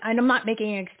 and I'm not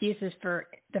making excuses for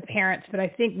the parents, but I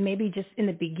think maybe just in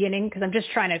the beginning, because I'm just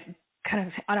trying to kind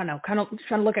of trying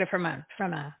to look at it from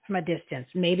a distance.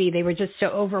 Maybe they were just so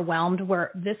overwhelmed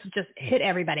where this just hit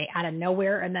everybody out of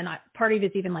nowhere. And then part of it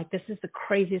is even like, this is the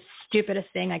craziest, stupidest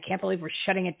thing. I can't believe we're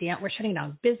shutting it down. We're shutting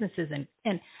down businesses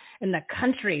and in the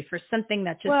country for something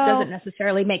that just doesn't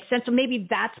necessarily make sense. So maybe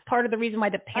that's part of the reason why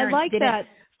the parents didn't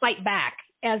fight back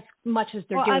as much as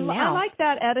they're doing now. I like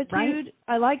that attitude. Right?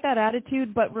 I like that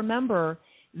attitude. But remember,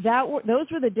 those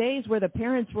were the days where the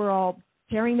parents were all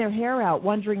tearing their hair out,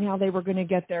 wondering how they were going to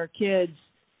get their kids,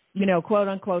 quote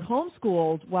unquote,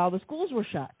 homeschooled while the schools were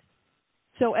shut.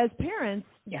 So as parents,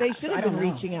 they should have been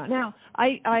reaching out. Now,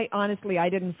 I honestly, I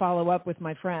didn't follow up with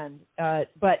my friend,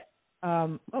 but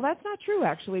that's not true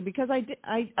actually, because I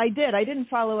did. I didn't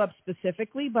follow up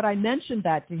specifically, but I mentioned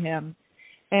that to him.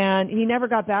 And he never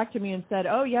got back to me and said,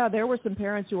 oh, yeah, there were some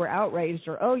parents who were outraged,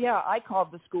 or, oh, yeah, I called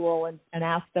the school and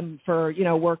asked them for,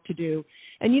 work to do.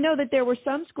 And that there were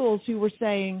some schools who were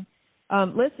saying,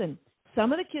 listen,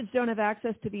 some of the kids don't have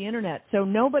access to the Internet, so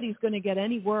nobody's going to get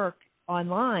any work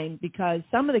online because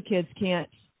some of the kids can't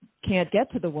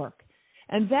get to the work.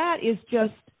 And that is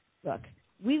just, look,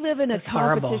 we live in a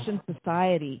competition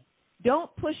society.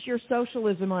 Don't push your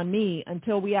socialism on me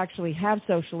until we actually have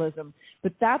socialism.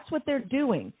 But that's what they're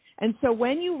doing. And so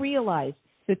when you realize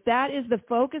that is the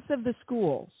focus of the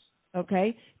schools,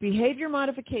 okay, behavior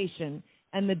modification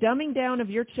and the dumbing down of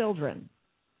your children,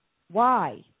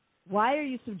 why? Why are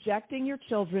you subjecting your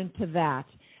children to that?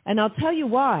 And I'll tell you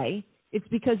why. It's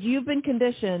because you've been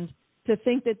conditioned to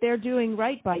think that they're doing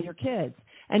right by your kids.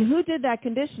 And who did that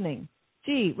conditioning?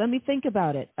 Gee, let me think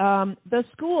about it. The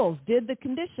schools did the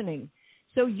conditioning.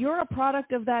 So you're a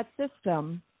product of that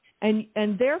system, and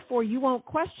therefore you won't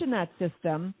question that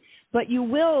system, but you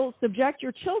will subject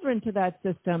your children to that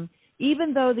system,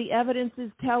 even though the evidence is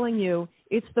telling you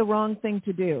it's the wrong thing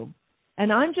to do.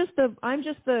 And I'm just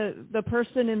the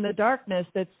person in the darkness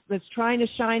that's trying to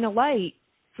shine a light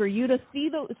for you to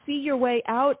see your way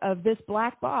out of this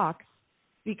black box,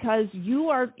 because you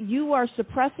are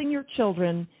suppressing your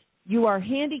children. You are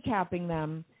handicapping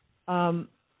them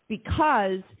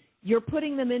because you're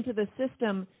putting them into the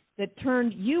system that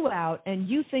turned you out, and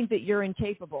you think that you're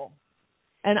incapable.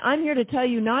 And I'm here to tell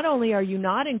you, not only are you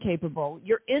not incapable,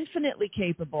 you're infinitely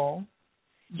capable.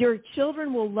 Your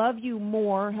children will love you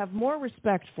more, have more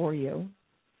respect for you,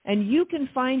 and you can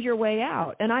find your way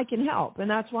out, and I can help. And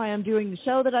that's why I'm doing the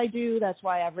show that I do. That's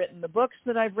why I've written the books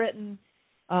that I've written.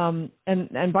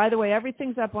 And by the way,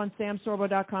 everything's up on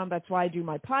samsorbo.com. That's why I do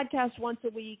my podcast once a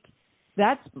week.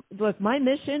 Look, my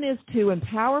mission is to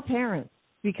empower parents,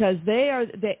 because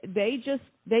they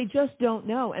just don't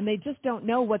know, and they just don't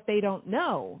know what they don't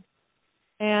know.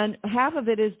 And half of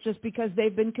it is just because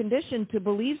they've been conditioned to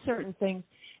believe certain things.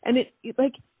 And it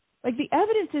like the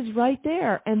evidence is right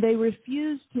there, and they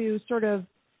refuse to sort of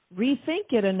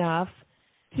rethink it enough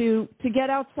to get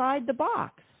outside the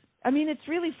box. I mean, it's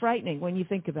really frightening when you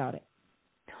think about it.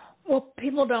 Well,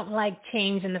 people don't like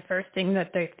change, and the first thing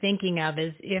that they're thinking of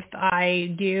is, if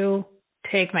I do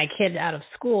take my kids out of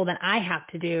school, then I have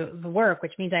to do the work,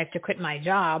 which means I have to quit my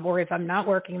job. Or if I'm not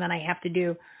working, then I have to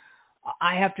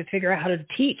figure out how to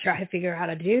teach, or I have to figure out how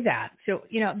to do that. So,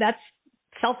 that's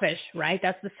selfish, right?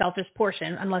 That's the selfish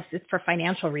portion, unless it's for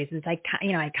financial reasons. I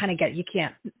kind of get, you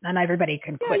can't, not everybody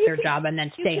can quit their job and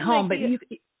then stay home, but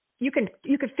you can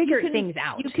figure things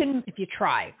out if you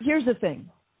try. Here's the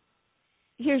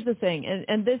thing,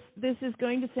 and this is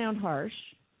going to sound harsh,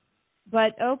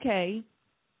 but okay,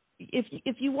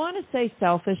 if you want to say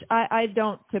selfish, I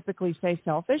don't typically say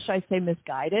selfish. I say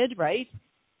misguided, right?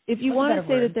 If you want to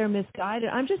say that they're misguided,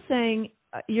 I'm just saying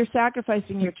you're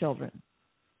sacrificing your children.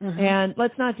 Mm-hmm. And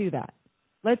let's not do that.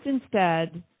 Let's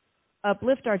instead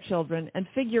uplift our children and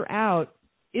figure out,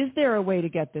 is there a way to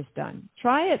get this done?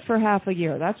 Try it for half a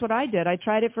year. That's what I did. I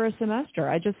tried it for a semester.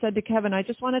 I just said to Kevin, I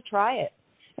just want to try it.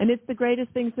 And it's the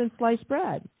greatest thing since sliced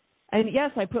bread. And yes,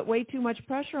 I put way too much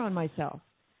pressure on myself.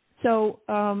 So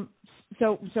I'm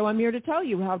here to tell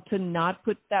you how to not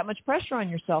put that much pressure on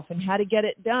yourself and how to get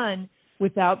it done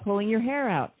without pulling your hair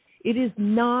out. It is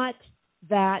not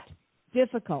that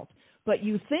difficult, but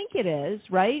you think it is,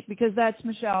 right? Because that's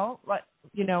Michelle.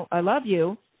 I love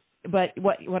you, but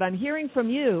what I'm hearing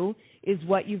from you is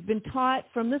what you've been taught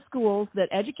from the schools, that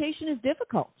education is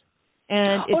difficult,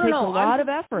 and it takes a lot of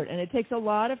effort, and it takes a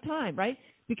lot of time, right?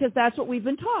 Because that's what we've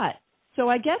been taught. So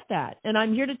I get that. And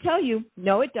I'm here to tell you,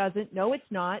 no, it doesn't. No, it's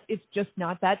not. It's just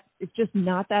not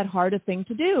that hard a thing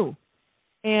to do.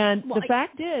 And the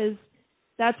fact is,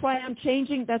 that's why I'm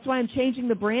changing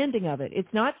the branding of it.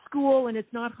 It's not school and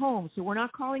it's not home. So we're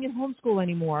not calling it homeschool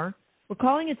anymore. We're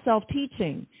calling it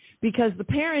self-teaching, because the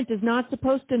parent is not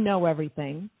supposed to know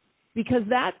everything, because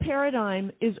that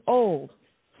paradigm is old.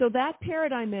 So that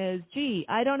paradigm is, gee,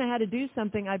 I don't know how to do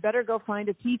something. I better go find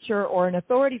a teacher or an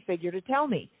authority figure to tell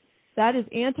me. That is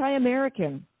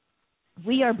anti-American.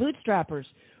 We are bootstrappers.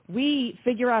 We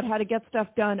figure out how to get stuff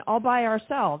done all by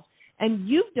ourselves. And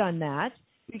you've done that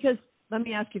because, let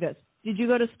me ask you this. Did you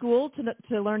go to school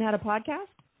to learn how to podcast?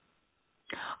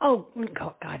 Oh,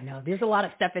 God, no. There's a lot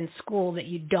of stuff in school that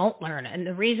you don't learn. And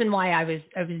the reason why I was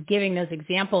giving those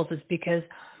examples is because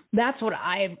that's what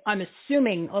I'm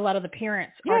assuming a lot of the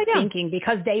parents are thinking,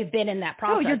 because they've been in that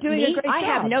process. No, you're doing a great job.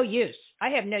 I have no use. I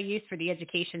have no use for the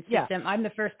education system. Yeah. I'm the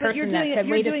first person that said,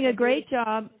 you're doing a great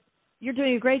job. You're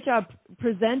doing a great job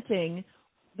presenting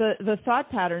the thought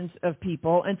patterns of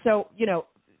people. And so,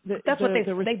 that's what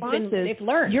they've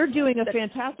learned. You're doing a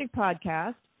fantastic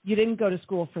podcast. You didn't go to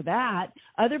school for that.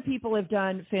 Other people have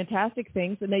done fantastic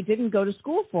things, and they didn't go to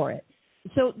school for it.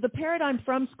 So the paradigm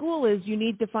from school is you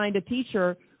need to find a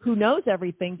teacher who knows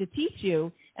everything to teach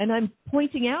you. And I'm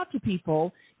pointing out to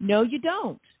people, no, you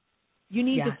don't. You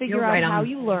need to figure out how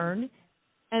you learn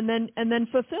and then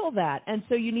fulfill that. And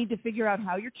so you need to figure out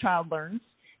how your child learns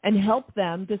and help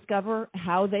them discover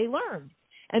how they learn.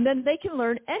 And then they can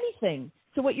learn anything.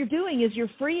 So what you're doing is you're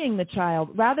freeing the child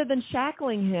rather than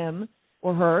shackling him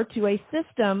or her to a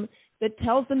system that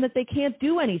tells them that they can't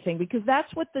do anything, because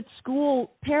that's what the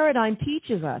school paradigm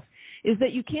teaches us, is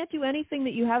that you can't do anything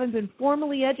that you haven't been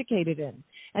formally educated in.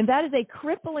 And that is a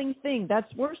crippling thing.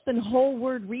 That's worse than whole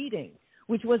word reading,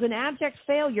 which was an abject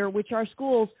failure, which our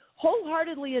schools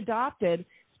wholeheartedly adopted,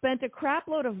 spent a crap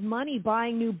load of money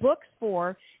buying new books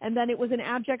for, and then it was an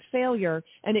abject failure,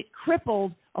 and it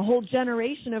crippled a whole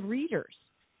generation of readers.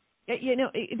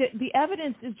 The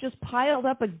evidence is just piled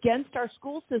up against our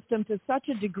school system to such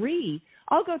a degree.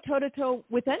 I'll go toe-to-toe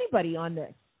with anybody on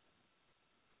this.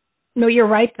 No, you're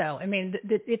right, though. I mean,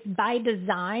 it's by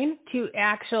design to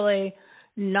actually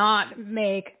not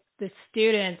make the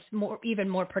students even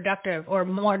more productive or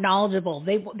more knowledgeable.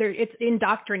 It's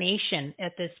indoctrination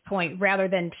at this point rather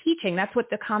than teaching. That's what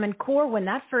the Common Core, when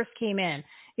that first came in,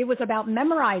 it was about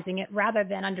memorizing it rather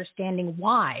than understanding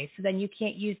why. So then you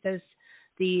can't use those.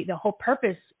 The whole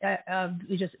purpose of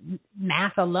just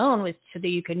math alone was so that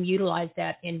you can utilize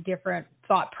that in different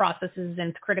thought processes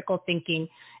and critical thinking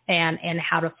and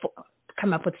how to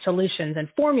come up with solutions and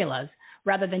formulas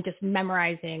rather than just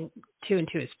memorizing 2 and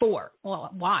 2 is 4. Well,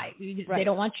 why? Right. They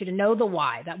don't want you to know the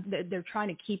why. They're trying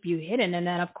to keep you hidden. And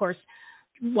then, of course,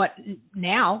 what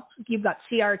now you've got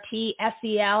CRT,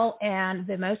 SEL, and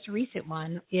the most recent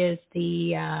one is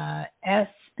the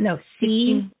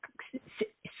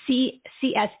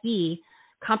CSE,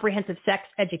 Comprehensive Sex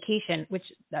Education, which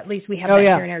at least we have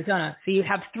here in Arizona. So you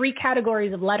have 3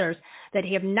 categories of letters that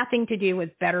have nothing to do with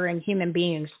bettering human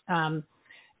beings. And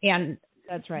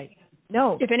that's right.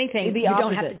 No, if anything, you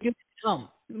don't have to do it at home.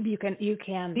 You can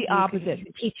the opposite. You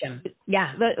can teach them.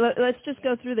 Yeah. Let's just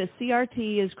go through this.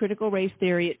 CRT is critical race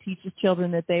theory. It teaches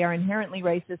children that they are inherently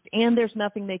racist and there's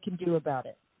nothing they can do about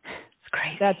it. It's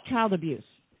crazy. That's child abuse.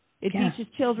 It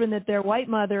teaches children that their white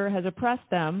mother has oppressed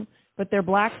them, but their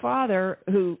black father,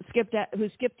 who skipped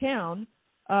town,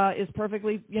 is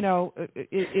perfectly,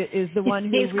 is the one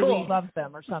who really loves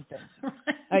them or something.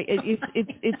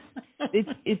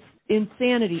 It's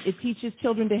insanity. It teaches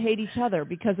children to hate each other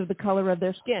because of the color of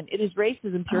their skin. It is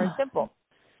racism, pure and simple.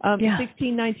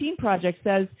 1619 Project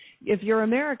says if you're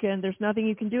American, there's nothing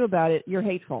you can do about it. You're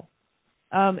hateful.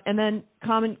 And then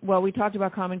we talked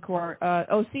about Common Core.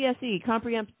 CSE,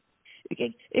 comprehensive.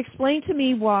 Explain to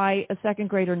me why a second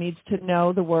grader needs to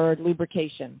know the word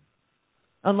lubrication,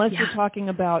 unless you're talking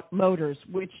about motors,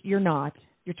 which you're not.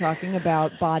 You're talking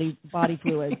about body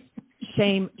fluids.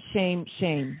 Shame, shame,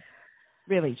 shame.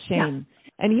 Really, shame.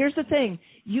 Yeah. And here's the thing.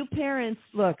 You parents,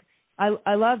 look,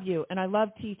 I love you, and I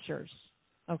love teachers,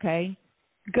 okay?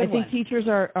 I think teachers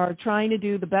are trying to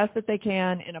do the best that they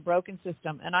can in a broken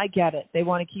system, and I get it. They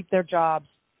want to keep their jobs.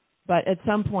 But at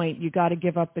some point, you got to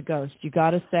give up the ghost. You got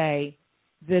to say,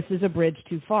 this is a bridge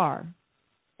too far.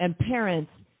 And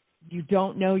parents, you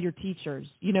don't know your teachers.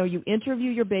 You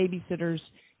interview your babysitters,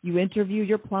 you interview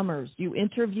your plumbers, you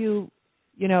interview,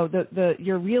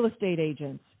 your real estate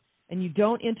agents, and you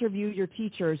don't interview your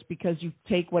teachers because you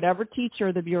take whatever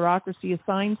teacher the bureaucracy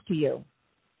assigns to you.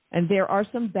 And there are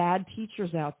some bad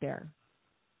teachers out there.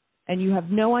 And you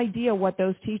have no idea what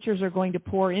those teachers are going to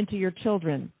pour into your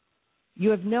children.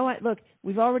 You have no – look,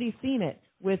 we've already seen it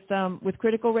with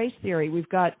critical race theory. We've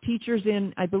got teachers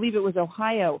in, I believe it was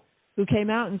Ohio, who came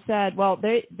out and said, well,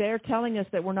 they're telling us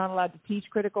that we're not allowed to teach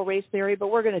critical race theory, but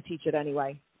we're going to teach it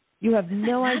anyway. You have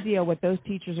no idea what those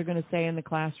teachers are going to say in the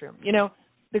classroom. You know,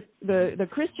 the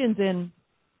Christians in,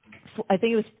 I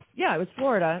think it was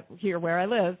Florida, here where I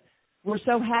live, were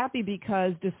so happy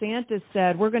because DeSantis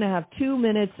said we're going to have 2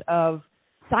 minutes of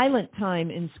silent time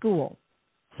in school.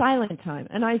 Silent time.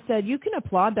 And I said, you can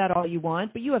applaud that all you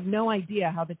want, but you have no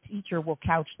idea how the teacher will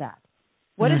couch that.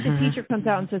 What if the teacher comes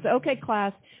out and says, okay,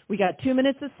 class, we got 2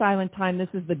 minutes of silent time. This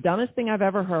is the dumbest thing I've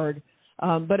ever heard.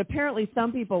 But apparently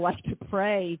some people like to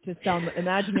pray to some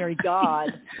imaginary god.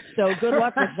 So good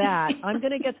luck with that. I'm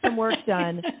going to get some work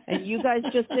done, and you guys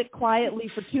just sit quietly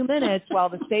for 2 minutes while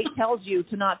the state tells you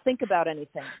to not think about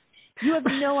anything. You have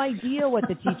no idea what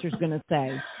the teacher's going to say.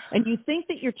 And you think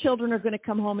that your children are going to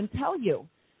come home and tell you.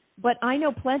 But I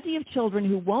know plenty of children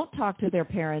who won't talk to their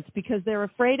parents because they're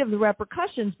afraid of the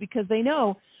repercussions, because they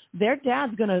know their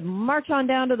dad's going to march on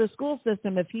down to the school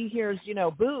system if he hears,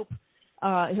 boop.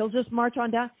 He'll just march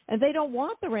on down, and they don't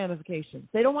want the ramifications.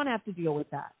 They don't want to have to deal with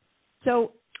that.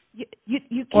 So you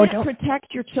can't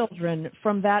protect your children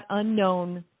from that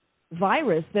unknown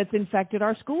virus that's infected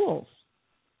our schools.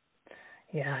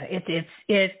 Yeah, it's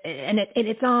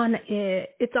on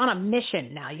a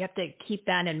mission now. You have to keep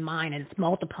that in mind, and it's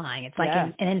multiplying. It's like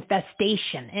an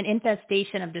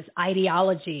infestation of this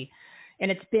ideology,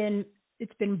 and it's been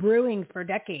brewing for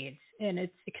decades, and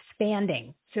it's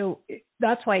expanding. So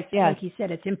that's why, like you said,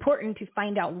 it's important to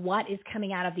find out what is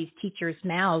coming out of these teachers'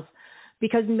 mouths,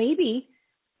 because maybe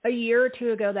a year or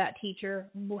two ago that teacher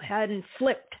hadn't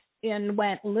slipped and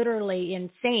went literally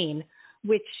insane,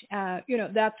 which,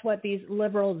 that's what these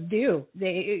liberals do.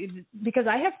 Because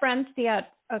I have friends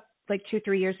that like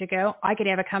 2-3 years ago, I could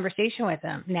have a conversation with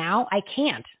them. Now I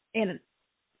can't. And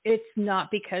it's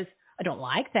not because I don't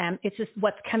like them. It's just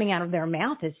what's coming out of their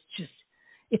mouth is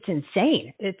it's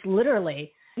insane. It's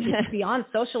literally it's beyond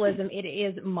socialism. It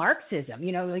is Marxism.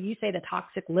 Like you say, the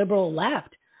toxic liberal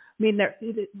left. I mean,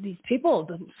 these people,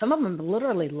 some of them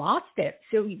literally lost it.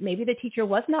 So maybe the teacher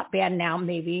was not bad. Now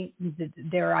maybe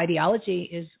their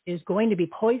ideology is going to be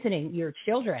poisoning your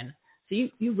children. So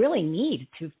you really need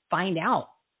to find out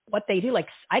what they do. Like,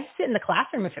 I'd sit in the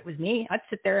classroom if it was me. I'd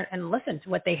sit there and listen to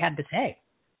what they had to say.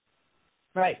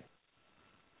 Right.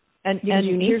 And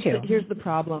here's the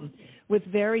problem. With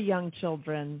very young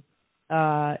children,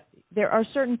 there are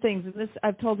certain things, and this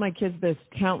I've told my kids this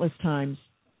countless times,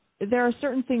 there are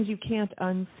certain things you can't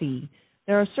unsee.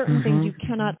 There are certain things you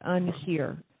cannot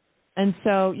unhear. And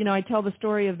so, I tell the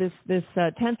story of this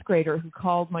 10th grader who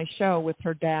called my show with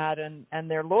her dad and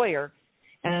their lawyer,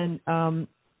 and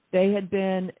she had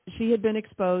been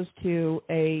exposed to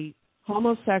a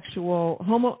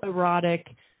homoerotic,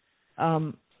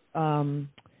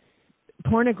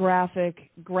 pornographic,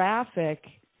 graphic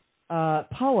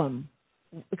poem,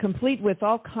 complete with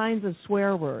all kinds of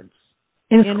swear words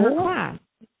in her class.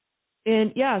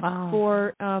 And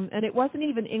and it wasn't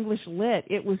even English lit.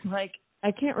 It was like,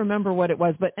 I can't remember what it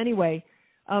was, but anyway,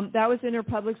 that was in her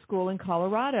public school in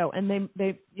Colorado. And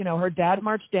they her dad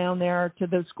marched down there to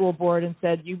the school board and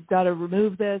said, you've got to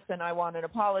remove this, and I want an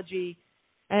apology.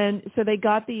 And so they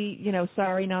got the,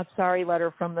 sorry, not sorry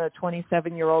letter from the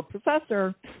 27-year-old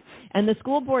professor. And the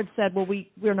school board said, well,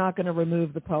 we're not going to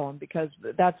remove the poem because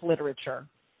that's literature.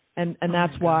 And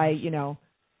that's why,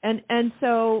 and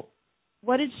so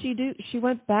what did she do? She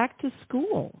went back to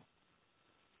school.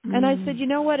 And I said, you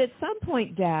know what? At some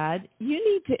point, Dad, you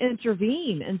need to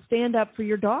intervene and stand up for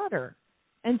your daughter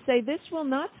and say this will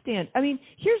not stand. I mean,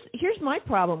 here's my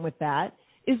problem with that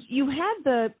is you had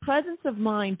the presence of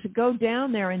mind to go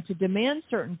down there and to demand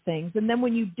certain things, and then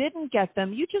when you didn't get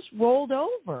them, you just rolled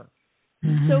over.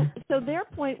 So their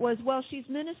point was, well, she's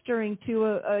ministering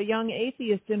to a young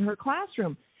atheist in her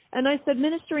classroom. And I said,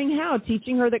 ministering how?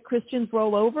 Teaching her that Christians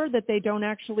roll over, that they don't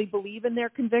actually believe in their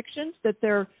convictions, that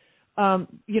they're,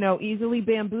 easily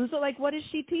bamboozled? Like, what is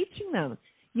she teaching them?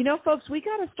 Folks, we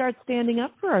got to start standing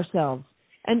up for ourselves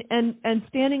and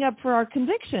standing up for our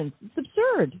convictions. It's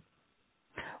absurd.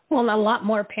 Well, a lot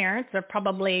more parents are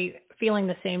probably feeling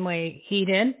the same way he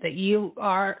did, that you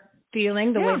are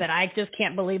feeling the way that I just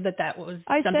can't believe that was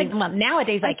something. Well,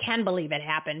 nowadays I can believe it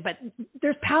happened, but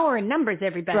there's power in numbers,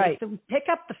 everybody. Right. So pick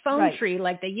up the phone tree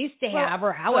like they used to have,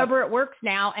 or however it works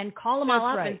now, and call them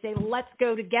all up and say, let's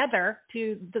go together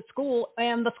to the school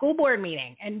and the school board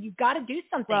meeting. And you've got to do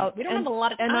something. Well, we don't have a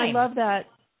lot of time. And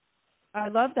I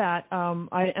love that.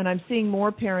 I'm seeing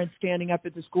more parents standing up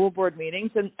at the school board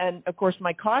meetings. And of course,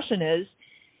 my caution is,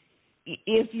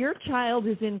 if your child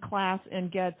is in class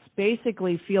and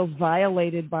feels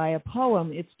violated by a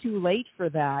poem, it's too late for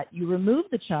that. You remove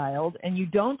the child and you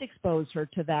don't expose her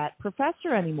to that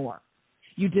professor anymore.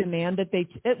 You demand that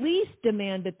at least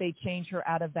demand that they change her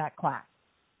out of that class.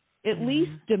 At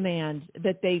least demand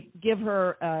that they give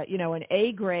her, an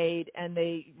A grade and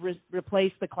they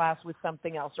replace the class with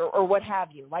something else or what have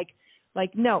you.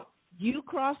 Like, no, you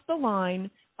crossed the line.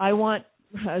 I want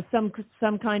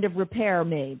some kind of repair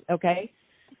made, okay?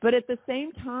 But at the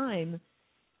same time,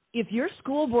 if your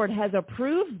school board has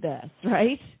approved this,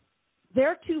 right,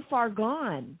 they're too far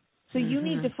gone. So you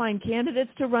need to find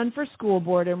candidates to run for school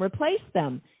board and replace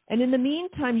them. And in the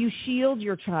meantime, you shield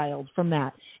your child from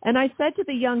that. And I said to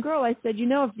the young girl, I said,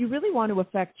 if you really want to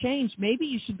affect change, maybe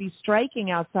you should be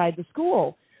striking outside the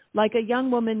school like a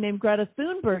young woman named Greta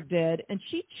Thunberg did, and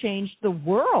she changed the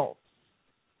world.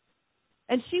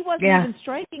 And she wasn't even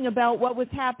striking about what was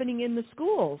happening in the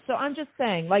schools. So I'm just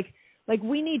saying, like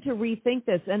we need to rethink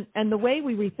this. And the way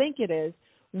we rethink it is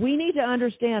we need to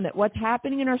understand that what's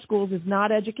happening in our schools is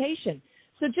not education.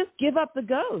 So just give up the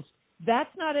ghost. That's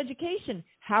not education.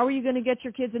 How are you going to get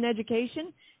your kids an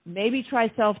education? Maybe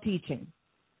try self-teaching.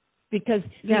 Because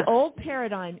the old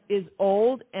paradigm is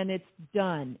old and it's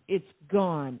done. It's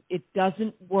gone. It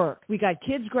doesn't work. We got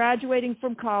kids graduating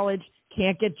from college,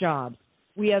 can't get jobs.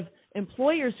 We have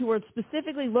employers who are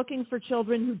specifically looking for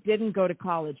children who didn't go to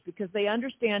college because they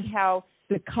understand how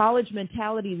the college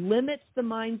mentality limits the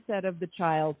mindset of the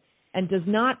child and does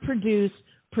not produce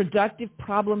productive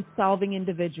problem-solving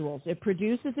individuals. It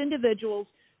produces individuals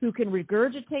who can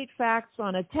regurgitate facts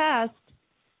on a test,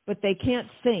 but they can't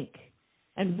think.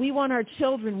 And we want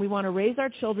to raise our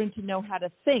children to know how to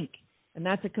think, and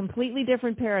that's a completely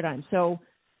different paradigm. So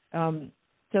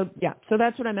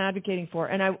that's what I'm advocating for.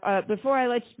 And before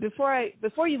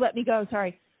you let me go,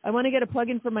 sorry, I want to get a plug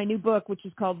in for my new book, which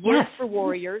is called Words for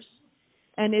Warriors,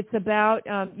 and it's about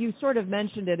you sort of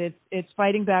mentioned it. It's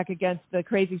fighting back against the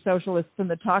crazy socialists and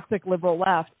the toxic liberal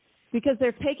left because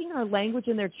they're taking our language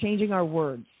and they're changing our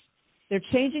words. They're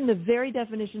changing the very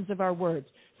definitions of our words.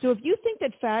 So if you think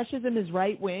that fascism is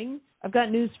right wing, I've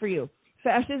got news for you.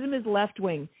 Fascism is left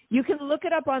wing. You can look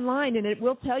it up online and it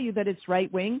will tell you that it's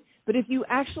right wing. But if you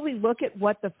actually look at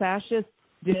what the fascists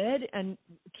did and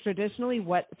traditionally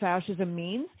what fascism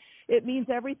means, it means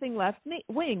everything left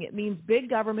wing. It means big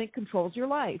government controls your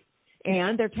life.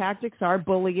 And their tactics are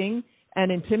bullying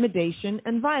and intimidation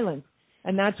and violence.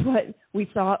 And that's what we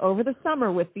saw over the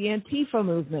summer with the Antifa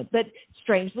movement that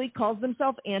strangely calls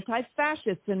themselves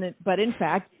anti-fascists, but in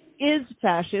fact is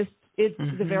fascist. It's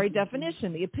the very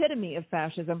definition, the epitome of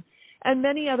fascism, and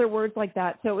many other words like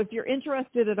that. So if you're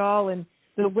interested at all in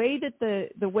the way that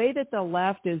the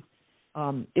left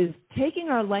is taking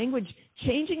our language,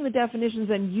 changing the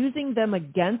definitions, and using them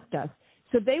against us,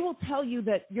 so they will tell you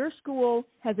that your school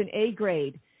has an A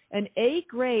grade. An A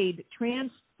grade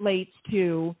translates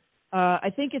to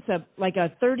I think it's a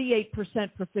 38%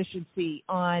 proficiency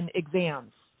on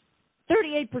exams.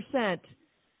 38%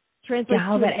 translates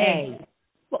to an A.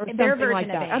 Or something like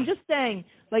that. I'm just saying,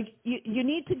 you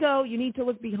need to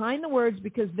look behind the words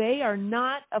because they are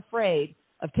not afraid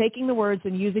of taking the words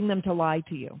and using them to lie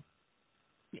to you.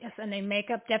 Yes, and they make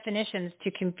up definitions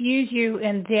to confuse you,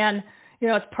 and then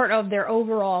it's part of their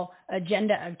overall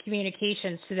agenda of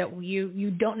communication, so that you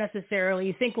don't necessarily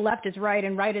you think left is right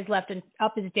and right is left and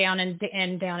up is down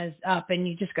and down is up, and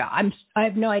you just go, I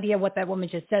have no idea what that woman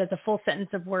just said. It's a full sentence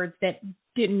of words that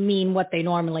didn't mean what they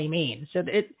normally mean. So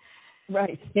it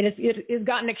has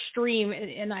gotten extreme,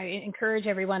 and I encourage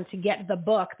everyone to get the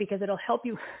book because it'll help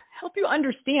you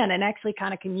understand and actually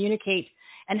kind of communicate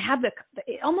and have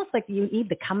almost like you need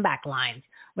the comeback lines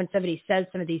when somebody says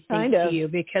some of these things to you,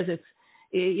 because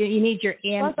you need your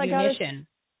ammunition.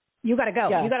 You got to go.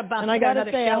 Yeah. You got to bump. And I got to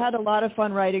say, I had a lot of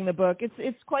fun writing the book.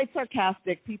 It's quite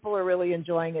sarcastic. People are really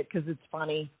enjoying it because it's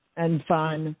funny and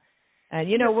fun. And,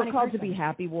 we're called to be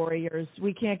happy warriors.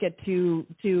 We can't get too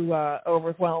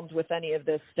overwhelmed with any of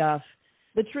this stuff.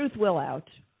 The truth will out.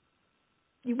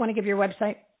 You want to give your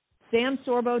website?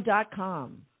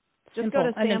 SamSorbo.com. Just go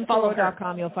to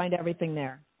SamSorbo.com. You'll find everything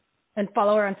there. And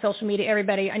follow her on social media,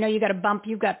 everybody. I know you got a bump.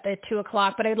 You've got the 2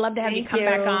 o'clock, but I'd love to have you come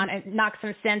back on and knock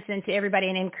some sense into everybody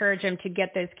and encourage them to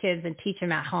get those kids and teach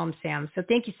them at home, Sam. So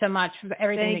thank you so much for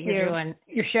everything that you're doing.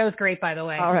 Your show's great, by the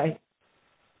way. All right.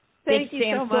 Thank you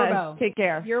so much. Sorbo. Take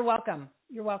care. You're welcome.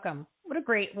 You're welcome. What a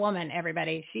great woman,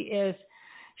 everybody. She's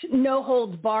no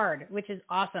holds barred, which is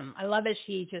awesome. I love it.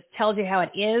 She just tells you how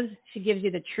it is. She gives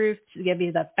you the truth. She gives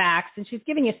you the facts, and she's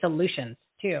giving you solutions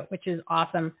too, which is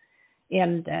awesome.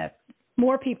 And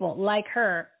more people like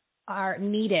her are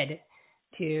needed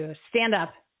to stand up,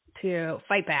 to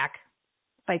fight back,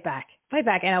 Fight back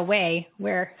in a way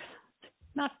where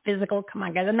not physical. Come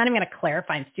on, guys. I'm not even going to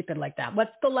clarify and stupid like that.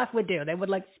 What the left would do, they would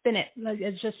like spin it.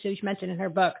 It's just, she mentioned in her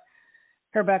book.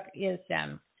 Her book is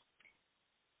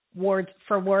Words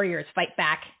for Warriors, Fight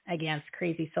Back Against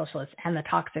Crazy Socialists and the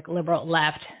Toxic Liberal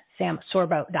Left,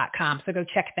 SamSorbo.com. So go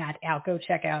check that out. Go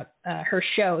check out her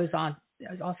show is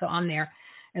also on there.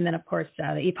 And then, of course,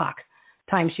 the Epoch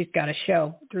Times, she's got a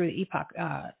show through the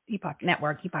Epoch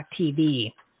Network, Epoch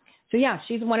TV. So, yeah,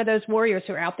 she's one of those warriors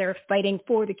who are out there fighting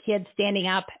for the kids, standing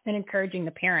up and encouraging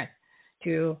the parents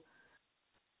to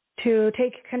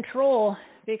take control,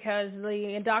 because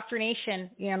the indoctrination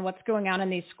and what's going on in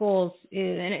these schools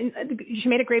is, and she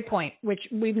made a great point, which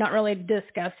we've not really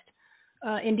discussed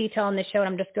in detail in the show, and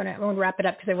I'm just going to wrap it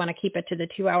up because I want to keep it to the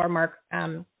 2-hour mark.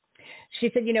 She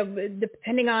said,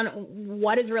 depending on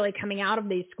what is really coming out of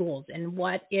these schools and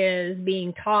what is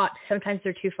being taught, sometimes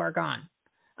they're too far gone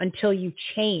until you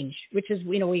change, which is,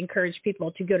 we encourage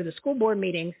people to go to the school board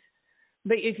meetings.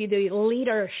 But if the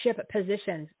leadership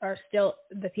positions are still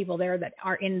the people there that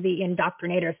are in the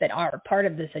indoctrinators that are part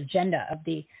of this agenda of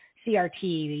the CRT,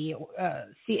 the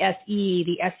CSE,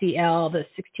 the SEL, the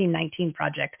 1619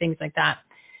 Project, things like that,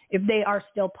 if they are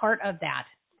still part of that,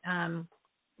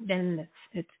 then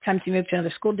it's time to move to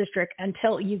another school district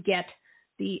until you get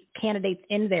the candidates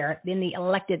in there, in the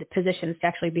elected positions, to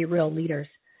actually be real leaders.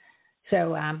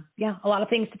 So, a lot of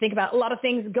things to think about, a lot of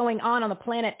things going on the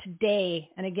planet today.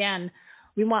 And again,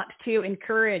 we want to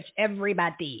encourage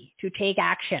everybody to take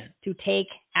action.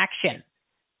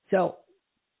 So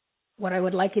what I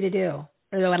would like you to do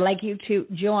is I would like you to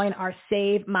join our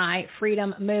Save My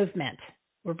Freedom movement.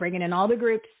 We're bringing in all the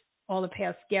groups, all the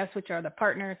past guests, which are the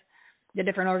partners, the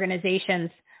different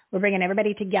organizations. We're bringing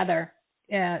everybody together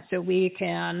so we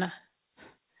can,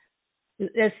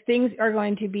 as things are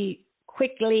going to be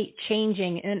quickly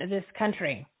changing in this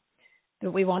country,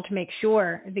 that we want to make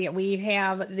sure that we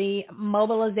have the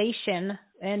mobilization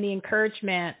and the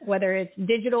encouragement, whether it's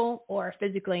digital or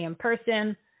physically in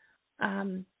person,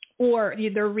 or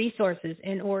the resources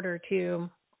in order to,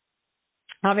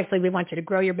 obviously we want you to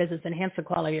grow your business, enhance the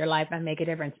quality of your life, and make a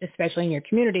difference, especially in your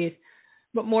communities,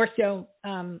 but more so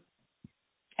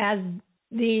as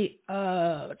the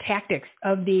tactics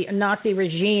of the Nazi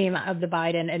regime of the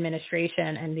Biden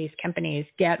administration and these companies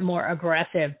get more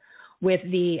aggressive with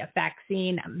the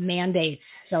vaccine mandates,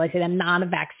 shall I say, the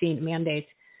non-vaccine mandates,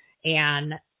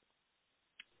 and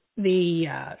the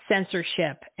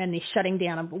censorship and the shutting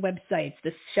down of websites,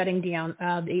 the shutting down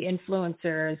of the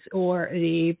influencers or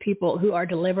the people who are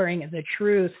delivering the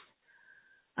truth,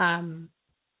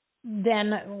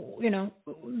 then,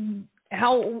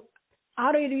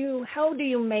 how do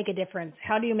you make a difference?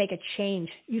 How do you make a change?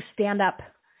 You stand up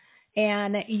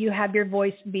and you have your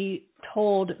voice be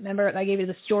told. Remember, I gave you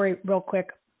the story real quick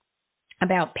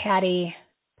about Patty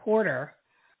Porter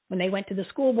when they went to the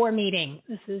school board meeting.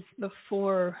 This is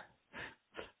before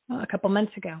a couple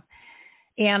months ago.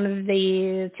 And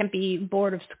the Tempe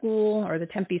Board of School, or the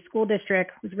Tempe School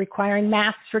District, was requiring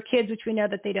masks for kids, which we know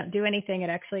that they don't do anything. It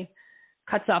actually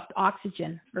cuts off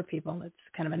oxygen for people. It's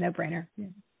kind of a no-brainer.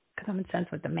 Common sense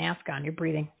with the mask on. You're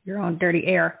breathing your own dirty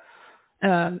air.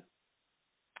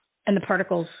 And the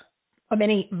particles of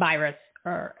any virus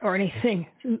or anything,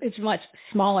 it's much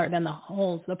smaller than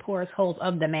the porous holes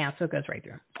of the mask, so it goes right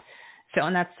through. So,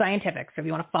 and that's scientific. So if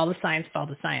you want to follow the science, follow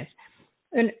the science.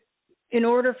 And in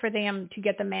order for them to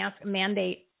get the mask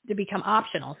mandate to become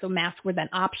optional, so masks were then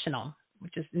optional,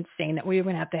 which is insane that we were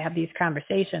going to have these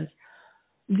conversations.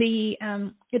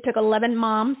 It took 11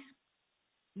 moms.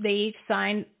 They each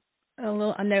signed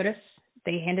a notice.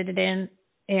 They handed it in,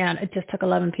 and it just took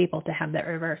 11 people to have that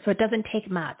reversed. So it doesn't take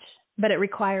much, but it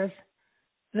requires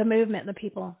the movement, the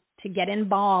people, to get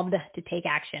involved, to take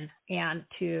action, and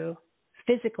to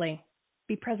physically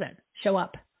be present, show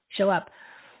up,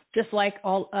 just like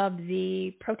all of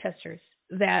the protesters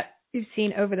that you've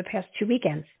seen over the past 2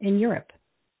 weekends in Europe.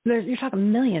 You're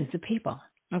talking millions of people,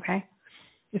 okay?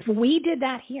 If we did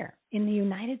that here in the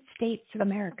United States of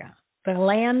America, the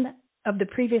land of the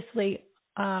previously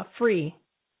free,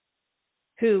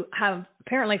 who have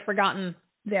apparently forgotten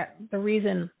that the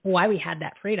reason why we had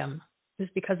that freedom is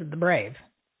because of the brave.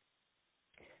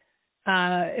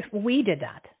 If we did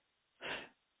that,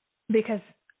 because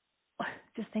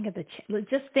just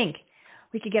think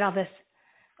we could get all this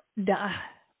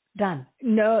done.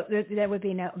 No, there would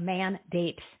be no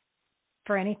mandate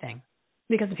for anything,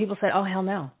 because the people said, "Oh hell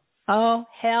no! Oh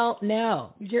hell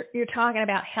no!" You're talking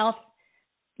about health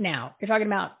now. You're talking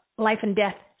about life and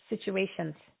death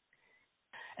situations.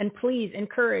 And please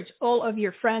encourage all of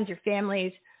your friends, your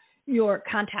families, your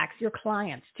contacts, your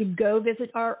clients to go visit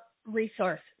our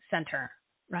resource center.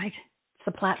 right? It's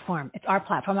the platform. It's our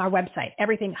platform, our website,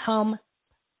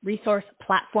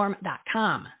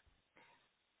 everythinghomeresourceplatform.com.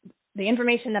 The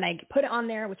information that I put on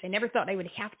there, which I never thought I would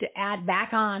have to add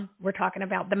back on, we're talking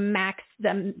about the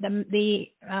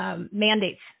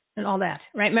mandates and all that,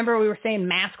 right? Remember we were saying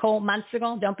mask hole months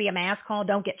ago? Don't be a mask hole.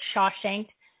 Don't get Shawshanked.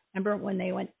 Remember when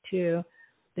they went to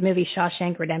the movie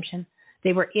Shawshank Redemption?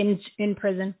 They were in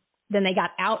prison. Then they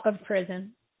got out of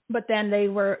prison, but then they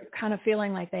were kind of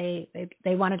feeling like they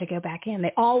wanted to go back in.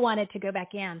 They all wanted to go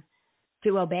back in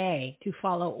to obey, to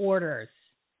follow orders.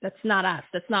 That's not us.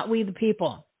 That's not we the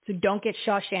people. So don't get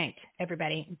Shawshanked,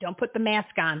 everybody. Don't put the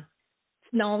mask on.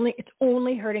 It's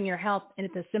only hurting your health, and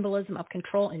it's a symbolism of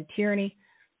control and tyranny.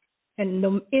 And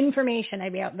the information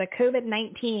about the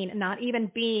COVID-19 not even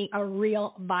being a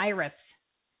real virus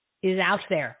is out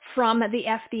there from the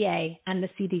FDA and the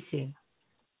CDC.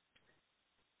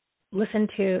 Listen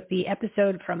to the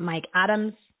episode from Mike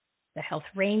Adams, the Health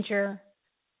Ranger,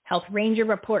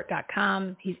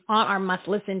 healthrangerreport.com. He's on our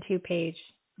must-listen-to page.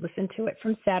 Listen to it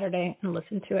from Saturday and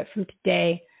listen to it from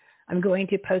today. I'm going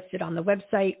to post it on the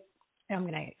website. I'm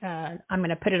going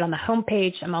to put it on the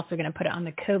homepage. I'm also going to put it on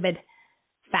the COVID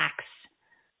facts.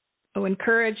 I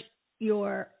encourage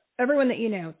everyone that you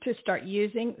know to start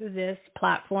using this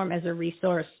platform as a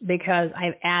resource, because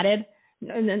I've added,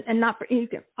 and not for,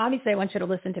 obviously I want you to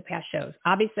listen to past shows.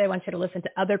 Obviously I want you to listen to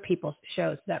other people's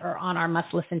shows that are on our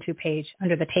must listen to page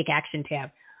under the Take Action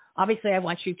tab. Obviously I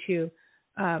want you to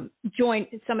join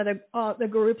some of the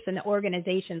groups and the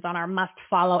organizations on our must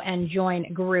follow and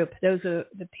join group. Those are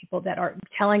the people that are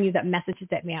telling you that messages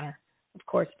that matter, of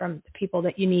course, from the people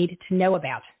that you need to know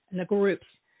about, and the groups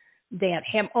that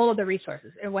have all of the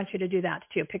resources. I want you to do that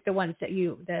too. Pick the ones that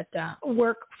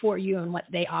work for you and what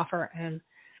they offer, and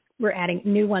we're adding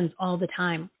new ones all the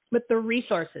time. But the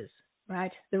resources,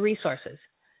 right? The resources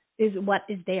is what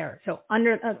is there. So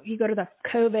you go to the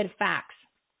COVID facts.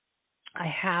 I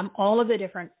have all of the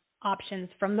different options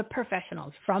from the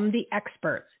professionals, from the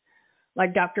experts,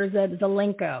 like Dr. Zed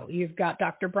Zelenko. You've got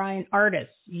Dr. Brian Artis.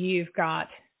 You've got,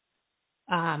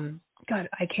 God,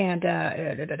 I can't,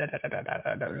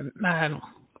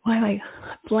 why am I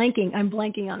blanking? I'm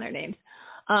blanking on their names.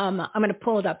 I'm going to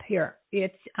pull it up here.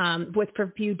 It's for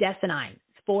budesonide,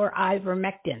 for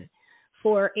ivermectin,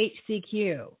 for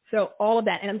HCQ. So all of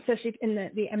that, and especially in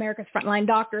the America's Frontline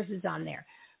Doctors is on there.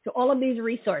 So all of these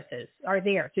resources are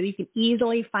there, so you can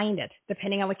easily find it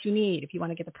depending on what you need. If you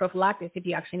want to get the prophylactics, if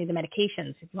you actually need the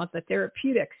medications, if you want the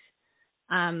therapeutics,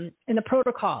 and the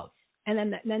protocols, and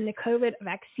then the COVID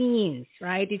vaccines,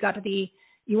 right?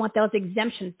 You want those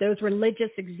exemptions, those religious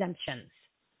exemptions.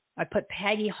 I put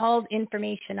Peggy Hall's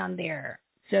information on there,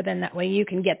 so then that way you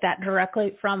can get that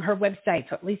directly from her website.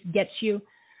 So at least get you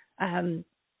to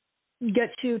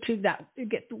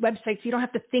get the website, so you don't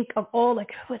have to think of all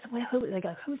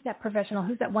who's that professional,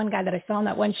 who's that one guy that I saw on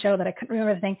that one show that I couldn't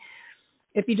remember the thing.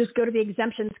 If you just go to the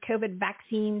exemptions, COVID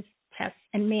vaccines, tests,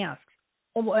 and masks,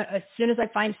 as soon as I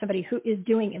find somebody who is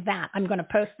doing that, I'm going to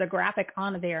post the graphic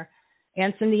on there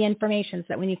and send the information, so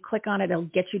that when you click on it, it'll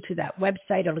get you to that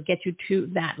website, it'll get you to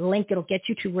that link, it'll get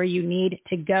you to where you need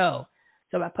to go.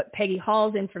 So I put Peggy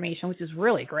Hall's information, which is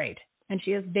really great, and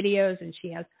she has videos, and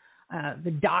she has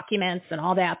the documents and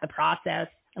all that, the process,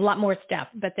 a lot more stuff.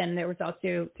 But then there was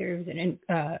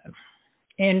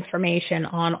information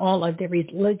on all of the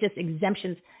religious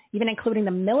exemptions, even including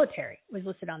the military was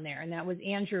listed on there. And that was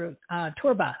Andrew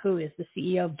Torba, who is the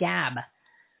CEO of GAB.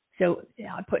 So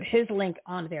I put his link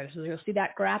on there. So you'll see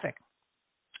that graphic.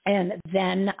 And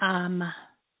then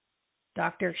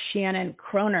Dr. Shannon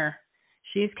Kroner,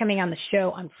 she's coming on the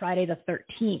show on Friday the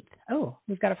 13th. Oh,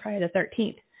 we've got a Friday the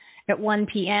 13th. At 1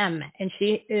 p.m. And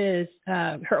she is,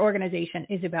 her organization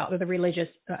is about the religious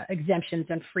exemptions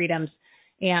and freedoms,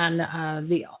 and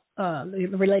the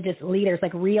religious leaders,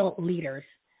 like real leaders.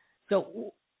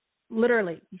 So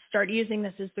literally, you start using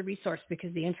this as the resource,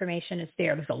 because the information is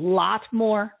there. There's a lot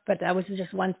more, but that was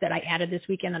just ones that I added this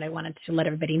weekend that I wanted to let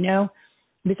everybody know,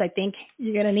 because I think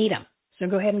you're going to need them. So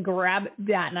go ahead and grab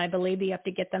that, and I believe you have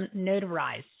to get them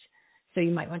notarized. So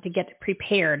you might want to get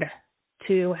prepared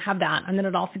to have that. And then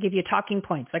it'll also give you talking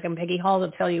points. Like Peggy Hall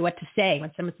will tell you what to say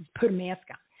when someone says, put a mask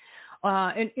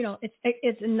on. And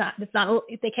it's not,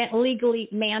 they can't legally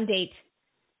mandate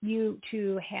you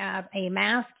to have a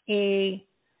mask, a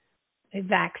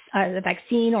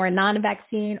vaccine or a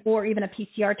non-vaccine, or even a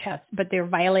PCR test, but they're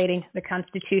violating the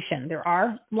Constitution. There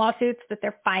are lawsuits that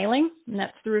they're filing, and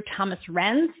that's through Thomas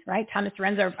Renz, right? Thomas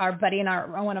Renz, our buddy and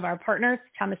one of our partners,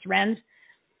 Thomas Renz,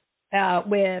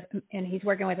 and he's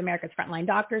working with America's Frontline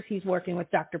Doctors. He's working with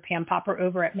Dr. Pam Popper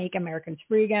over at Make Americans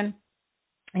Free Again.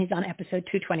 He's on episode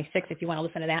 226 if you want to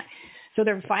listen to that. So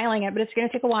they're filing it, but it's going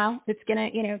to take a while. It's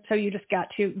going to, so you just got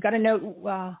to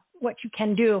know what you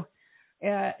can do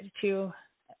to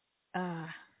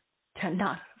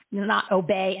not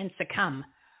obey and succumb,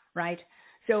 right?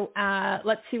 So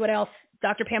let's see what else.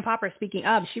 Dr. Pam Popper, speaking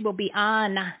of, she will be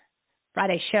on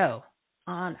Friday's show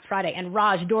on Friday. And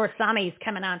Raj Dorsami is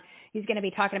coming on. He's going to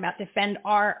be talking about Defend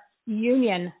Our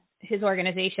Union, his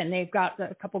organization. They've got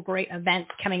a couple great events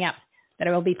coming up that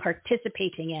I will be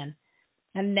participating in.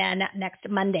 And then next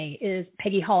Monday is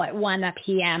Peggy Hall at 1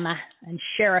 p.m. and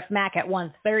Sheriff Mack at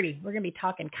 1:30. We're going to be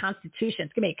talking Constitution.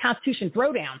 It's going to be a Constitution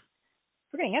throwdown.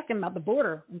 We're going to ask them about the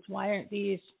border. It's why aren't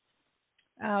these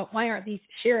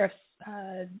sheriffs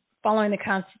following the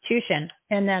Constitution?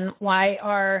 And then why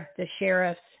are the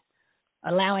sheriffs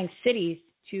allowing cities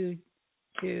to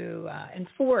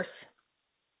enforce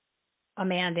a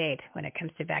mandate when it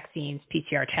comes to vaccines,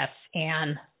 PCR tests,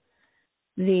 and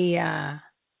the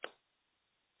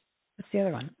what's the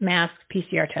other one? Masks,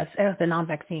 PCR tests, the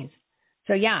non-vaccines.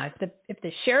 So yeah, if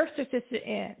the sheriffs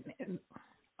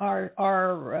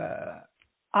are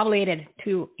obligated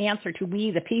to answer to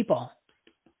we the people,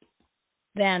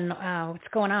 then what's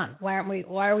going on? Why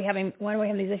are we having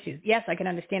these issues? Yes, I can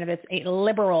understand if it's a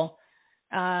liberal,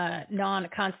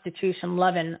 non-constitution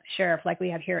loving sheriff like we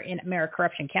have here in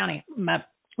Maricorruption County. But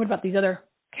what about these other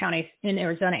counties in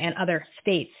Arizona and other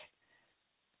states?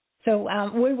 So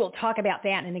we will talk about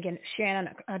that. And again,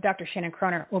 Dr. Shannon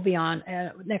Croner will be on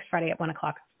next Friday at 1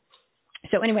 o'clock.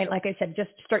 So anyway, like I said,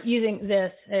 just start using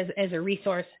this as a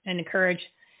resource and encourage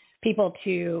people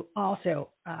to also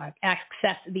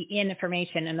access the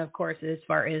information. And of course, as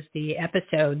far as the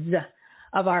episodes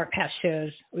of our past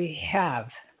shows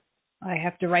I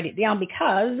have to write it down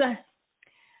because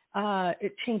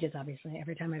it changes, obviously,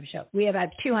 every time I have a show. We have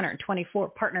had 224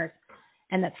 partners,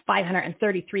 and that's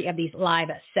 533 of these live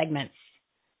segments.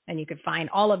 And you can find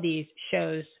all of these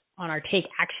shows on our Take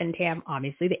Action tab,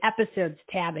 obviously, the episodes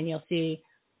tab, and you'll see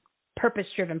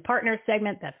Purpose-Driven Partner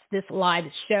segment. That's this live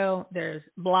show. There's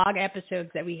blog episodes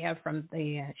that we have from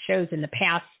the shows in the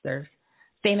past. There's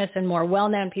famous and more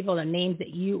well-known people, the names that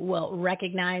you will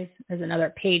recognize. There's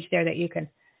another page there that you can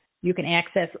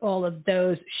access all of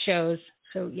those shows.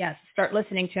 So yes, start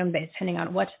listening to them depending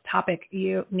on what topic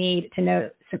you need to know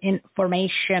some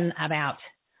information about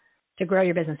to grow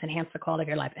your business, enhance the quality of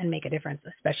your life, and make a difference,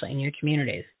 especially in your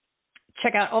communities.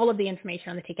 Check out all of the information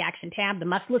on the Take Action tab. The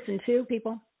must listen to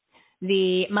people,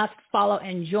 the must follow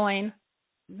and join.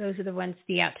 Those are the ones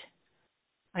that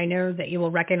I know that you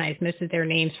will recognize most of their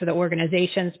names for the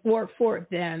organizations or for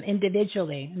them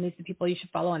individually. And these are the people you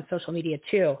should follow on social media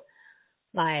too,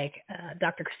 like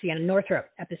Dr. Christiana Northrup,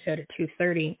 episode at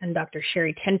 2:30, and Dr.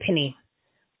 Sherry Tenpenny.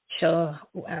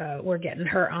 We're getting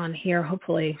her on here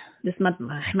hopefully this month.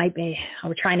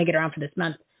 We're trying to get her on for this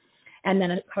month. And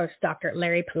then, of course, Dr.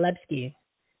 Larry Pilebsky,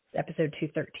 episode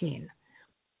 213.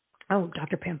 Oh,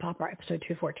 Dr. Pam Popper, episode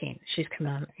 214. She's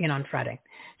coming on Friday.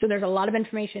 So there's a lot of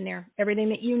information there. Everything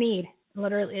that you need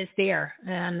literally is there.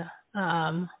 And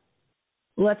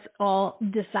let's all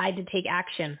decide to take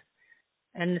action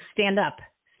and stand up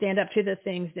to the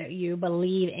things that you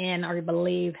believe in or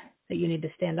believe that you need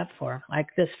to stand up for, like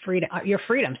this freedom, your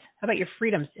freedoms. How about your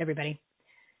freedoms, everybody?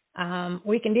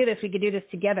 We can do this. We can do this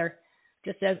together.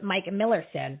 Just as Mike Miller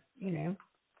said,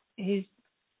 he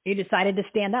decided to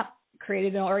stand up,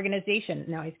 created an organization.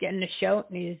 Now he's getting a show,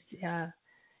 and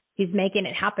he's making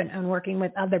it happen and working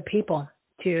with other people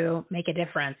to make a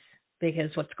difference,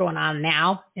 because what's going on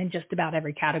now in just about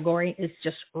every category is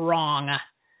just wrong.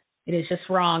 It is just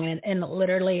wrong. And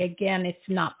literally, again, it's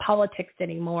not politics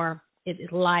anymore. It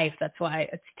is life. That's why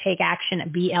it's Take Action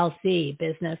at BLC,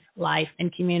 business, life,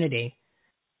 and community,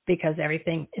 because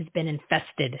everything has been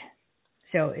infested.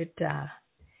 So it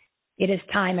is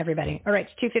time, everybody. All right,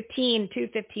 it's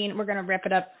 2:15. We're going to wrap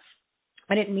it up.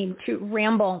 I didn't mean to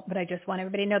ramble, but I just want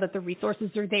everybody to know that the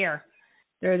resources are there.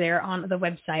 They're there on the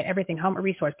website,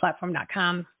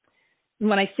 everythinghomeresourceplatform.com. And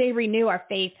when I say renew our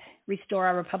faith, restore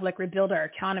our republic, rebuild our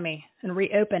economy, and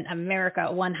reopen America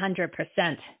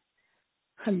 100%,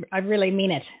 I really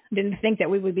mean it. I didn't think that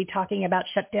we would be talking about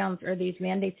shutdowns or these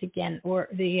mandates again, or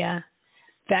the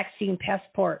vaccine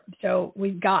passport. So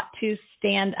we've got to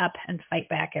stand up and fight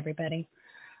back, everybody.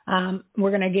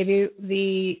 We're going to give you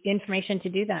the information to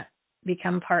do that.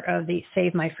 Become part of the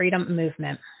Save My Freedom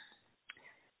movement.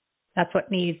 That's what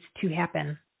needs to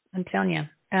happen. I'm telling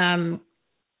you.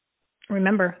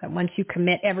 Remember that once you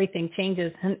commit, everything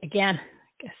changes. And again,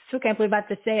 I still can't believe I have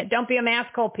to say it. Don't be a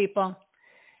mask hole, people.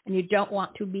 And you don't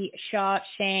want to be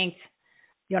shawshanked.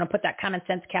 You want to put that common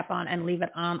sense cap on and leave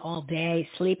it on all day.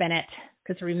 Sleep in it.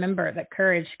 Because remember that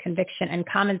courage, conviction, and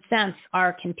common sense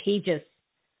are contagious.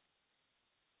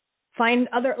 Find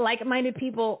other like-minded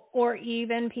people, or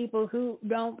even people who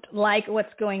don't like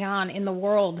what's going on in the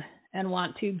world and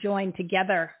want to join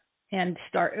together and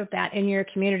start with that in your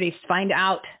communities. Find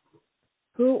out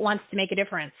who wants to make a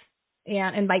difference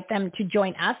and invite them to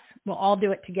join us. We'll all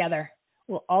do it together.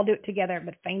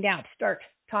 But find out. Start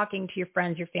talking to your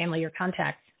friends, your family, your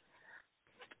contacts,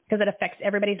 because it affects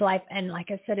everybody's life. And like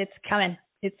I said, it's coming.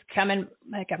 It's coming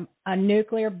like a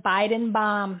nuclear Biden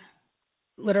bomb,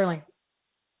 literally.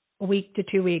 A week to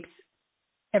 2 weeks,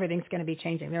 everything's going to be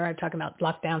changing. They're already talking about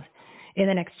lockdowns in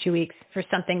the next 2 weeks for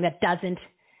something that doesn't,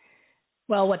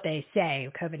 well, what they say,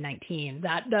 COVID-19,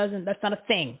 that's not a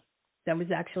thing. That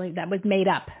was made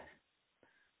up.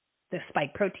 The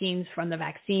spike proteins from the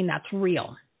vaccine, that's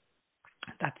real.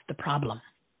 That's the problem.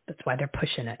 That's why they're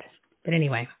pushing it. But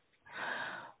anyway,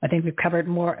 I think we've covered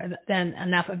more than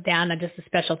enough of that. And just a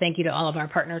special thank you to all of our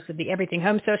partners with the Everything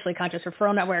Home Socially Conscious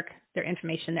Referral Network. Their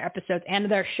information, their episodes, and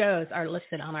their shows are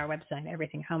listed on our website,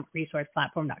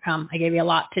 everythinghomeresourceplatform.com. I gave you a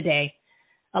lot today,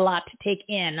 a lot to take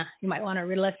in. You might want to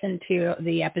re-listen to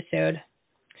the episode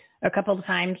a couple of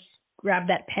times. Grab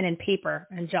that pen and paper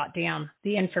and jot down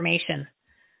the information,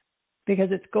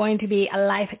 because it's going to be a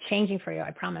life-changing for you.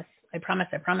 I promise.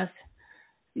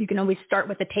 You can always start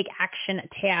with the Take Action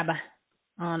tab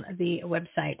on the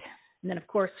website. And then, of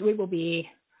course, we will be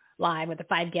live with the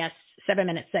 5 guests,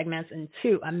 7-minute segments, and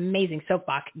 2 amazing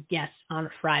soapbox guests on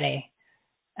Friday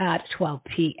at 12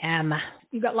 p.m.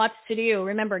 You've got lots to do.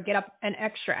 Remember, get up an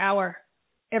extra hour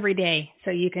every day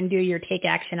so you can do your take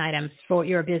action items for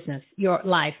your business, your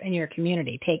life, and your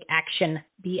community. Take action,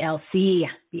 BLC.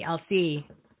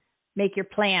 Make your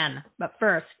plan. But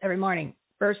first, every morning,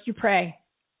 first you pray,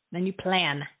 then you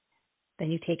plan,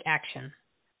 then you take action.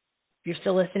 If you're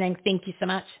still listening, thank you so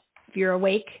much. If you're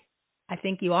awake, I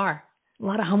think you are. A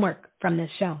lot of homework from this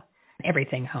show.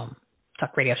 Everything Home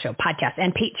Talk Radio Show, podcast,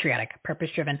 and patriotic,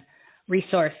 purpose-driven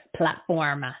resource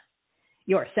platform.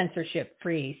 Your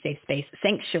censorship-free, safe space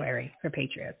sanctuary for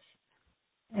patriots.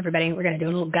 Everybody, we're going to do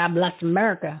a little God Bless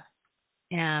America,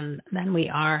 and then we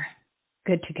are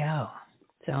good to go.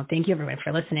 So thank you, everybody,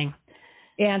 for listening.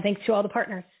 And thanks to all the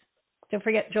partners. Don't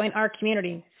forget, join our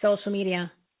community, social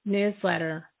media,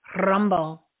 newsletter,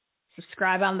 Rumble,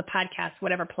 subscribe on the podcast,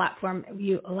 whatever platform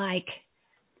you like.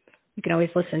 You can always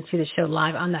listen to the show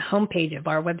live on the homepage of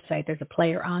our website. There's a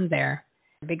player on there,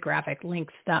 big graphic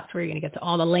links. That's where you're going to get to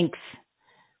all the links.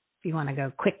 If you want to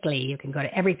go quickly, you can go to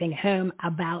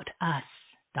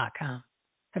everythinghomeaboutus.com.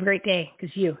 Have a great day,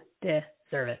 because you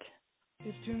deserve it.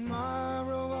 If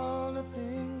tomorrow all the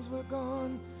things were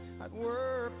gone, I'd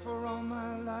work for all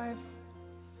my life,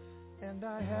 and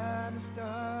I had to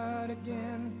start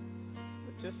again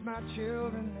with just my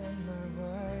children and my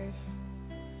wife.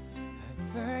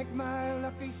 I'd thank my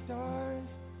lucky stars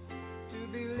to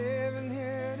be living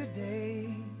here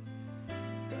today,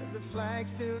 'cause the flag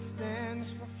still stands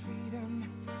for freedom,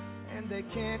 and they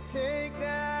can't take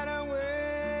that away.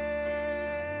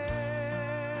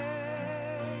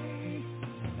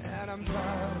 And I'm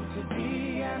proud to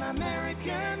be an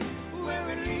American, where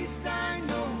at least I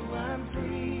know I'm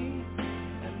free.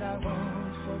 And I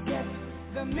won't forget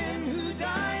the men who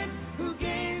died, who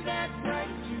gave that right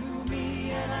to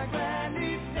me. And I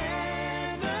gladly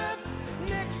stand up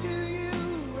next to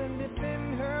you and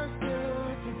defend her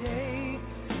still today.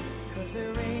 'Cause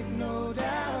there ain't no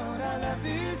doubt I love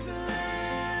this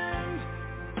land.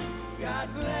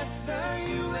 God bless the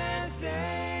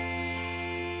USA.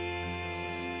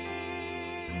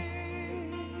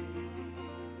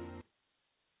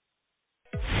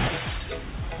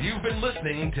 You've been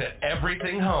listening to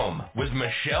Everything Home with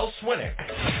Michelle Swinnick.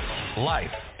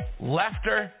 Life,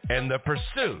 laughter, and the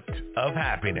pursuit of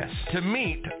happiness. To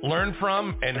meet, learn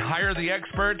from, and hire the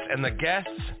experts and the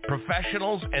guests,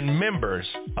 professionals, and members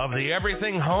of the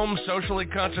Everything Home Socially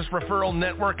Conscious Referral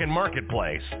Network and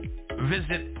Marketplace,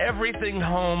 visit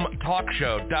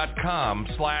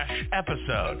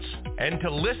everythinghometalkshow.com/episodes. And to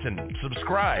listen,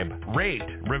 subscribe, rate,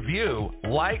 review,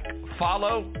 like,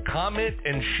 follow, comment,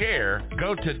 and share,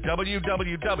 go to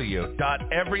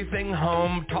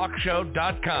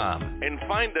www.everythinghometalkshow.com and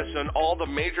find us on all the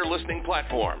major listening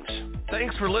platforms.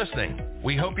 Thanks for listening.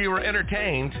 We hope you were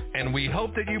entertained, and we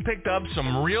hope that you picked up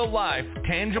some real-life,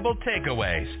 tangible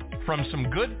takeaways from some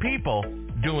good people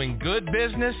doing good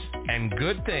business and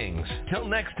good things. Till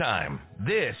next time,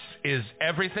 this is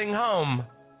Everything Home,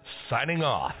 signing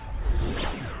off.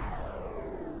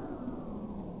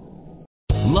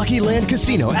 Lucky Land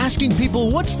Casino, asking people,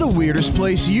 what's the weirdest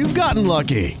place you've gotten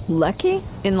lucky? Lucky?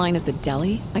 In line at the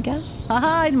deli, I guess?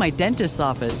 Aha, in my dentist's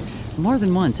office. More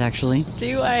than once, actually.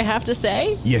 Do I have to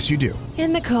say? Yes, you do.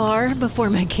 In the car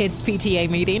before my kids' PTA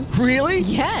meeting. Really?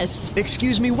 Yes.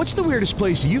 Excuse me, what's the weirdest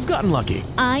place you've gotten lucky?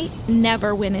 I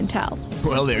never win and tell.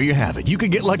 Well, there you have it. You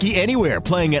can get lucky anywhere,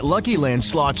 playing at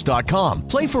LuckyLandSlots.com.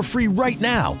 Play for free right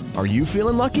now. Are you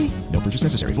feeling lucky? No purchase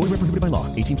necessary. Void where prohibited by law.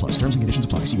 18+. Terms and conditions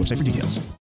apply. See website for details.